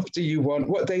days off do you want?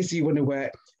 What days do you want to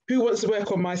work? Who wants to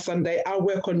work on my Sunday? I'll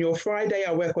work on your Friday.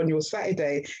 I'll work on your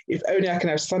Saturday. If only I can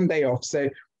have Sunday off. So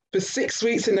for 6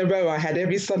 weeks in a row, I had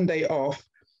every Sunday off.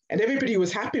 And everybody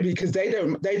was happy because they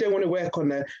don't want to work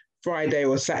on a Friday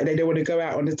or Saturday. They want to go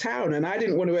out on the town. And I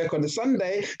didn't want to work on the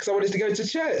Sunday because I wanted to go to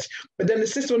church. But then the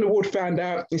sister on the ward found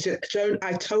out and said, Joan,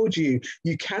 I told you,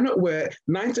 you cannot work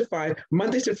 9 to 5,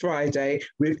 Monday to Friday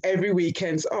with every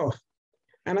weekends off.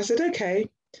 And I said, okay.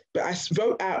 But I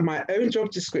wrote out my own job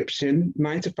description,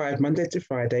 9 to 5, Monday to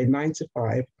Friday, 9 to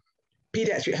 5,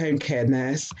 paediatric home care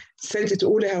nurse, sent it to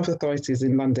all the health authorities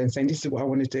in London saying, this is what I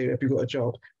want to do. Have you got a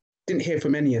job? Didn't hear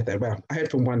from any of them. Well, I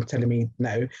heard from one telling me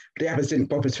no, but the others didn't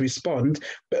bother to respond.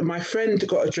 But my friend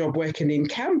got a job working in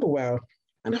Camberwell.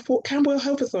 And I thought, Camberwell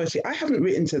Health Authority, I haven't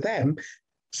written to them.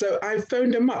 So I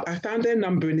phoned them up. I found their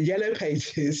number in the yellow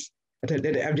pages. I don't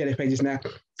know, they have yellow pages now.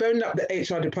 Phoned up the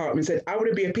HR department and said, I want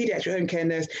to be a paediatric home care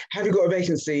nurse. Have you got a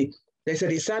vacancy? They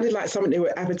said it sounded like something they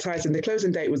were advertising. The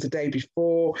closing date was the day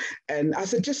before. And I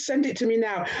said, just send it to me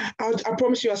now. I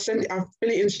promise you I'll send it. I'll fill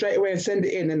it in straight away and send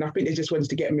it in. And I think they just wanted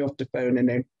to get me off the phone. And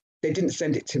then they didn't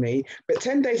send it to me. But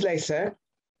 10 days later,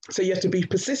 so you have to be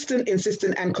persistent,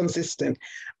 insistent, and consistent.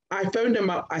 I phoned them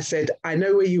up. I said, I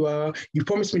know where you are. You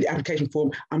promised me the application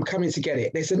form. I'm coming to get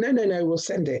it. They said, no, we'll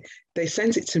send it. They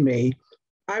sent it to me.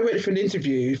 I went for an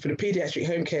interview for the paediatric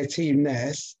home care team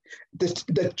nurse.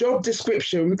 The job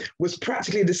description was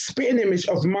practically the spitting image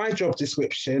of my job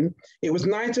description. It was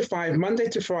 9 to 5, Monday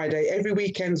to Friday, every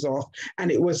weekend's off.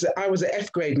 And I was an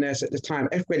F grade nurse at the time.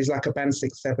 F grade is like a band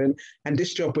 6, 7. And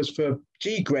this job was for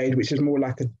G grade, which is more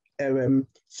like a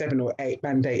 7 or 8,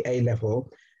 band 8 A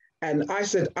level. And I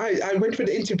said, I went for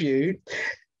the interview.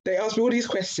 They asked me all these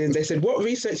questions. They said, what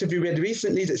research have you read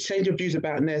recently that's changed your views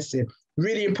about nursing?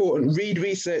 Really important, read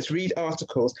research, read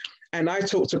articles. And I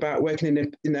talked about working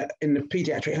in the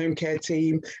paediatric home care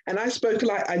team. And I spoke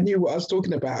like I knew what I was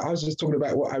talking about. I was just talking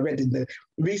about what I read in the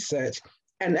research.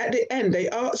 And at the end, they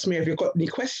asked me, have you got any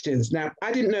questions? Now,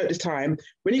 I didn't know at the time,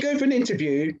 when you go for an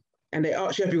interview and they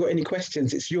ask you, have you got any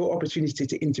questions? It's your opportunity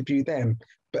to interview them.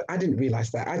 But I didn't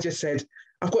realize that. I just said,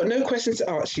 I've got no questions to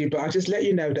ask you, but I'll just let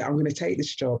you know that I'm going to take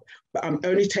this job. But I'm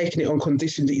only taking it on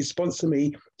condition that you sponsor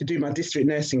me to do my district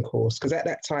nursing course. Because at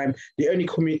that time, the only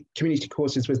community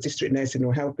courses was district nursing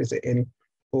or health visiting,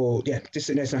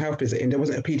 district nursing or health visiting. There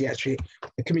wasn't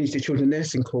a community children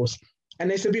nursing course. And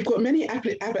they said, we've got many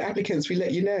applicants, we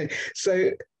let you know.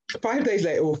 So 5 days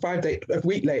later, a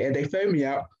week later, they phoned me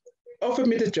up, offered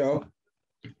me the job.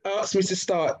 asked me to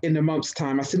start in a month's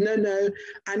time. I said, no,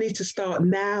 I need to start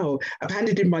now. I've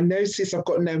handed in my notice. I've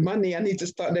got no money. I need to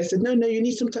start. They said, no, you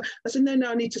need some time. I said, no,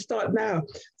 I need to start now.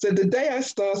 So the day I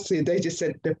started, they just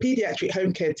said, the pediatric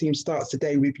home care team starts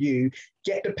today with you.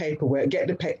 Get the paperwork, get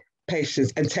the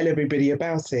patients, and tell everybody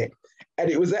about it. And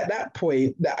it was at that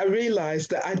point that I realized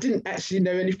that I didn't actually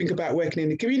know anything about working in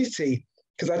the community,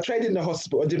 because I trained in the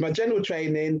hospital. I did my general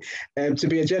training to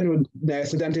be a general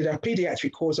nurse, and then did a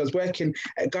pediatric course. I was working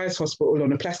at Guy's Hospital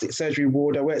on a plastic surgery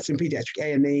ward. I worked in pediatric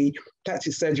A&E,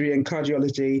 plastic surgery and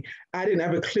cardiology. I didn't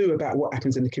have a clue about what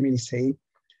happens in the community.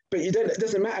 But it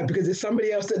doesn't matter, because there's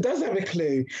somebody else that does have a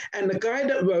clue. And the guy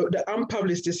that wrote the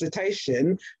unpublished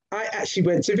dissertation, I actually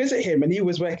went to visit him, and he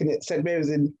was working at St. Mary's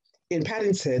in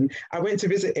Paddington. I went to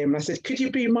visit him and I said, could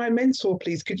you be my mentor,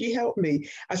 please? Could you help me?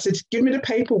 I said, give me the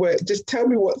paperwork, just tell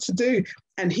me what to do.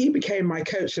 And he became my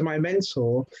coach and my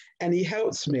mentor, and he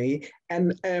helped me.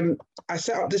 And I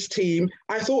set up this team.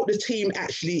 I thought the team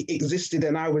actually existed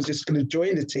and I was just going to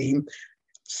join the team.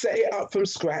 Set it up from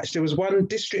scratch. There was one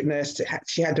district nurse that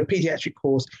she had a pediatric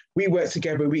course. We worked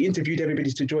together. We interviewed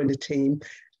everybody to join the team.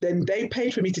 Then they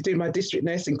paid for me to do my district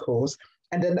nursing course.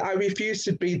 And then I refused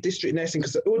to be district nursing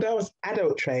because although I was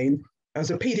adult trained, I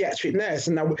was a pediatric nurse,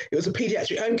 and it was a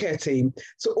pediatric home care team.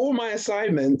 So all my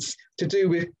assignments to do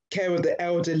with care of the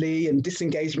elderly and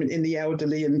disengagement in the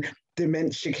elderly and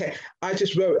dementia care, I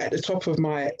just wrote at the top of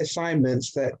my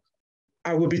assignments that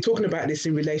I will be talking about this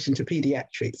in relation to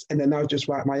pediatrics. And then I'll just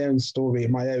write my own story,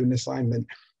 my own assignment.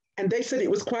 And they said it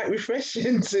was quite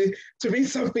refreshing to read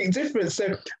something different.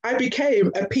 So I became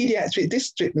a pediatric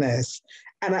district nurse,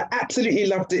 and I absolutely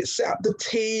loved it. Set up the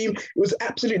team. It was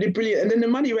absolutely brilliant. And then the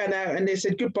money ran out and they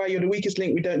said, goodbye, you're the weakest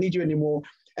link. We don't need you anymore.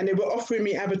 And they were offering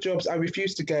me other jobs. I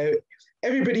refused to go.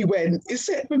 Everybody went,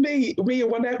 except for me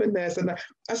and one other nurse. And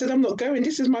I said, I'm not going.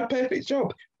 This is my perfect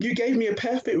job. You gave me a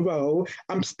perfect role.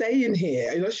 I'm staying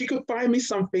here. You know, she could find me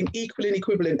something equal and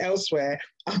equivalent elsewhere.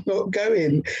 I'm not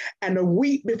going. And a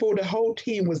week before the whole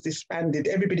team was disbanded,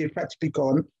 everybody had practically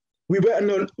gone. We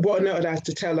weren't allowed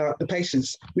to tell the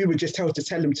patients. We were just told to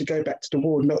tell them to go back to the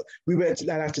ward. We weren't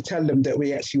allowed to tell them that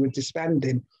we actually were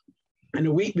disbanding. And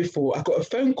a week before, I got a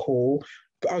phone call.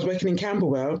 I was working in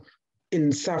Camberwell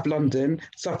in South London,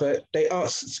 Suffolk. They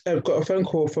got a phone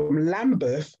call from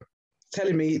Lambeth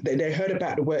telling me that they heard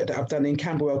about the work that I've done in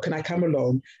Camberwell. Can I come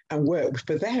along and work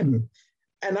for them?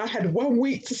 And I had 1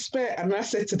 week to spare. And I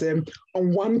said to them,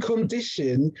 on one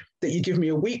condition, that you give me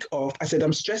a week off. I said,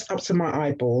 I'm stressed up to my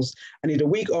eyeballs. I need a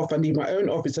week off. I need my own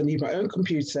office. I need my own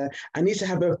computer. I need to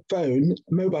have a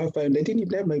mobile phone. They didn't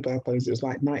even have mobile phones. It was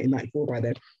like 1994 by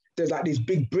then. There's like these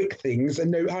big brick things,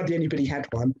 and hardly anybody had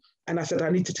one. And I said, I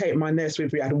need to take my nurse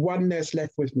with me. I had one nurse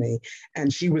left with me,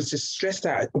 and she was just stressed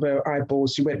out of her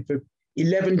eyeballs. She went for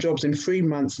 11 jobs in 3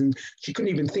 months, and she couldn't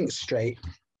even think straight.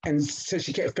 And so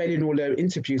she kept failing all her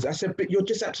interviews. I said, but you're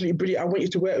just absolutely brilliant. I want you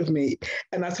to work with me.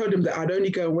 And I told them that I'd only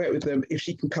go and work with them if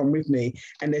she can come with me.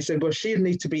 And they said, well, she'll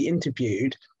need to be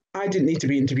interviewed. I didn't need to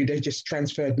be interviewed. They just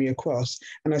transferred me across.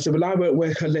 And I said, well, I won't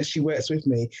work unless she works with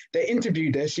me. They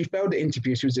interviewed her. She failed the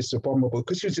interview. She was just abominable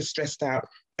because she was just stressed out.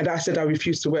 And I said, I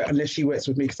refuse to work unless she works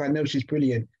with me because I know she's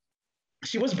brilliant.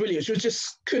 She was brilliant. She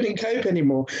just couldn't cope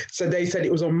anymore. So they said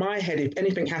it was on my head. If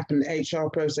anything happened, HR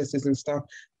processes and stuff,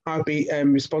 I'll be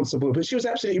responsible. But she was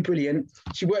absolutely brilliant.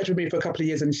 She worked with me for a couple of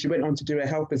years and she went on to do a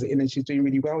health visit and she's doing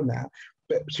really well now.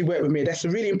 But she worked with me. That's a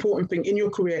really important thing in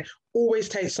your career. Always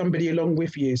take somebody along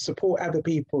with you, support other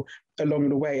people along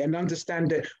the way, and understand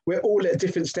that we're all at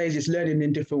different stages, learning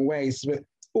in different ways. But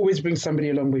always bring somebody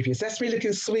along with you. So that's me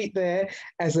looking sweet there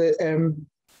as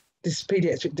this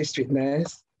pediatric district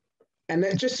nurse. And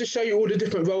then just to show you all the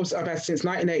different roles I've had since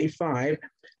 1985,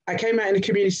 I came out in the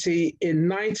community in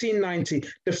 1990.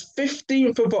 The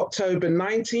 15th of October,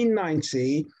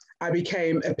 1990, I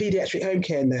became a pediatric home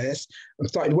care nurse and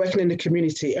started working in the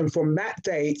community. And from that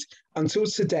date until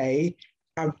today,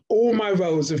 all my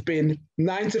roles have been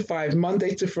 9 to 5,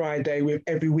 Monday to Friday, with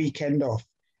every weekend off.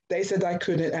 They said I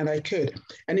couldn't, and I could.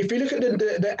 And if you look at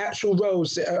the actual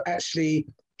roles that are actually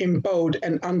in bold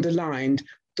and underlined,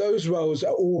 those roles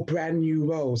are all brand new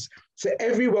roles. So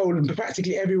every role,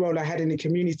 practically every role I had in the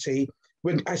community,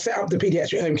 when I set up the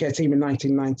pediatric home care team in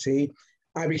 1990,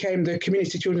 I became the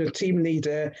community children's team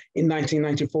leader in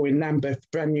 1994 in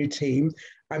Lambeth, brand new team.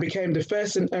 I became the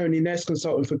first and only nurse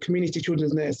consultant for community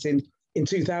children's nursing in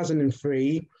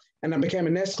 2003. And I became a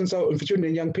nurse consultant for children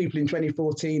and young people in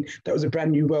 2014. That was a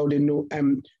brand new role in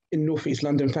North East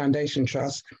London Foundation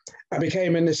Trust. I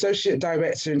became an associate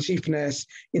director and chief nurse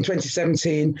in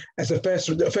 2017 as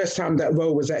the first time that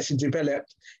role was actually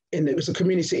developed. It was a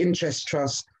community interest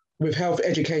trust with health,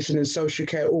 education and social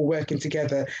care all working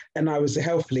together. And I was the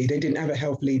health lead. They didn't have a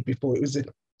health lead before. It was a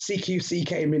CQC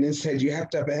came in and said, you have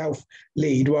to have a health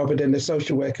lead rather than the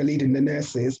social worker leading the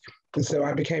nurses. And so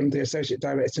I became the associate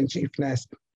director and chief nurse.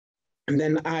 And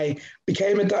then I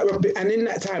became and in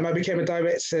that time I became a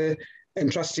director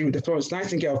and trustee with the Florence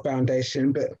Nightingale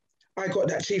Foundation. But I got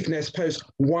that chief nurse post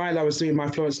while I was doing my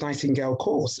Florence Nightingale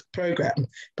course program.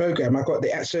 I got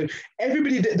the so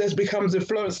everybody that becomes a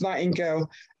Florence Nightingale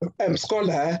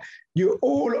scholar, you're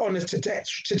all on a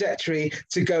trajectory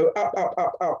to go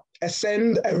up,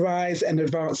 ascend, arise, and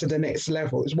advance to the next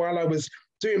level. It's while I was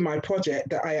doing my project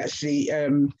that I actually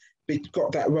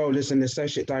got that role as an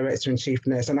associate director and chief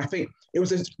nurse. And I think it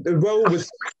was the role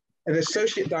was an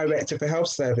associate director for health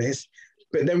service.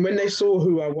 But then when they saw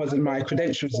who I was and my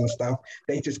credentials and stuff,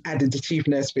 they just added the chief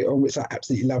nurse bit on, which I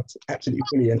absolutely loved, absolutely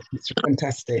brilliant. It's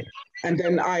fantastic. And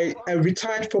then I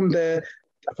retired from that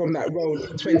role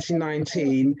in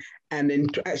 2019. And then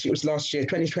actually it was last year,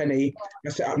 2020, I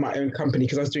set up my own company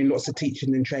because I was doing lots of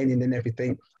teaching and training and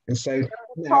everything. And so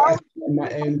now I do my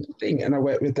own thing and I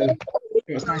work with the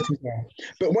Nightingale.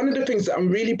 But one of the things that I'm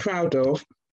really proud of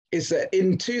is that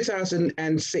in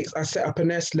 2006, I set up a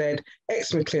nurse-led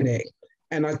eczema clinic.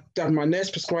 And I've done my nurse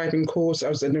prescribing course. I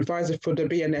was an advisor for the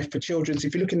BNF for children. So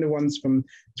if you look in the ones from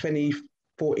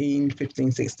 2014,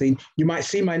 15, 16, you might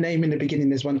see my name in the beginning.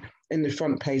 There's one in the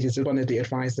front pages as one of the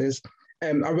advisors.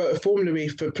 I wrote a formulary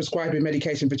for prescribing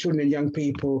medication for children and young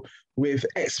people with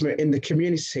eczema in the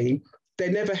community. They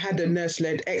never had a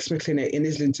nurse-led eczema clinic in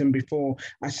Islington before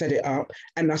I set it up.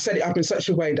 And I set it up in such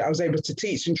a way that I was able to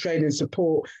teach and train and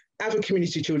support other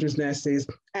community children's nurses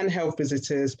and health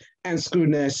visitors and school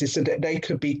nurses so that they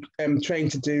could be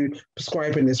trained to do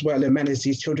prescribing as well and manage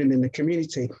these children in the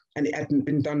community. And it hadn't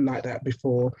been done like that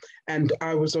before. And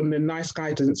I was on the NICE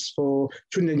guidance for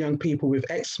children and young people with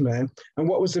eczema. And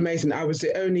what was amazing, I was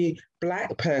the only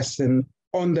Black person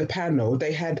on the panel.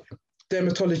 They had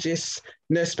dermatologists,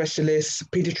 nurse specialists,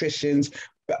 pediatricians,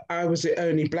 but I was the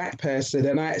only Black person.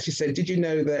 And I actually said, did you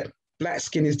know that Black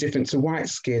skin is different to white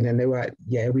skin? And they were like,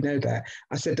 yeah, we know that.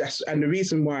 I said, and the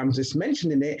reason why I'm just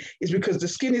mentioning it is because the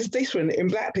skin is different in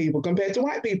Black people compared to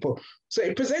white people. So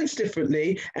it presents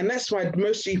differently. And that's why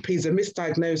most GPs are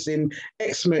misdiagnosing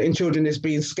eczema in children as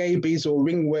being scabies or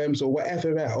ringworms or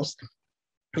whatever else.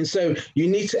 And so you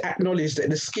need to acknowledge that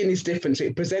the skin is different, so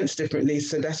it presents differently.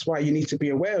 So that's why you need to be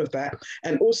aware of that.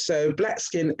 And also Black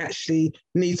skin actually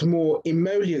needs more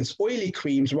emollients, oily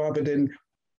creams rather than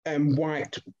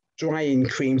white drying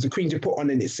creams. The creams you put on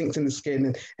and it sinks in the skin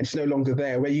and it's no longer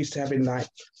there. We're used to having like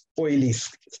oily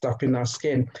stuff in our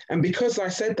skin. And because I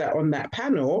said that on that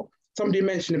panel, somebody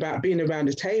mentioned about being around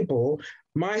a table.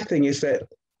 My thing is that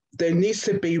there needs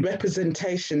to be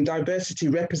representation, diversity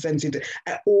represented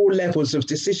at all levels of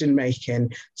decision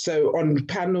making. So on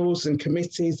panels and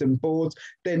committees and boards,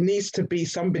 there needs to be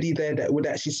somebody there that would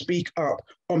actually speak up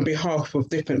on behalf of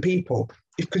different people.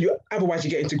 Otherwise you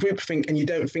get into groupthink and you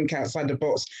don't think outside the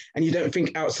box and you don't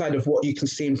think outside of what you can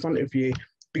see in front of you.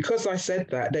 Because I said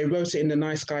that, they wrote it in the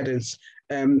NICE guidance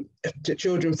to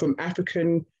children from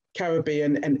African,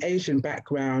 Caribbean and Asian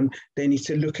background. They need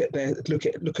to look at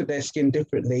their skin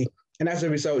differently. And as a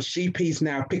result, GPs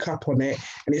now pick up on it.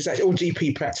 And it's like all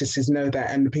GP practices know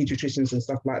that, and the pediatricians and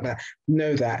stuff like that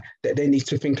know that they need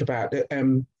to think about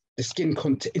the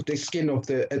skin of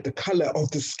the color of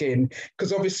the skin,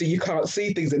 because obviously you can't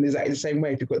see things in exactly the same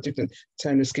way if you've got different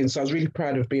tone of skin. So I was really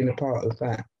proud of being a part of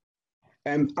that.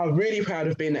 I'm really proud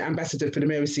of being an ambassador for the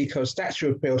Mary Seacole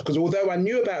Statue of Build, because although I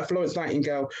knew about Florence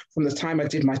Nightingale from the time I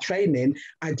did my training,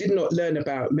 I did not learn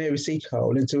about Mary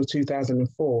Seacole until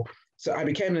 2004. So I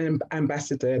became an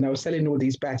ambassador and I was selling all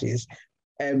these badges.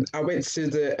 I went to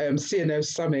the CNO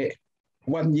Summit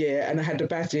one year and I had the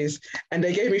badges and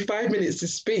they gave me 5 minutes to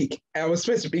speak. I was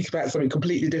supposed to speak about something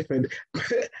completely different.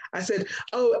 I said,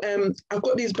 I've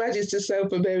got these badges to sell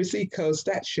for Mary Seacole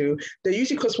statue. They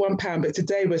usually cost £1, but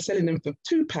today we're selling them for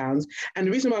 £2. And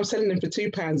the reason why I'm selling them for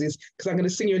 £2 is because I'm going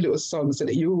to sing you a little song so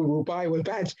that you will buy a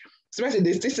badge. So imagine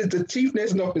this is the Chief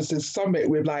Nursing Officers Summit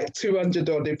with like 200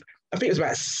 or I think it was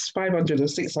about 500 or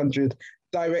 600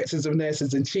 directors of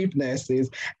nurses and chief nurses.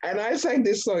 And I sang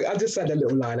this song. I just sang a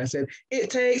little line. I said, it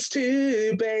takes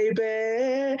two, baby.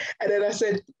 And then I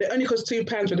said, it only costs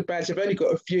 £2 for the badge. I've only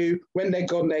got a few. When they're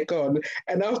gone, they're gone.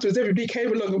 And afterwards, everybody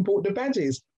came along and bought the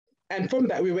badges. And from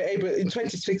that, we were able, in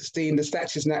 2016, the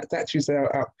statues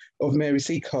are up of Mary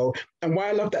Seacole. And why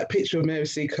I love that picture of Mary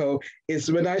Seacole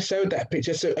is when I showed that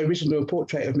picture, it's an original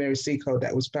portrait of Mary Seacole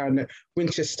that was found at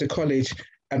Winchester College,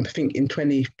 I think in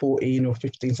 2014 or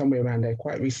 15, somewhere around there,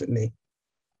 quite recently.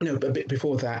 no, but a bit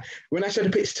before that. When I showed a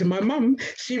picture to my mum,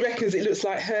 she reckons it looks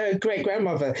like her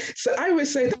great-grandmother. So I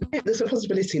always say that there's a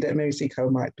possibility that Mary C. Cole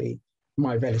might be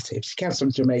my relative. She comes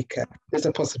from Jamaica. There's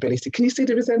a possibility. Can you see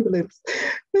the resemblance?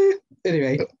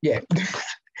 Anyway, yeah.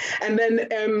 And then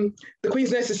the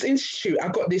Queen's Nurses Institute, I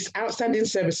got this Outstanding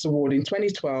Service Award in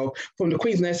 2012 from the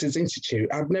Queen's Nurses Institute.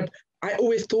 I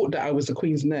always thought that I was a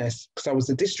Queen's nurse because I was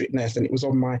a district nurse and it was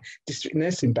on my district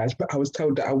nursing badge, but I was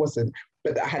told that I wasn't,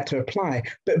 but that I had to apply.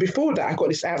 But before that, I got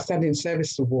this Outstanding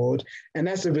Service Award. And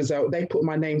as a result, they put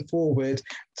my name forward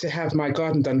to have my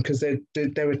garden done because their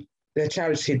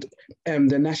charity,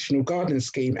 the National Garden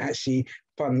Scheme, actually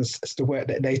funds the work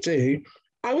that they do.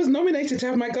 I was nominated to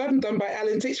have my garden done by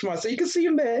Alan Titchmarsh. So you can see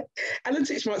him there. Alan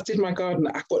Titchmarsh did my garden.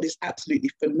 I've got this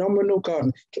absolutely phenomenal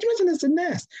garden. Can you imagine as a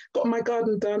nurse? Got my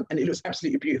garden done and it looks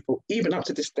absolutely beautiful. Even up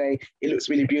to this day, it looks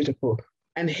really beautiful.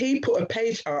 And he put a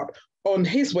page up on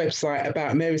his website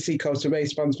about Mary C. Cole to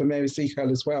raise funds for Mary C.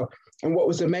 Cole as well. And what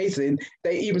was amazing,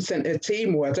 they even sent a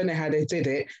team, or I don't know how they did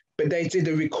it, but they did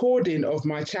a recording of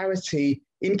my charity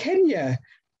in Kenya.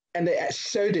 And they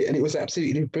showed it and it was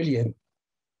absolutely brilliant.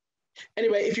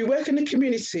 Anyway, if you work in the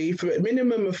community for a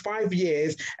minimum of 5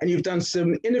 years and you've done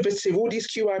some innovative, all these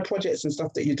QI projects and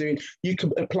stuff that you're doing, you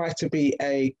can apply to be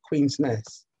a Queen's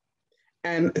nurse.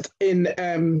 And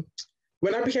when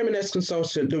I became a nurse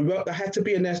consultant, I had to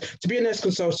be a nurse. To be a nurse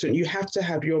consultant, you have to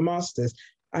have your master's.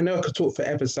 I know I could talk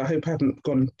forever, so I hope I haven't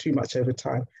gone too much over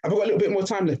time. I've got a little bit more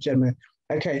time left, Gemma.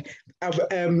 Okay. I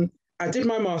did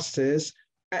my master's.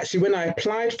 Actually, when I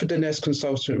applied for the nurse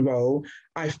consultant role,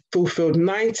 I fulfilled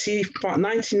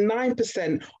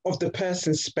 99% of the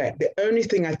person's spec. The only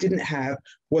thing I didn't have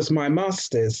was my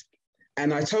master's.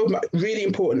 And I told really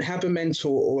important, have a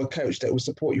mentor or a coach that will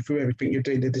support you through everything you're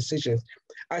doing, the decisions.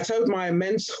 I told my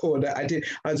mentor that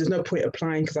there's no point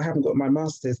applying because I haven't got my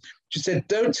master's. She said,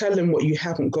 don't tell them what you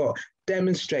haven't got,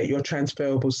 demonstrate your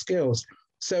transferable skills.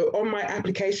 So on my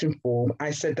application form,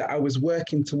 I said that I was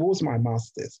working towards my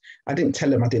master's. I didn't tell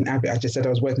them I didn't have it. I just said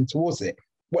I was working towards it.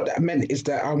 What that meant is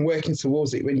that I'm working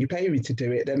towards it. When you pay me to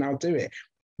do it, then I'll do it.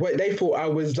 But they thought I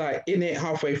was like in it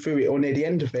halfway through it or near the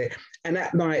end of it. And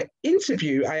at my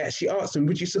interview, I actually asked them,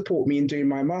 would you support me in doing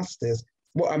my master's?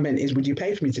 What I meant is, would you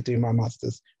pay for me to do my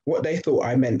master's? What they thought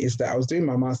I meant is that I was doing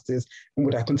my master's and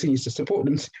would I continue to support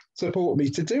me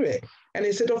to do it? And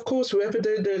they said, of course, whoever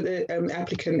the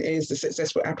applicant is, the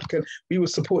successful applicant, we will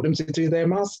support them to do their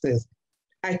master's.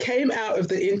 I came out of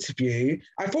the interview.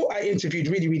 I thought I interviewed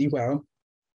really, really well.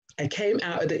 I came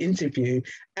out of the interview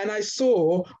and I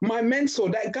saw my mentor,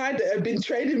 that guy that had been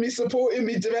training me, supporting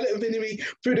me, developing me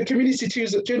through the community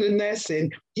children's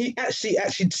nursing. He actually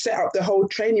set up the whole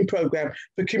training program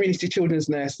for community children's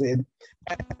nursing,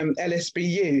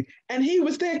 LSBU. And he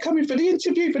was there coming for the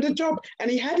interview for the job.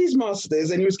 And he had his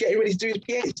master's and he was getting ready to do his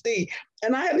PhD.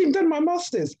 And I hadn't even done my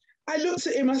master's. I looked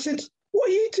at him, I said, what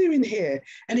are you doing here?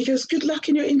 And he goes, good luck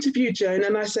in your interview, Joan.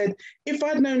 And I said, if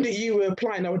I'd known that you were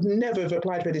applying, I would never have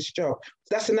applied for this job.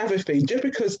 That's another thing. Just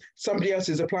because somebody else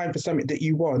is applying for something that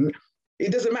you want,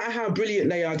 it doesn't matter how brilliant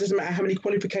they are. It doesn't matter how many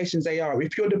qualifications they are.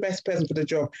 If you're the best person for the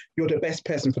job, you're the best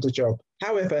person for the job.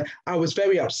 However, I was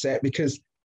very upset because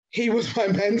he was my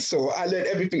mentor. I learned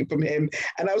everything from him.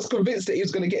 And I was convinced that he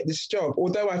was going to get this job,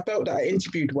 although I felt that I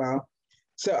interviewed well.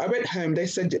 So I went home. They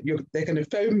said that they're going to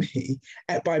phone me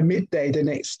by midday the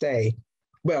next day.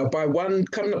 Well,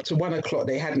 coming up to 1 o'clock,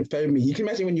 they hadn't phoned me. You can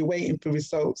imagine when you're waiting for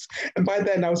results. And by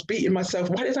then I was beating myself.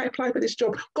 Why did I apply for this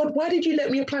job? God, why did you let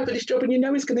me apply for this job? And you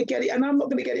know he's going to get it and I'm not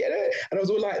going to get it. And I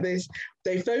was all like this.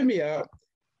 They phoned me up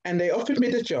and they offered me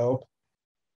the job.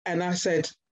 And I said,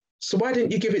 so why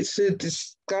didn't you give it to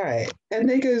this guy? And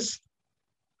they goes,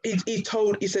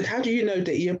 he said, how do you know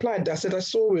that he applied? I said, I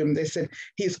saw him. They said,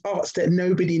 he's asked that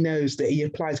nobody knows that he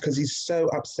applied because he's so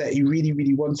upset. He really,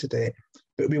 really wanted it,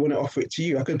 but we want to offer it to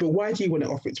you. I go, but why do you want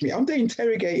to offer it to me? I'm there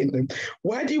interrogating them.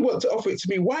 Why do you want to offer it to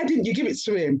me? Why didn't you give it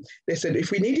to him? They said, if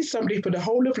we needed somebody for the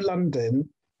whole of London,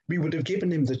 we would have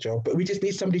given him the job, but we just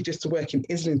need somebody just to work in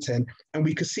Islington and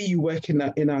we could see you working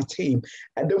in our team.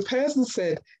 And the person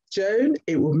said, Joan,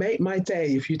 it will make my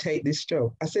day if you take this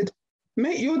job. I said,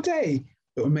 make your day.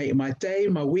 It will make my day,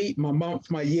 my week, my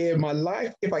month, my year, my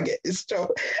life if I get this job.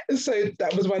 And so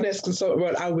that was my nurse consultant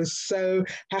role. I was so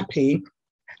happy.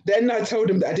 Then I told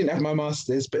them that I didn't have my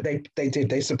master's, but they did.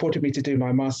 They supported me to do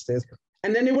my master's.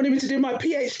 And then they wanted me to do my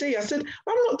PhD. I said,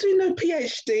 I'm not doing no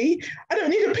PhD. I don't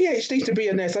need a PhD to be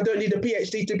a nurse. I don't need a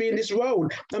PhD to be in this role.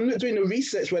 I'm not doing the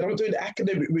research route. I'm doing the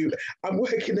academic route. I'm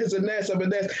working as a nurse. I'm a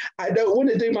nurse. I don't want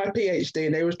to do my PhD.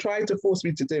 And they were trying to force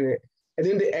me to do it. And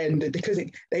in the end, because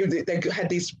they had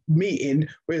this meeting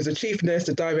where there's a chief nurse,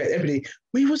 the director, everybody,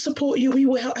 we will support you, we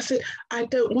will help. I said, I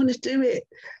don't want to do it.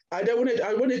 I don't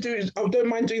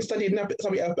mind doing studying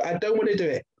something else, but I don't want to do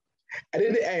it. And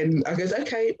in the end, I goes,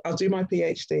 okay, I'll do my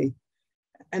PhD.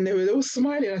 And they were all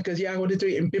smiling. I goes, yeah, I want to do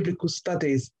it in biblical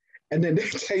studies. And then they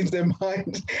changed their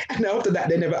mind. And after that,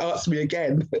 they never asked me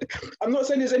again. I'm not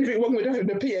saying there's anything wrong with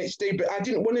having a PhD, but I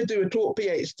didn't want to do a taught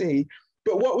PhD.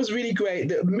 But what was really great,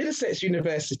 that Middlesex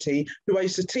University, who I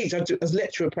used to teach, I was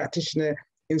lecturer practitioner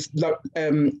in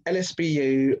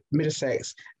LSBU,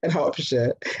 Middlesex and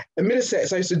Hertfordshire. And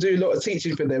Middlesex, I used to do a lot of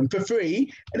teaching for them for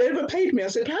free. And they never paid me. I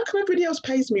said, how come everybody else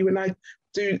pays me when I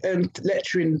do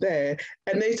lecturing there?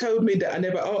 And they told me that I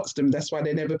never asked them. That's why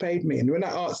they never paid me. And when I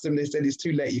asked them, they said, it's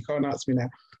too late. You can't ask me now.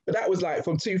 But that was like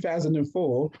from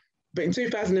 2004. But in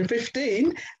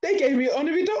 2015, they gave me an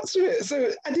honorary doctorate. So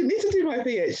I didn't need to do my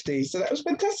PhD. So that was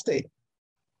fantastic.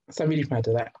 So I'm really proud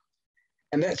of that.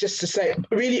 And that's just to say,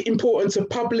 really important to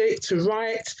public, to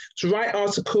write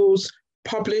articles,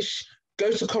 publish,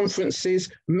 go to conferences,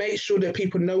 make sure that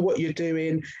people know what you're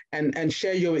doing and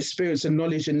share your experience and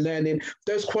knowledge and learning.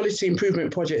 Those quality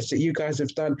improvement projects that you guys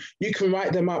have done, you can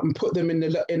write them up and put them in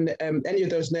any of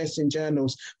those nursing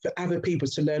journals for other people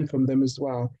to learn from them as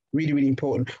well. Really, really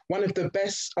important. One of the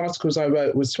best articles I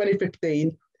wrote was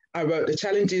 2015. I wrote the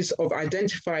challenges of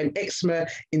identifying eczema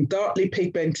in darkly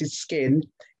pigmented skin.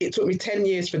 It took me 10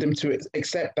 years for them to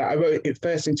accept that. I wrote it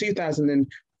first in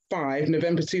 2005,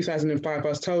 November 2005. I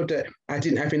was told that I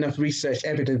didn't have enough research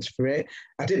evidence for it.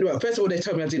 First of all, they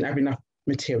told me I didn't have enough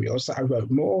materials, so I wrote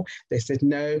more. They said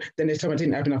no. Then they told me I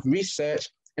didn't have enough research.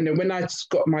 And then when I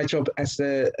got my job as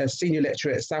a senior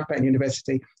lecturer at South Bank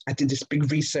University, I did this big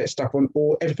research stuff on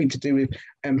everything to do with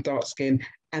dark skin.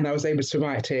 And I was able to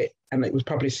write it, and it was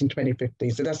published in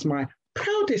 2015. So that's my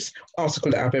proudest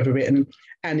article that I've ever written.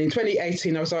 And in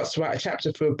 2018, I was asked to write a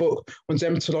chapter for a book on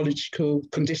dermatological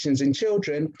conditions in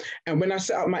children. And when I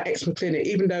set up my eczema clinic,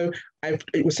 even though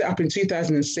it was set up in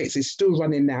 2006, it's still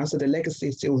running now, so the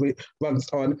legacy still runs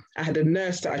on. I had a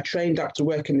nurse that I trained up to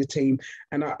work in the team,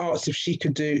 and I asked if she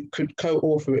could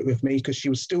co-author it with me, because she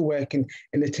was still working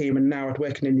in the team and now I'd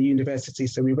working in the university.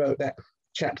 So we wrote that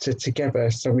chapter together.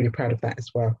 So I'm really proud of that as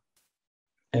well.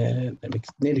 Let me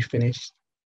nearly finish.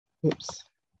 Oops.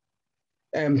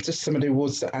 Just some of the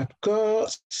awards that I've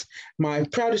got. My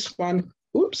proudest one,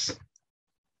 oops,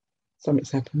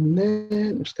 something's happened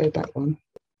there. Let's go back one.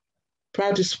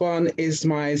 Proudest one is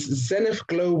my Zenith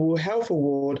Global Health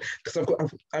Award, because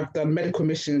I've done medical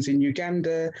missions in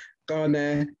Uganda,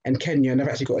 Ghana, and Kenya, and I've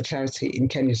actually got a charity in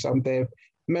Kenya, so I'm there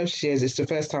most years. It's the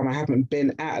first time I haven't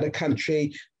been out of the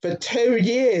country for 2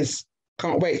 years.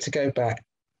 Can't wait to go back.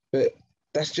 But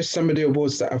that's just some of the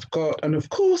awards that I've got. And of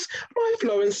course, my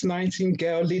Florence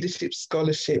Nightingale Leadership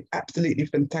Scholarship, absolutely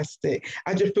fantastic.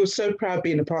 I just feel so proud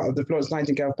being a part of the Florence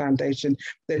Nightingale Foundation.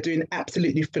 They're doing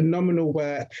absolutely phenomenal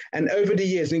work. And over the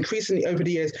years, increasingly over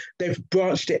the years, they've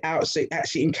branched it out so it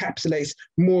actually encapsulates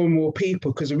more and more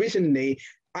people. Because originally,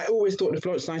 I always thought the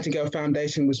Florence Nightingale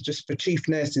Foundation was just for chief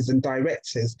nurses and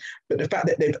directors, but the fact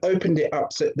that they've opened it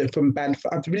up so that from band,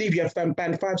 I believe you have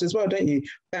band fives as well, don't you?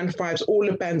 Band fives, all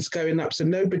the bands going up, so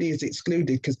nobody is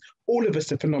excluded, because all of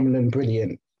us are phenomenal and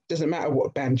brilliant. Doesn't matter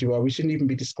what band you are, we shouldn't even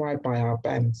be described by our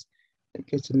bands. Let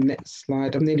me go to the next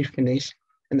slide. I'm nearly finished,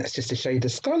 and that's just to show you the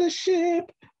scholarship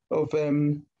of.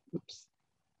 I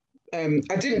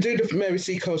didn't do the Mary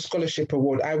Seacole Scholarship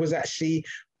Award. I was actually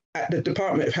at the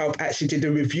Department of Health, actually did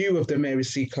a review of the Mary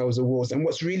Seacole Awards. And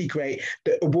what's really great,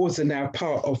 the awards are now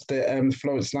part of the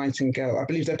Florence Nightingale. I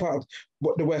believe they're part of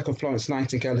the work of Florence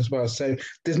Nightingale as well. So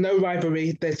there's no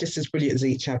rivalry. They're just as brilliant as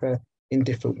each other in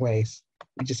different ways.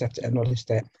 We just have to acknowledge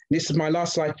that. This is my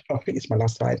last slide. I think it's my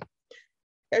last slide.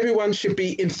 Everyone should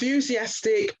be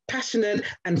enthusiastic, passionate,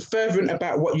 and fervent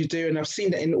about what you do. And I've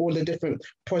seen that in all the different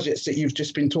projects that you've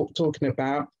just been talking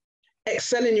about.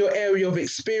 Excel in your area of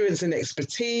experience and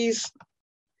expertise.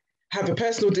 Have a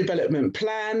personal development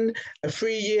plan, a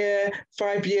 3-year,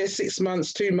 5-year, 6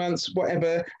 months, 2 months,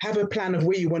 whatever. Have a plan of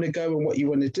where you want to go and what you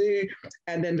want to do.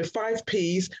 And then the 5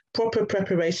 Ps, proper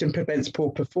preparation prevents poor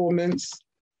performance.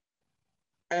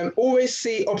 Always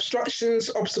see obstructions,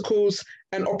 obstacles,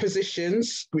 and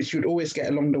oppositions, which you'd always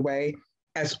get along the way,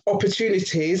 as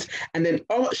opportunities, and then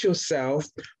ask yourself,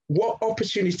 what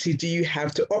opportunity do you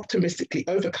have to optimistically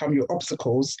overcome your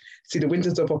obstacles, see the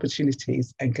windows of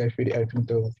opportunities, and go through the open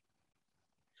doors?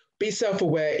 Be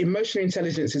self-aware. Emotional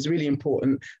intelligence is really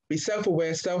important. Be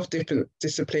self-aware,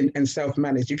 self-disciplined, and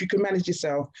self-managed. If you can manage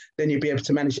yourself, then you'll be able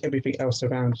to manage everything else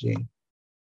around you.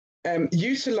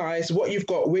 utilize what you've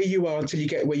got where you are until you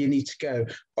get where you need to go.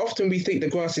 Often we think the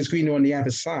grass is greener on the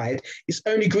other side. It's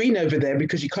only green over there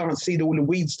because you can't see all the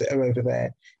weeds that are over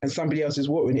there and somebody else is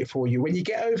watering it for you. When you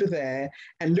get over there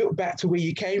and look back to where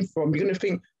you came from, you're going to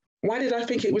think, why did I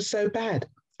think it was so bad?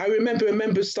 I remember a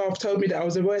member of staff told me that I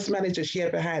was the worst manager she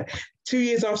ever had. 2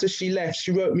 years after she left,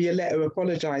 she wrote me a letter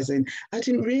apologizing. I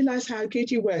didn't realize how good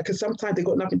you were because sometimes they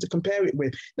got nothing to compare it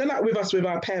with. They're like with us, with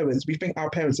our parents. We think our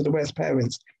parents are the worst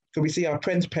parents because we see our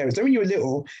friends' parents. And when you were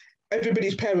little,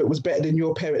 everybody's parent was better than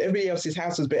your parent. Everybody else's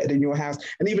house was better than your house.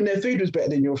 And even their food was better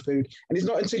than your food. And it's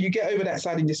not until you get over that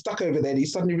side and you're stuck over there that you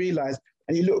suddenly realize,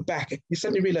 and you look back, you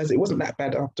suddenly realize it wasn't that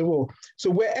bad after all. So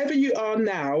wherever you are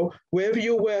now, wherever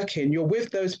you're working, you're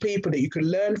with those people that you can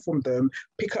learn from them,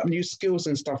 pick up new skills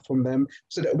and stuff from them,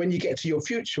 so that when you get to your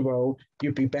future role,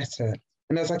 you'll be better.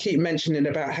 And as I keep mentioning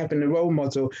about having a role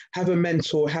model, have a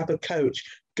mentor, have a coach,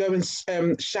 go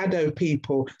and shadow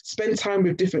people, spend time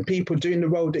with different people doing the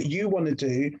role that you want to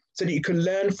do so that you can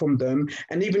learn from them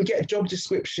and even get job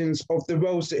descriptions of the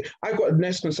roles that I got a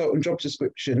nurse consultant job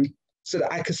description so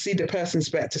that I could see the person's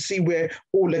spec, to see where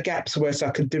all the gaps were so I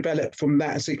could develop from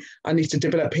that. So I need to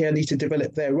develop here, I need to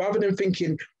develop there, rather than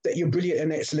thinking that you're brilliant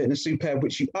and excellent and superb,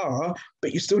 which you are,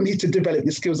 but you still need to develop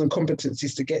your skills and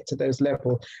competencies to get to those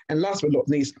levels. And last but not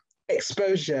least,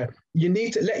 exposure. You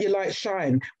need to let your light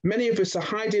shine. Many of us are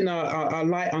hiding our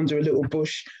light under a little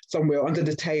bush somewhere under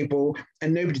the table,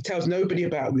 and nobody tells nobody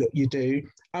about what you do.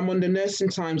 I'm on the Nursing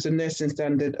Times and Nursing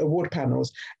Standard award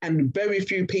panels, and very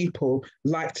few people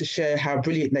like to share how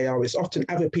brilliant they are. It's often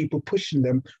other people pushing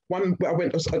them. I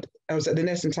was at the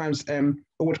Nursing Times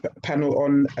award panel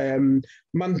on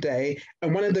Monday,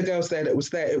 and one of the girls there that was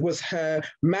there, it was her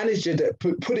manager that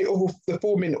put it all, the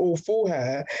form in all for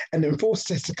her, and then forced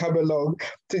her to come along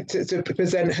to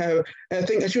present her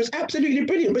thing. And she was absolutely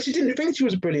brilliant, but she didn't think she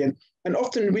was brilliant. And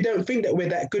often we don't think that we're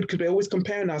that good because we're always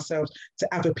comparing ourselves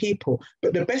to other people.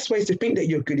 But the best way to think that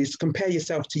you're good is to compare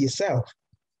yourself to yourself.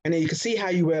 And then you can see how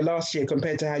you were last year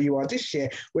compared to how you are this year.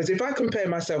 Whereas if I compare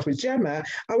myself with Gemma,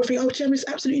 I would think, oh, Gemma's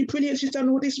absolutely brilliant. She's done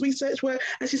all this research work.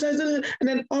 And she says, and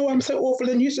then, oh, I'm so awful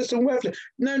and useless and worthless.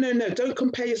 No. Don't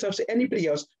compare yourself to anybody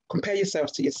else. Compare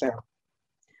yourself to yourself.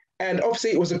 And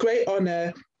obviously it was a great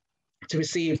honor to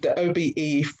receive the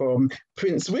OBE from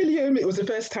Prince William. It was the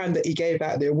first time that he gave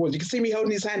out the award. You can see me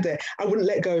holding his hand there. I wouldn't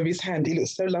let go of his hand. He looked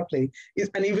so lovely.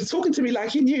 And he was talking to me like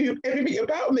he knew everything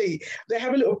about me. They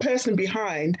have a little person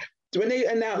behind. When they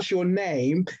announce your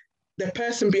name, the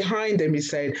person behind him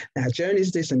is saying, now Joan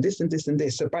is this and this and this and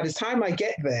this. So by the time I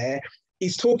get there,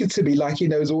 he's talking to me like he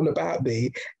knows all about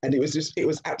me. And it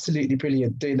was absolutely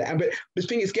brilliant doing that. But the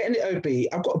thing is, getting the OB,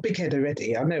 I've got a big head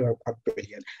already. I know I'm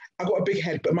brilliant. I've got a big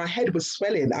head, but my head was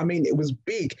swelling. I mean, it was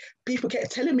big. People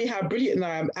kept telling me how brilliant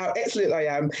I am, how excellent I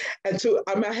am. Until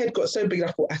my head got so big, I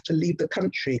thought I have to leave the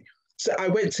country. So I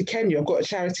went to Kenya. I've got a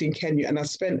charity in Kenya, and I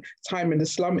spent time in the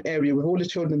slum area with all the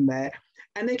children there.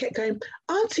 And they kept going,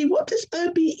 Auntie, what does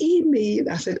OBE mean?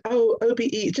 I said, oh, OBE,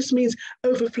 it just means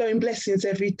overflowing blessings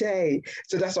every day.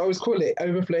 So that's what I always call it,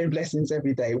 overflowing blessings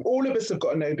every day. All of us have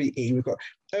got an OBE. We've got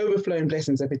overflowing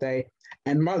blessings every day.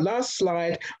 And my last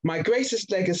slide, my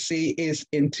greatest legacy is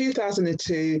in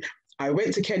 2002, I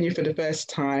went to Kenya for the first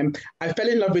time. I fell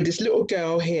in love with this little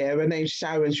girl here. Her name's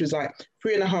Sharon. She was like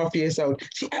 3.5 years old.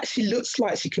 She actually looks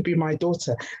like she could be my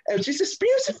daughter. She's just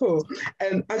beautiful.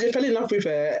 And I just fell in love with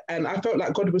her. And I felt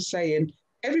like God was saying,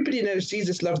 everybody knows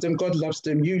Jesus loves them, God loves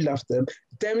them, you love them.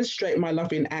 Demonstrate my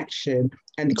love in action.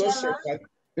 And God said,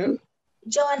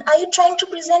 Joan, are you trying to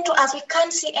present to us? We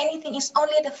can't see anything. It's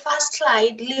only the first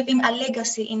slide, leaving a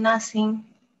legacy in nothing.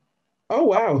 Oh,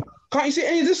 wow. Can't you see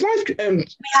any of the slides? We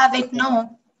have it,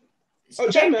 no. Oh,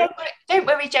 Joan, don't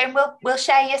worry, Joan. We'll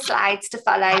share your slides to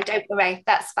follow. Don't worry,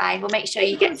 that's fine. We'll make sure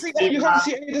you get to see them. You can't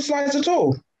see any of the slides at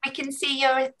all? We can see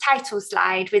your title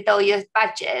slide with all your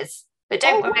badges. But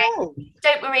don't worry,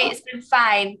 it's been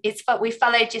fine. We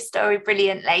followed your story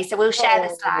brilliantly, so we'll share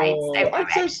the slides. Don't worry. I'm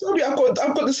so sorry. I've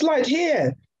got the slide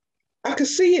here. I can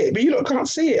see it, but you lot can't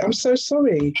see it. I'm so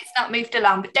sorry. It's not moved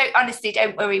along, but don't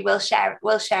worry. We'll share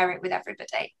it with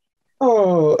everybody.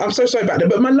 Oh, I'm so sorry about that.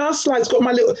 But my last slide's got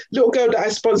my little girl that I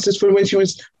sponsored from when she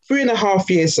was 3.5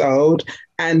 years old,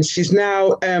 and she's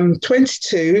now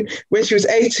 22. When she was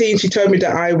 18, she told me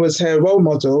that I was her role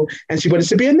model, and she wanted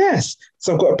to be a nurse.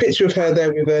 So I've got a picture of her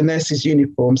there with her nurse's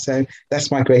uniform. So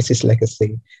that's my greatest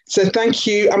legacy. So thank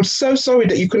you. I'm so sorry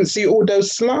that you couldn't see all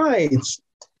those slides,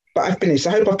 but I finished.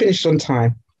 I hope I finished on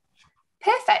time.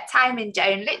 Perfect timing,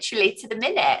 Joan, literally to the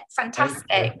minute.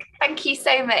 Fantastic. Thank you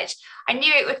so much. I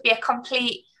knew it would be a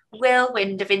complete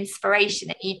whirlwind of inspiration,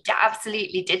 and you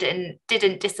absolutely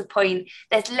didn't disappoint.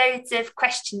 There's loads of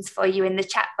questions for you in the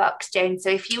chat box, Joan, so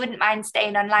if you wouldn't mind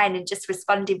staying online and just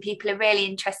responding, people are really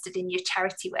interested in your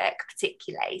charity work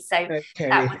particularly, so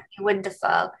that would be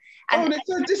wonderful. And it's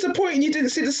so disappointing you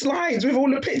didn't see the slides with all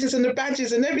the pictures and the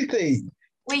badges and everything.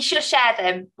 We shall share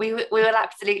them. We will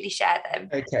absolutely share them.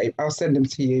 Okay, I'll send them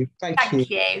to you. Thank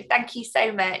you. Thank you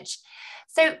so much.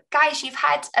 So guys, you've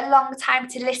had a long time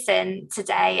to listen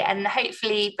today, and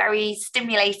hopefully very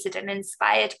stimulated and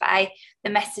inspired by the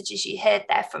messages you heard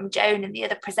there from Joan and the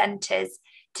other presenters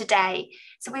today.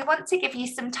 So we want to give you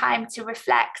some time to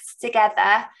reflect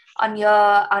together on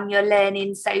your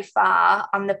learning so far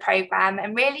on the programme,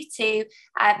 and really to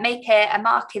make a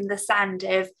mark in the sand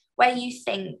of where you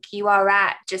think you are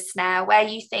at just now, where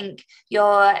you think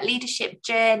your leadership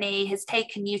journey has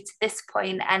taken you to this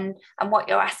point, and what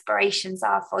your aspirations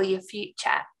are for your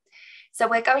future. So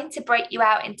we're going to break you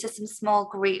out into some small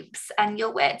groups, and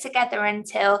you'll work together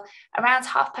until around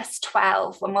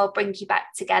 12:30, when we'll bring you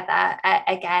back together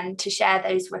again to share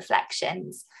those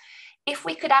reflections. If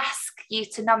we could ask you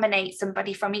to nominate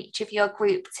somebody from each of your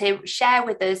group to share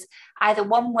with us either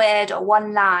one word or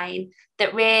one line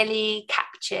that really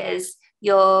captures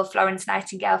your Florence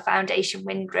Nightingale Foundation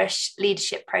Windrush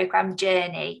Leadership Programme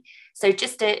journey. So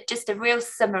just a real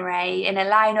summary in a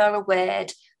line or a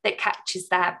word that captures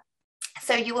that.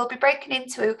 So you will be broken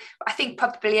into, I think,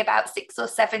 probably about 6 or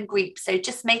 7 groups. So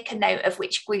just make a note of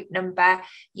which group number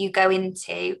you go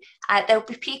into. There'll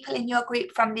be people in your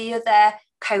group from the other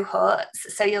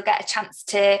cohorts, so you'll get a chance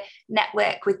to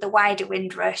network with the wider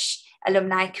Windrush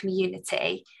alumni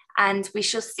community. And we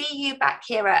shall see you back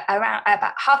here at around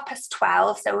about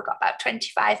 12:30. So we've got about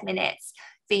 25 minutes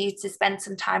for you to spend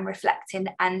some time reflecting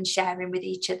and sharing with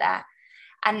each other.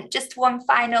 And just one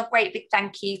final great big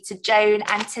thank you to Joan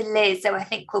and to Liz, who I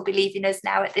think will be leaving us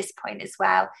now at this point as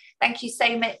well. Thank you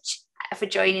so much for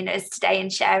joining us today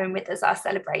and sharing with us our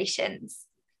celebrations.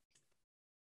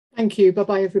 Thank you.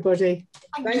 Bye-bye, everybody.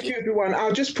 Thank you, everyone.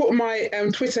 I'll just put my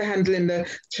Twitter handle in the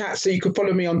chat so you can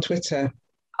follow me on Twitter.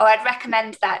 Oh, I'd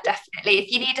recommend that, definitely.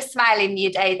 If you need a smile in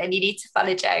your day, then you need to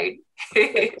follow Joan.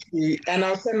 And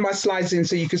I'll send my slides in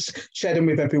so you can share them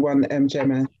with everyone,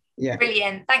 Gemma. Yeah.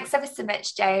 Brilliant. Thanks ever so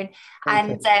much, Joan.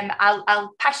 And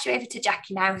I'll pass you over to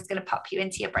Jackie now, who's going to pop you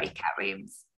into your breakout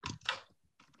rooms.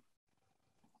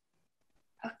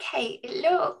 Okay, it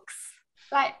looks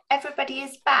like everybody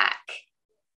is back,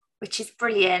 which is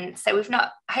brilliant. So we've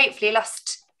not hopefully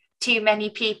lost too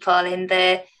many people in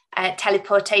the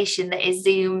teleportation that is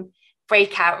Zoom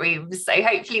breakout rooms. So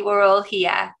hopefully we're all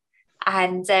here.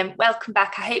 And welcome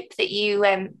back. I hope that you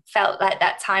felt like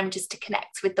that time just to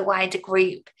connect with the wider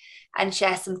group and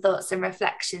share some thoughts and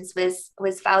reflections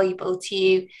was valuable to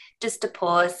you, just to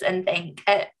pause and think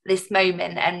at this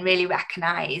moment and really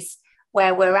recognise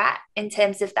where we're at in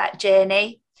terms of that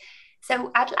journey.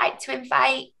 So I'd like to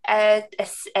invite a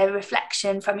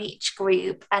reflection from each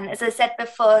group. And as I said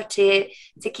before, to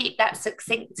keep that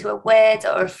succinct to a word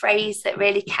or a phrase that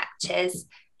really captures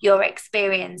your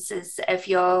experiences of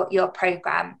your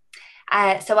programme.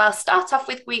 So I'll start off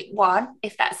with group 1,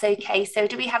 if that's okay. So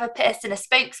do we have a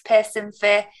spokesperson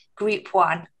for group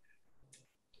 1?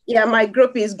 Yeah, my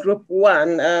group is group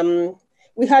 1.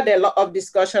 We had a lot of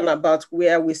discussion about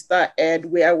where we started,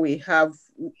 where we have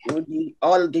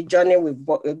all the journey we've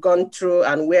gone through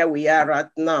and where we are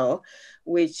at now,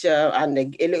 which and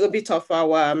a little bit of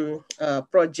our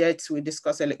projects, we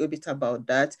discussed a little bit about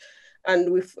that.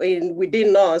 And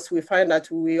within us, we find that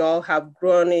we all have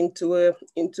grown into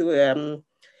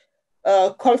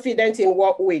confident in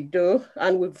what we do,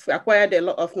 and we've acquired a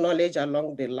lot of knowledge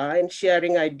along the line,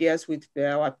 sharing ideas with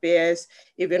our peers,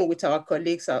 even with our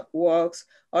colleagues at work,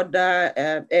 other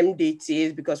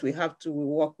MDTs, because we have to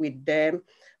work with them.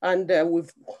 And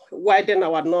we've widened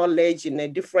our knowledge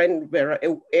in different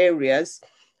areas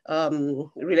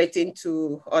relating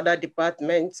to other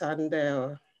departments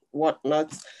and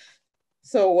whatnot.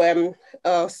 So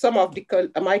some of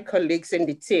my colleagues in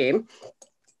the team,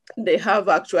 they have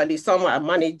actually, some are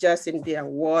managers in their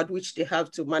ward, which they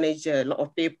have to manage a lot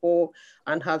of people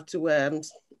and have to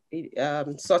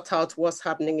sort out what's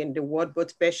happening in the ward,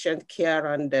 both patient care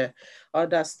and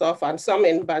other stuff. And some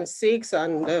in Band 6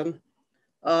 and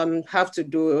have to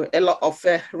do a lot of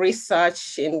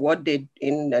research in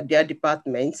their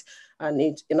departments and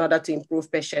in order to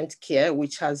improve patient care,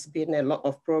 which has been a lot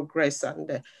of progress,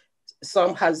 and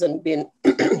some hasn't been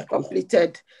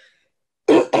completed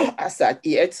as at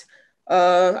yet.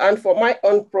 And for my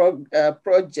own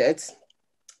project,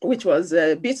 which was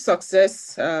a big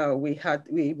success,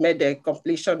 we made a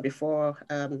completion before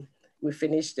we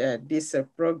finished this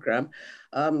program.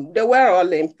 They were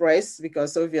all impressed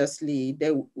because obviously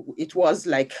it was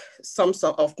like some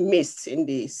sort of mist in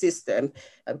the system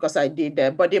because I did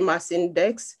the body mass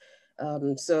index.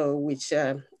 Which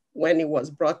when it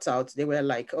was brought out, they were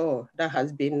like, oh, that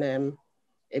has been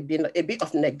a bit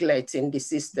of neglect in the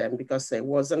system because it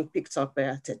wasn't picked up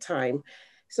at a time.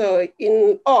 So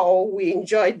in all, we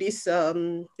enjoyed this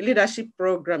leadership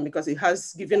program because it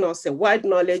has given us a wide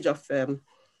knowledge of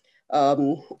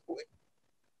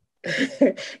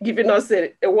giving us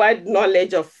a wide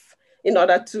knowledge of, in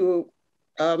order to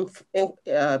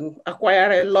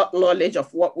acquire a lot knowledge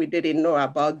of what we didn't know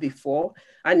about before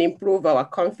and improve our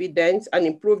confidence and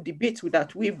improve the bits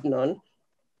that we've known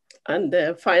and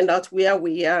find out where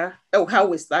we are, how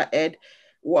we started,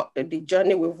 what the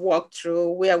journey we've walked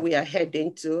through, where we are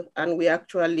heading to, and we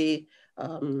actually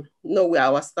know where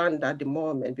our stand at the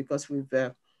moment because we've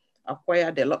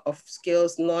acquired a lot of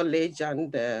skills, knowledge,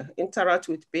 and interact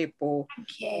with people.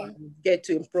 Get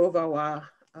to improve our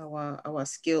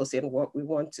skills in what we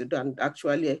want to do, and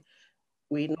actually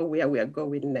we know where we are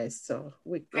going next. So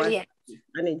we glad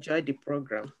and enjoy the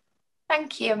program.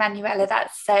 Thank you, Emanuela.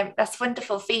 That's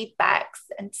wonderful feedbacks,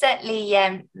 and certainly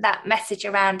that message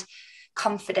around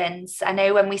confidence. I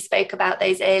know when we spoke about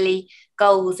those early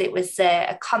goals, it was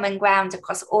a common ground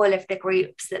across all of the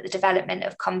groups that the development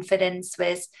of confidence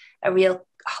was a real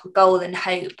goal and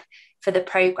hope for the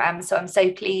programme. So I'm so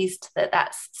pleased that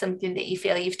that's something that you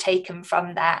feel you've taken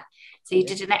from that. So you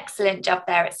did an excellent job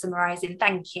there at summarising.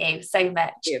 Thank you so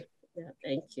much. Yeah,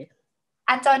 thank you.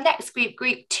 And our next group,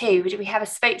 Group 2, do we have a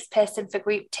spokesperson for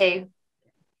Group 2?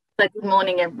 So good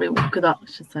morning, everyone. Good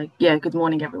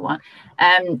morning, everyone.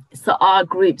 So our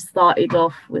group started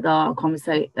off with our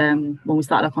conversation, when we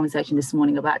started our conversation this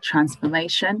morning about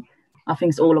transformation. I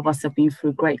think all of us have been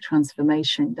through great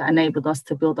transformation that enabled us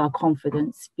to build our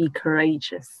confidence, be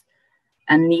courageous,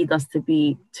 and lead us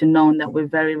to know that we're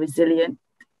very resilient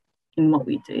in what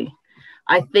we do.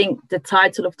 I think the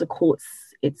title of the course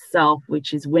itself,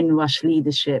 which is Windrush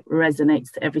Leadership,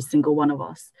 resonates to every single one of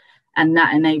us. And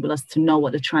that enabled us to know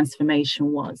what the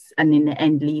transformation was. And in the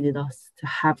end, leaded us to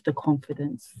have the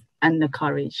confidence and the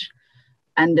courage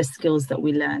and the skills that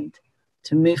we learned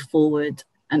to move forward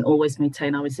and always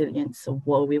maintain our resilience of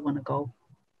where we want to go.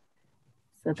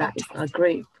 So that is our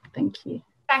group. Thank you.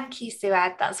 Thank you,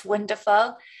 Suad. That's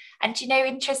wonderful. And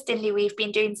interestingly, we've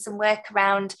been doing some work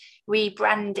around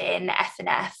rebranding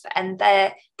FNF, and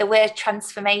the word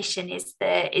transformation is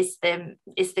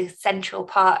the central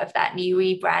part of that new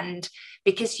rebrand,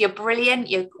 because you're brilliant,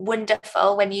 you're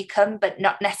wonderful when you come, but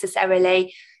not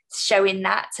necessarily showing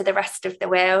that to the rest of the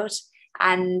world,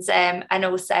 and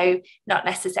also not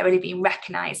necessarily being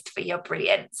recognised for your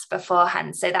brilliance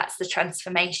beforehand. So that's the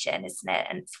transformation, isn't it?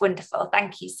 And it's wonderful.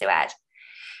 Thank you, Suad.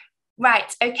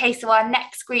 Right, okay, so our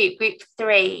next group, Group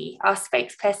 3, our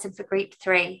spokesperson for Group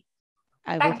 3.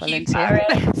 I will volunteer.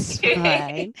 That's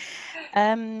fine.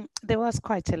 There was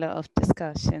quite a lot of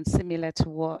discussion similar to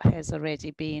what has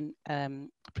already been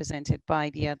presented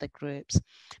by the other groups,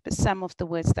 but some of the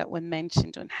words that were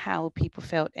mentioned on how people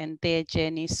felt and their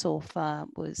journey so far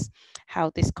was how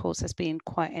this course has been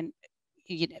quite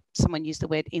someone used the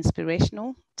word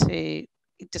inspirational to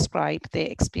describe their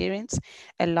experience,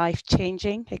 a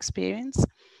life-changing experience,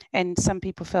 and some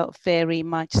people felt very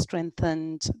much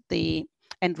strengthened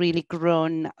and really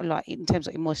grown, like in terms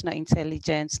of emotional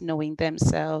intelligence, knowing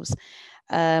themselves,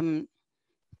 and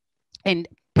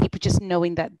people just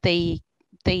knowing that they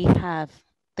have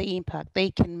the impact, they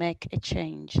can make a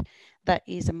change. That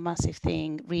is a massive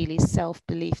thing, really,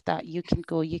 self-belief that you can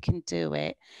go, you can do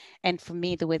it. And for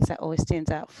me, the words that always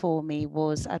stands out for me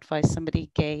was advice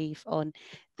somebody gave on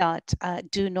that,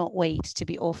 do not wait to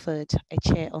be offered a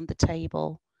chair on the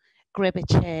table. Grab a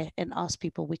chair and ask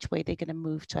people which way they're going to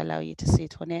move to allow you to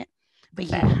sit on it. But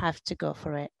you have to go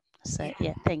for it. So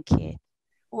yeah, thank you.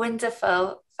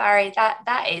 Wonderful, Farry.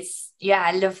 That is,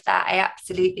 I love that. I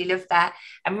absolutely love that,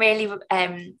 and really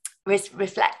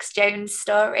reflects Joan's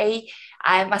story.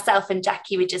 Myself and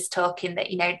Jackie were just talking that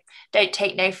don't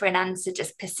take no for an answer.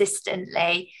 Just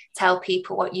persistently tell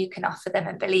people what you can offer them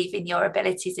and believe in your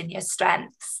abilities and your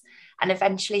strengths, and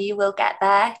eventually you will get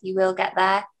there. You will get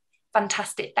there.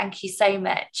 Fantastic. Thank you so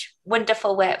much.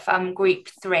 Wonderful work from Group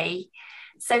 3.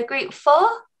 So Group 4,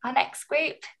 our next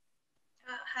group.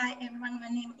 Hi everyone, my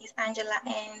name is Angela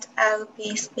and I'll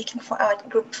be speaking for our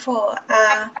Group 4.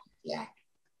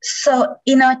 So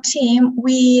in our team,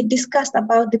 we discussed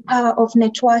about the power of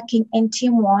networking and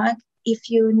teamwork if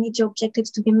you need your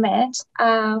objectives to be met.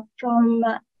 From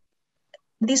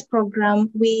this program,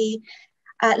 we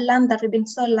learned that we've been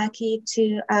so lucky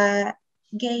to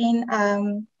gain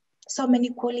so many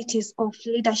qualities of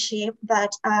leadership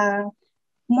that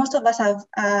most of us have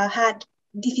had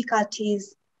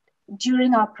difficulties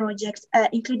during our projects,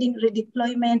 including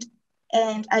redeployment.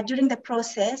 And during the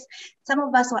process, some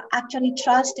of us were actually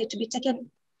trusted to be taken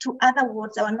to other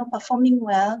wards that were not performing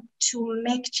well to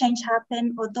make change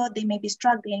happen, although they may be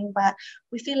struggling. But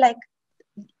we feel like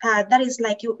that is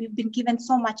like you've been given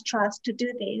so much trust to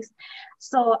do this.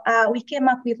 So we came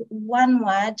up with one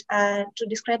word to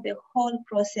describe the whole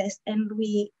process, and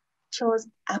we chose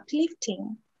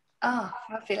uplifting. Oh,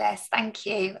 fabulous. Thank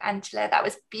you, Angela. That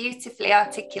was beautifully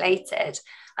articulated.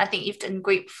 I think you've done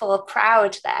Group 4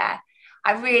 proud there.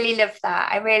 I really love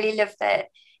that. I really love that.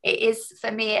 It is,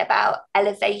 for me, about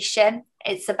elevation.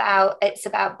 It's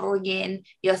about bringing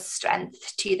your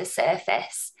strength to the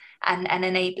surface and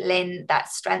enabling that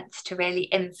strength to really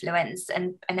influence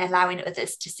and allowing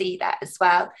others to see that as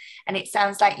well. And it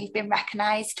sounds like you've been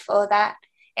recognised for that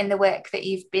in the work that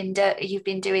you've been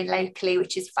doing locally,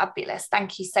 which is fabulous.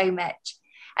 Thank you so much.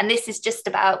 And this is just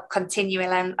about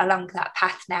continuing along that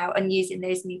path now and using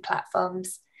those new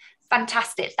platforms.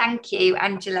 Fantastic. Thank you,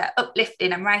 Angela.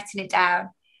 Uplifting. I'm writing it down.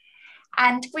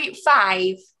 And Group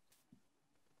 5.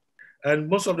 And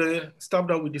most of the stuff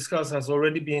that we discussed has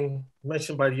already been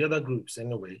mentioned by the other groups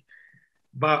anyway.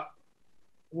 But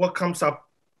what comes up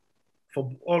for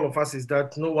all of us is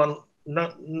that no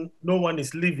one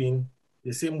is living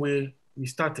the same way we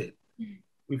started.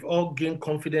 We've all gained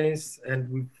confidence and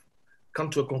we've come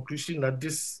to a conclusion that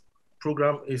this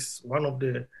program is one of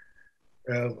the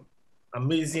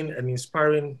amazing and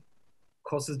inspiring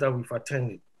courses that we've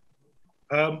attended.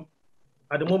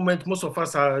 At the moment, most of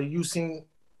us are using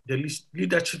the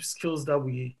leadership skills that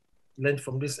we learned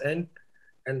from this end,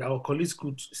 and our colleagues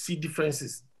could see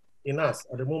differences in us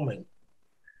at the moment.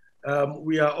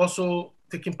 We are also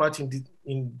taking part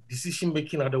in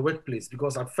decision-making at the workplace,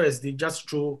 because at first they just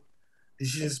throw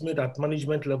decisions made at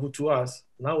management level to us.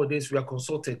 Nowadays, we are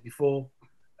consulted before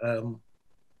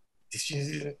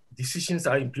decisions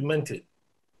are implemented.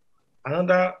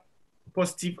 Another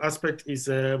positive aspect is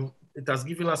it has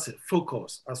given us a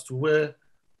focus as to where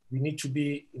we need to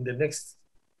be in the next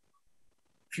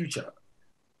future.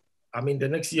 I mean, the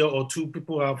next year or two,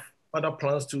 people have other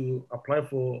plans to apply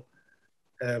for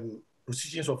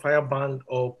positions of higher band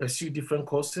or pursue different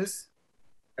courses.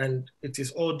 And it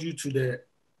is all due to the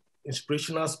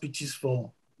inspirational speeches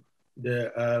from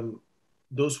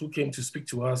those who came to speak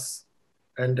to us.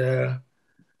 And the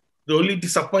only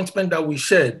disappointment that we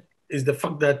shared is the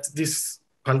fact that this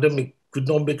pandemic could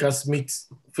not make us meet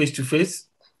face to face.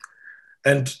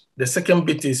 And the second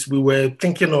bit is we were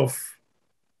thinking of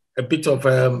a bit of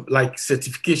like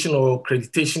certification or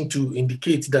accreditation to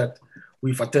indicate that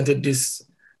we've attended this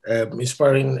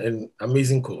inspiring and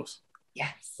amazing course.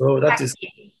 Yes. So that is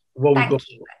what we got.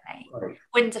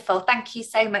 Wonderful. Thank you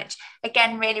so much.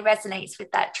 Again, really resonates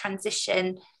with that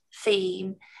transition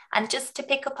theme. And just to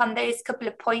pick up on those couple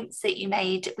of points that you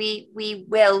made, we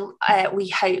will, we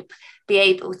hope, be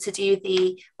able to do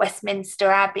the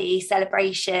Westminster Abbey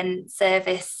celebration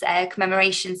service,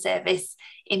 commemoration service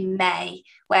in May,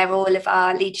 where all of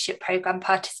our leadership programme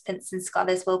participants and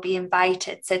scholars will be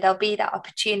invited. So there'll be that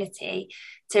opportunity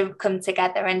to come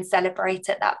together and celebrate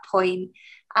at that point.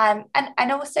 And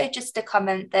also just to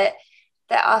comment that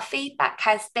our feedback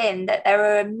has been that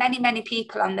there are many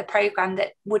people on the programme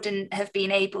that wouldn't have been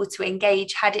able to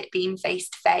engage had it been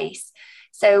face-to-face.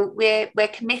 So we're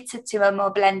committed to a more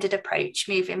blended approach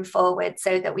moving forward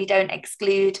so that we don't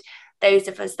exclude those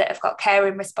of us that have got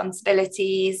caring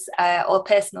responsibilities or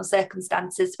personal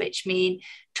circumstances, which mean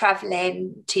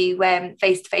travelling to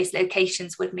face-to-face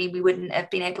locations would mean we wouldn't have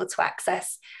been able to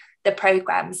access the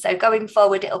programme. So going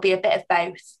forward, it'll be a bit of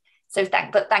both. So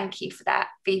thank you for that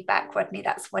feedback, Rodney.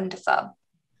 That's wonderful.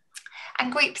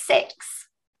 And Group 6.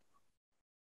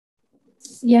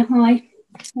 Yeah, hi,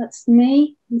 that's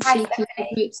me. Hi,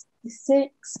 Group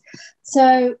 6.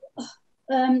 So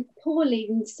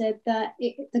Pauline said that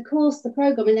the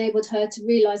programme enabled her to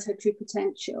realise her true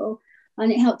potential, and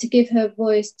it helped to give her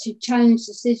voice to challenge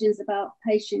decisions about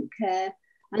patient care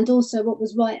and also what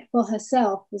was right for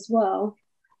herself as well.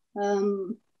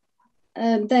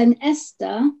 Then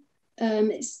Esther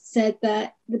said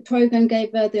that the programme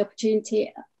gave her the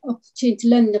opportunity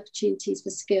learning opportunities for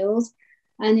skills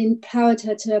and empowered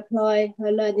her to apply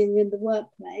her learning in the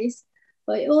workplace.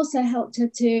 But it also helped her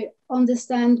to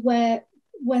understand where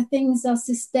things are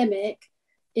systemic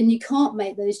and you can't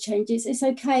make those changes, it's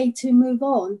okay to move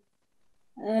on.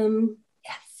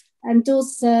 Yes. And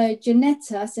also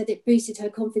Janetta said it boosted her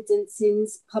confidence in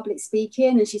public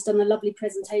speaking, and she's done a lovely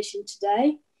presentation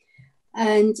today.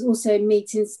 And also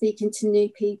speaking to new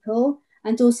people.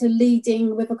 and also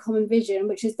leading with a common vision,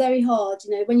 which is very hard.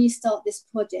 You know, when you start this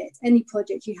project, any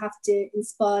project, you have to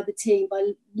inspire the team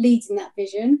by leading that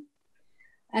vision.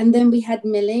 And then we had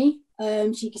Millie.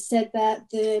 She said that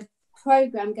the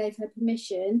program gave her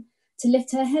permission to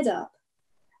lift her head up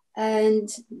and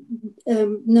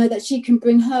know that she can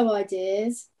bring her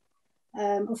ideas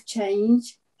of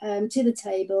change to the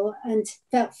table, and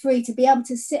felt free to be able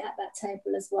to sit at that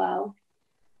table as well.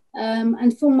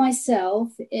 And for myself,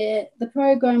 the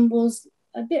program was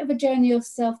a bit of a journey of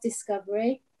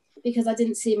self-discovery, because I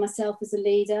didn't see myself as a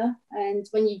leader. And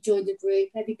when you join the group,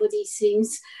 everybody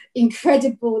seems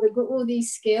incredible. They've got all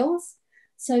these skills.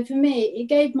 So for me, it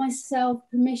gave myself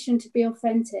permission to be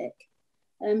authentic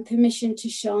and permission to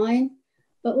shine.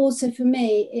 But also for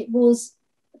me, it was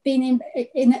it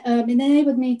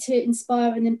enabled me to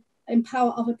inspire and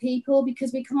empower other people,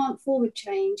 because we can't forward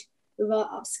change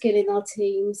without upskilling our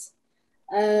teams.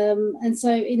 And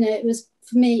so, you know, it was,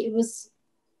 for me, it was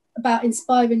about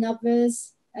inspiring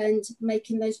others and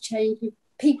making those change with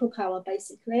people power,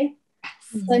 basically.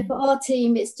 So for our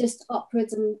team, it's just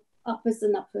upwards and upwards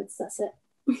and upwards. That's it.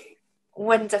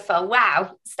 Wonderful.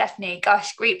 Wow, Stephanie,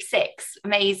 gosh, group 6,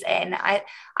 amazing.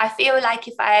 I feel like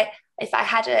if I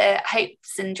had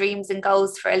hopes and dreams and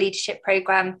goals for a leadership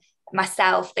program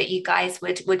myself that you guys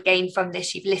would gain from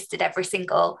this, you've listed every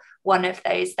single one of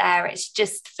those there. It's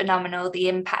just phenomenal, the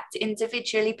impact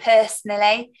individually,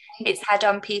 personally it's had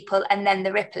on people, and then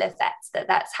the ripple effects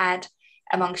that's had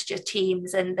amongst your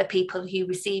teams and the people who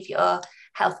receive your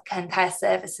health and care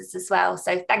services as well.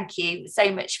 So thank you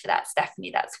so much for that,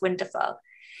 Stephanie. That's wonderful.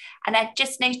 And I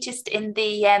just noticed in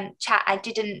the chat, I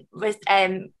didn't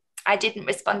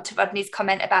respond to Rodney's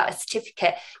comment about a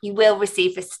certificate. You will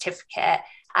receive a certificate.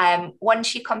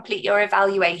 Once you complete your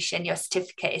evaluation, your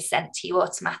certificate is sent to you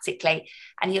automatically,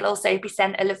 and you'll also be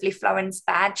sent a lovely Florence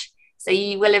badge. So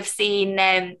you will have seen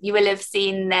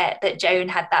that Joan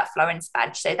had that Florence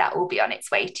badge, so that will be on its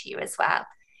way to you as well.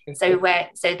 So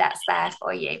that's there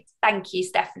for you. Thank you,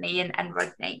 Stephanie and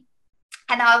Rodney.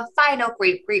 And our final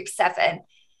group 7.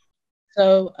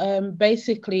 So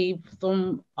basically,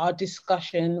 from our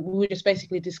discussion, we were just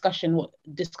basically discussing what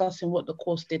the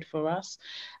course did for us,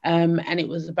 and it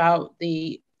was about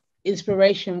the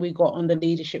inspiration we got on the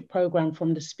leadership program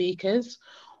from the speakers.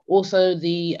 Also,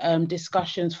 the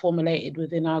discussions formulated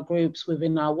within our groups,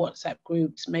 within our WhatsApp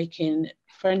groups, making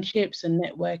friendships and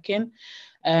networking.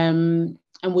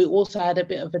 And we also had a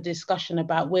bit of a discussion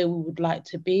about where we would like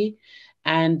to be.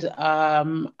 And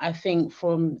I think,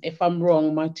 if I'm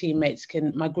wrong, my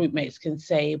group mates can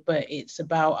say, but it's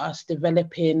about us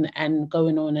developing and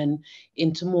going on and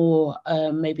into more,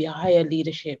 maybe higher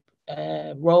leadership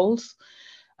roles,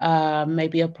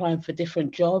 maybe applying for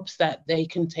different jobs that they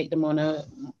can take them on a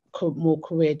more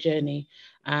career journey,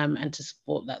 and to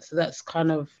support that. So that's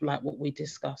kind of like what we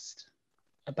discussed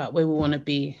about where we want to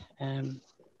be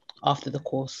after the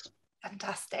course.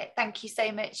 Fantastic. Thank you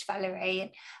so much,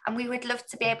 Valerie. And we would love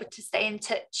to be able to stay in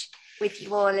touch with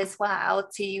you all as well,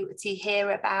 to hear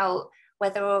about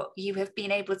whether you have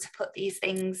been able to put these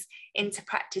things into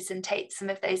practice and take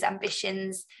some of those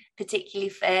ambitions, particularly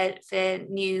for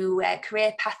new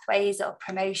career pathways or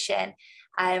promotion,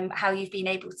 how you've been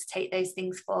able to take those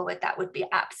things forward. That would be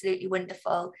absolutely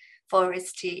wonderful for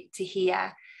us to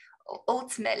hear.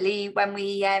 Ultimately, when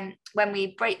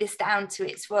we break this down to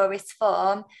its rawest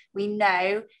form, we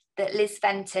know that Liz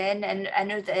Fenton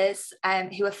and others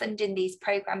who are funding these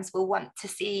programs will want to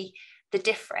see the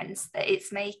difference that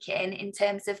it's making in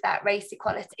terms of that race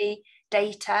equality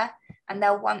data, and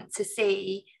they'll want to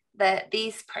see that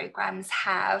these programs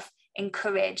have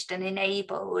encouraged and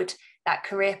enabled that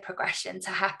career progression to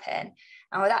happen.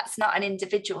 Now, that's not an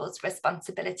individual's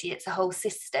responsibility, it's a whole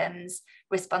system's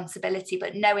responsibility.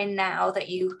 But knowing now that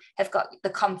you have got the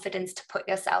confidence to put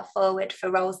yourself forward for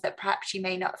roles that perhaps you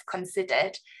may not have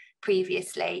considered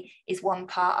previously is one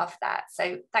part of that.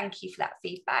 So thank you for that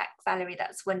feedback, Valerie,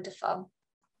 that's wonderful.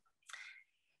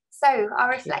 So our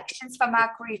reflections from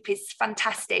our group is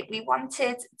fantastic. We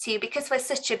wanted to, because we're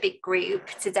such a big group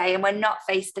today and we're not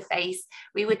face to face,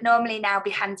 we would normally now be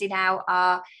handing out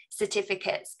our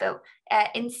certificates, but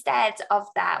instead of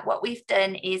that, what we've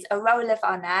done is a roll of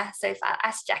honour. So if I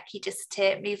ask Jackie just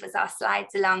to move us our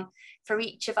slides along for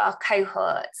each of our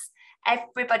cohorts,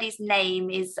 everybody's name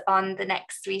is on the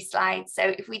next 3 slides. So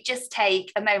if we just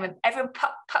take a moment, everyone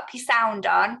pop your sound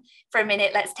on for a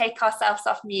minute. Let's take ourselves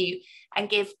off mute and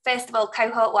give, first of all,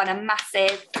 cohort 1 a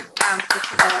massive round of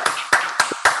applause.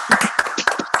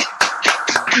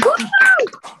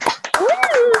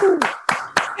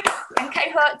 And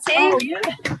cohort 2. Oh, yeah.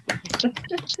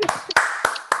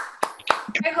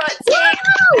 Cohort 2,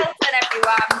 well done,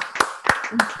 everyone.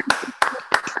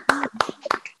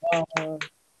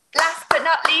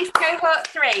 not least, cohort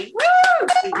 3. Woo!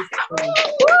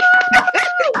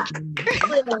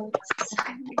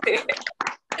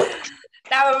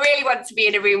 Now I really want to be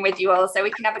in a room with you all so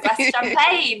we can have a glass of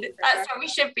champagne. That's what we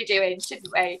should be doing, shouldn't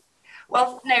we?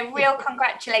 Well, no, real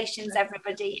congratulations,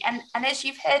 everybody. And as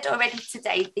you've heard already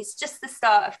today, it's just the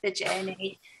start of the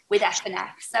journey with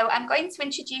F&F. So I'm going to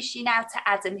introduce you now to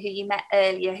Adam, who you met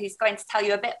earlier, who's going to tell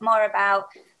you a bit more about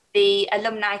the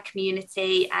alumni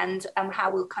community and how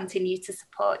we'll continue to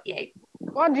support you.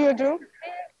 What do you do?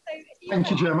 Thank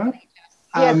you, Gemma.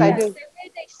 Yes, I do.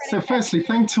 So firstly,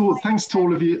 thanks to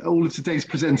all of you, all of today's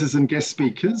presenters and guest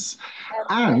speakers,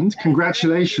 and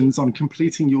congratulations on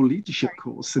completing your leadership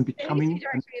course and becoming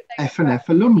an F&F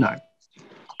alumni.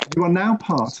 You are now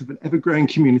part of an ever-growing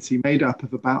community made up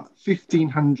of about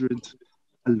 1,500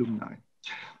 alumni.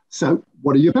 So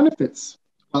what are your benefits?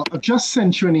 Well, I've just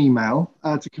sent you an email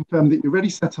to confirm that you're already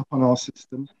set up on our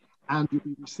system, and you'll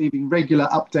be receiving regular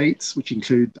updates, which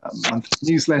include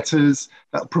monthly newsletters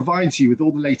that provides you with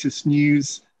all the latest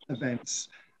news, events,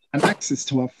 and access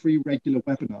to our free regular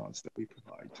webinars that we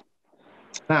provide.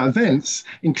 Now, events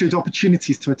include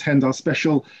opportunities to attend our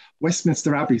special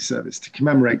Westminster Abbey service to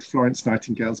commemorate Florence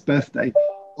Nightingale's birthday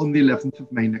on the 11th of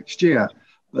May next year.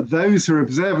 But those who are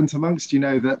observant amongst you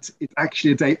know that it's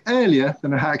actually a day earlier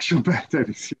than her actual birthday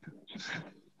this year.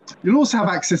 You'll also have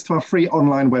access to our free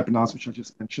online webinars, which I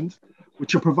just mentioned,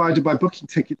 which are provided by booking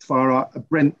tickets via our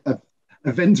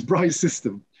Eventbrite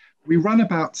system. We run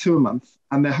about 2 a month,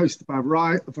 and they're hosted by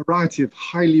a variety of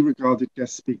highly regarded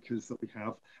guest speakers that we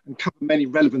have, and cover many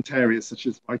relevant areas such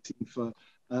as writing for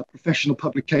professional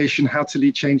publication, how to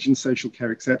lead change in social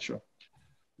care, etc.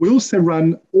 We also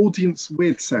run audience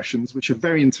with sessions, which are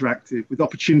very interactive, with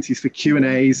opportunities for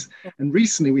Q&As. And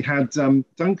recently we had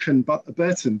Duncan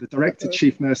Burton, the Director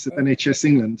Chief Nurse of NHS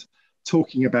England,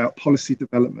 talking about policy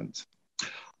development.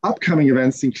 Upcoming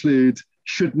events include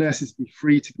Should Nurses Be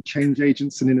Free to Be Change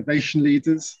Agents and Innovation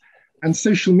Leaders? And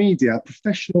social media, a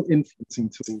professional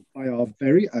influencing tool by our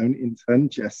very own intern,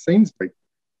 Jess Sainsbury.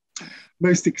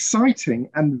 Most exciting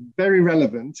and very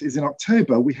relevant is in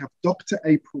October, we have Dr.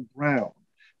 April Brown,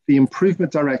 the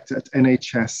Improvement Director at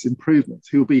NHS Improvement,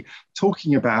 who will be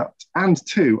talking about and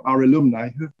to our alumni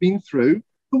who have been through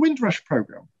the Windrush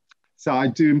programme. So I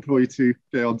do implore you to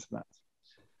go on to that.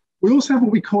 We also have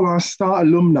what we call our Star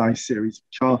Alumni series,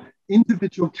 which are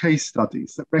individual case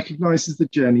studies that recognises the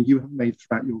journey you have made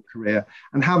throughout your career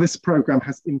and how this programme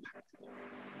has impacted you.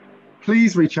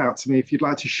 Please reach out to me if you'd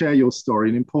like to share your story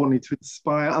and importantly to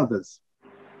inspire others.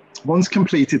 Once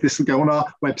completed, this will go on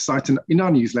our website and in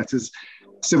our newsletters,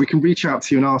 so we can reach out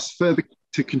to you and ask further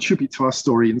to contribute to our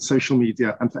story in social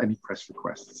media and for any press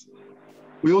requests.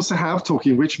 We also have,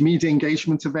 talking of which, media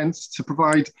engagement events to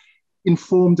provide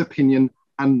informed opinion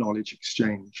and knowledge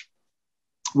exchange.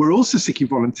 We're also seeking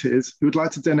volunteers who would like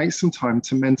to donate some time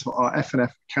to mentor our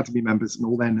F&F Academy members and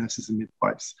all their nurses and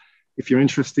midwives. If you're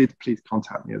interested, please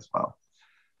contact me as well.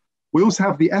 We also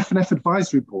have the F&F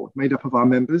Advisory Board made up of our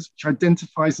members, which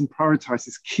identifies and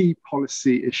prioritises key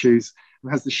policy issues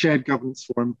and has the Shared Governance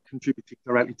Forum contributing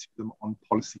directly to them on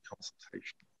policy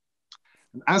consultation.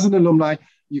 And as an alumni,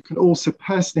 you can also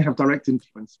personally have direct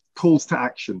influence, calls to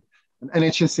action, and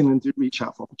NHS England do reach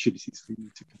out for opportunities for you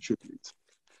to contribute.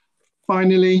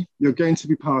 Finally, you're going to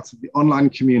be part of the online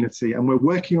community, and we're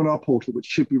working on our portal, which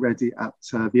should be ready at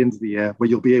the end of the year, where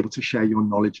you'll be able to share your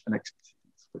knowledge and expertise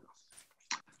with us.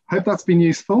 Hope that's been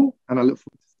useful, and I look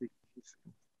forward to speaking to you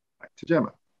soon. Back to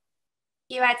Gemma.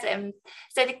 You, Adam.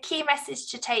 So the key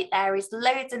message to take there is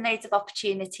loads and loads of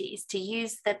opportunities to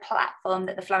use the platform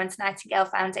that the Florence Nightingale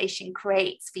Foundation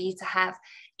creates for you to have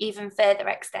even further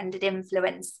extended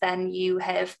influence than you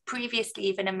have previously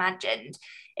even imagined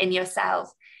in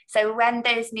yourself. So when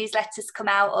those newsletters come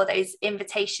out or those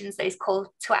invitations, those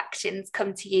call to actions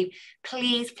come to you,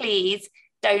 please, please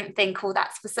don't think, oh,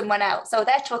 that's for someone else. Or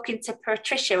they're talking to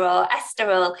Patricia or Esther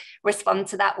will respond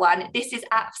to that one. This is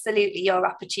absolutely your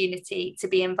opportunity to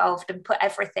be involved and put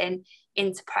everything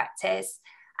into practice.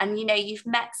 And, you know, you've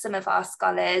met some of our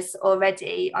scholars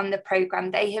already on the programme.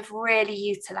 They have really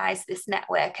utilised this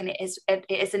network and it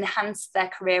has enhanced their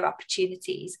career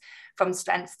opportunities from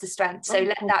strength to strength. So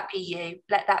let that be you.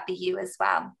 Let that be you as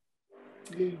well.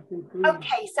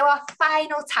 Okay, so our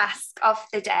final task of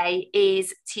the day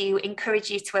is to encourage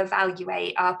you to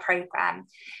evaluate our programme.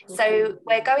 So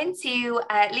we're going to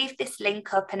leave this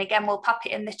link up, and again we'll pop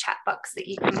it in the chat box that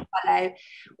you can follow.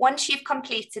 Once you've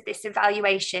completed this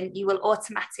evaluation, you will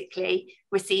automatically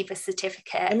receive a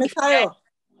certificate.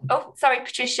 Oh, sorry,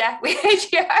 Patricia, we heard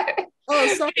you. Oh,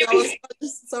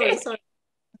 sorry, sorry.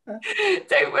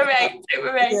 Don't worry.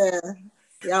 Yeah.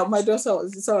 Yeah, my daughter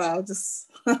was, sorry, I'll just.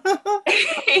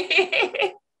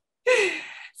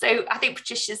 So I think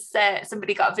Patricia's,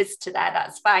 somebody got a visitor there,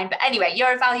 that's fine. But anyway,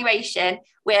 your evaluation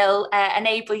will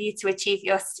enable you to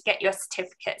get your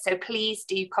certificate. So please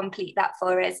do complete that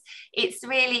for us. It's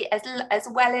really, as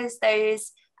well as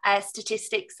those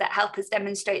statistics that help us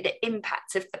demonstrate the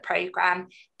impact of the programme,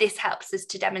 this helps us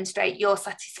to demonstrate your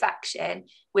satisfaction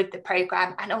with the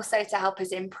programme and also to help us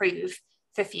improve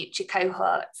for future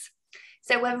cohorts.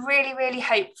 So we're really, really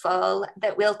hopeful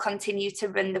that we'll continue to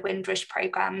run the Windrush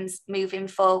programmes moving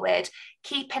forward.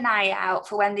 Keep an eye out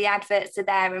for when the adverts are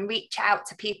there and reach out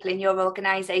to people in your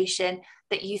organisation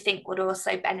that you think would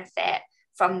also benefit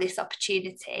from this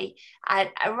opportunity.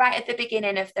 Right at the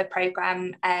beginning of the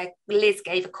programme, Liz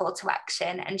gave a call to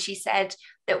action, and she said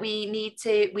that we need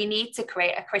to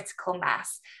create a critical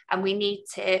mass, and we need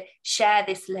to share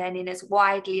this learning as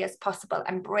widely as possible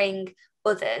and bring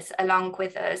others along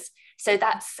with us. So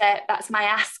that's my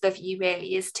ask of you,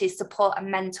 really, is to support and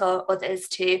mentor others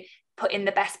to put in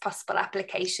the best possible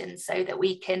applications so that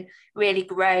we can really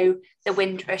grow the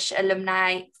Windrush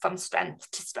alumni from strength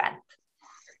to strength.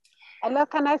 Hello,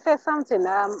 can I say something?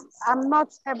 I'm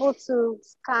not able to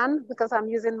scan because I'm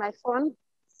using my phone.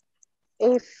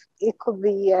 If it could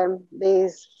be,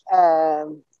 this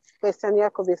questionnaire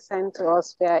could be sent to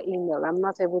us via email. I'm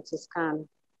not able to scan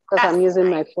because I'm using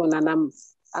my phone and I'm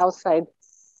outside.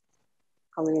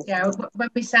 Yeah, when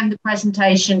we send the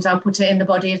presentations, I'll put it in the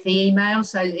body of the email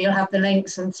so that you'll have the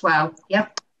links as well.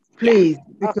 Yep. Please,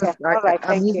 because okay.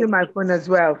 I'm using my phone as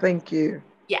well. Thank you.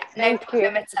 Yeah, no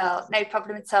problem at all. No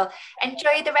problem at all.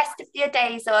 Enjoy the rest of your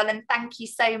days all, and thank you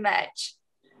so much.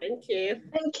 Thank you.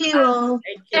 Thank you all.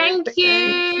 Thank you. Thank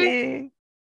you.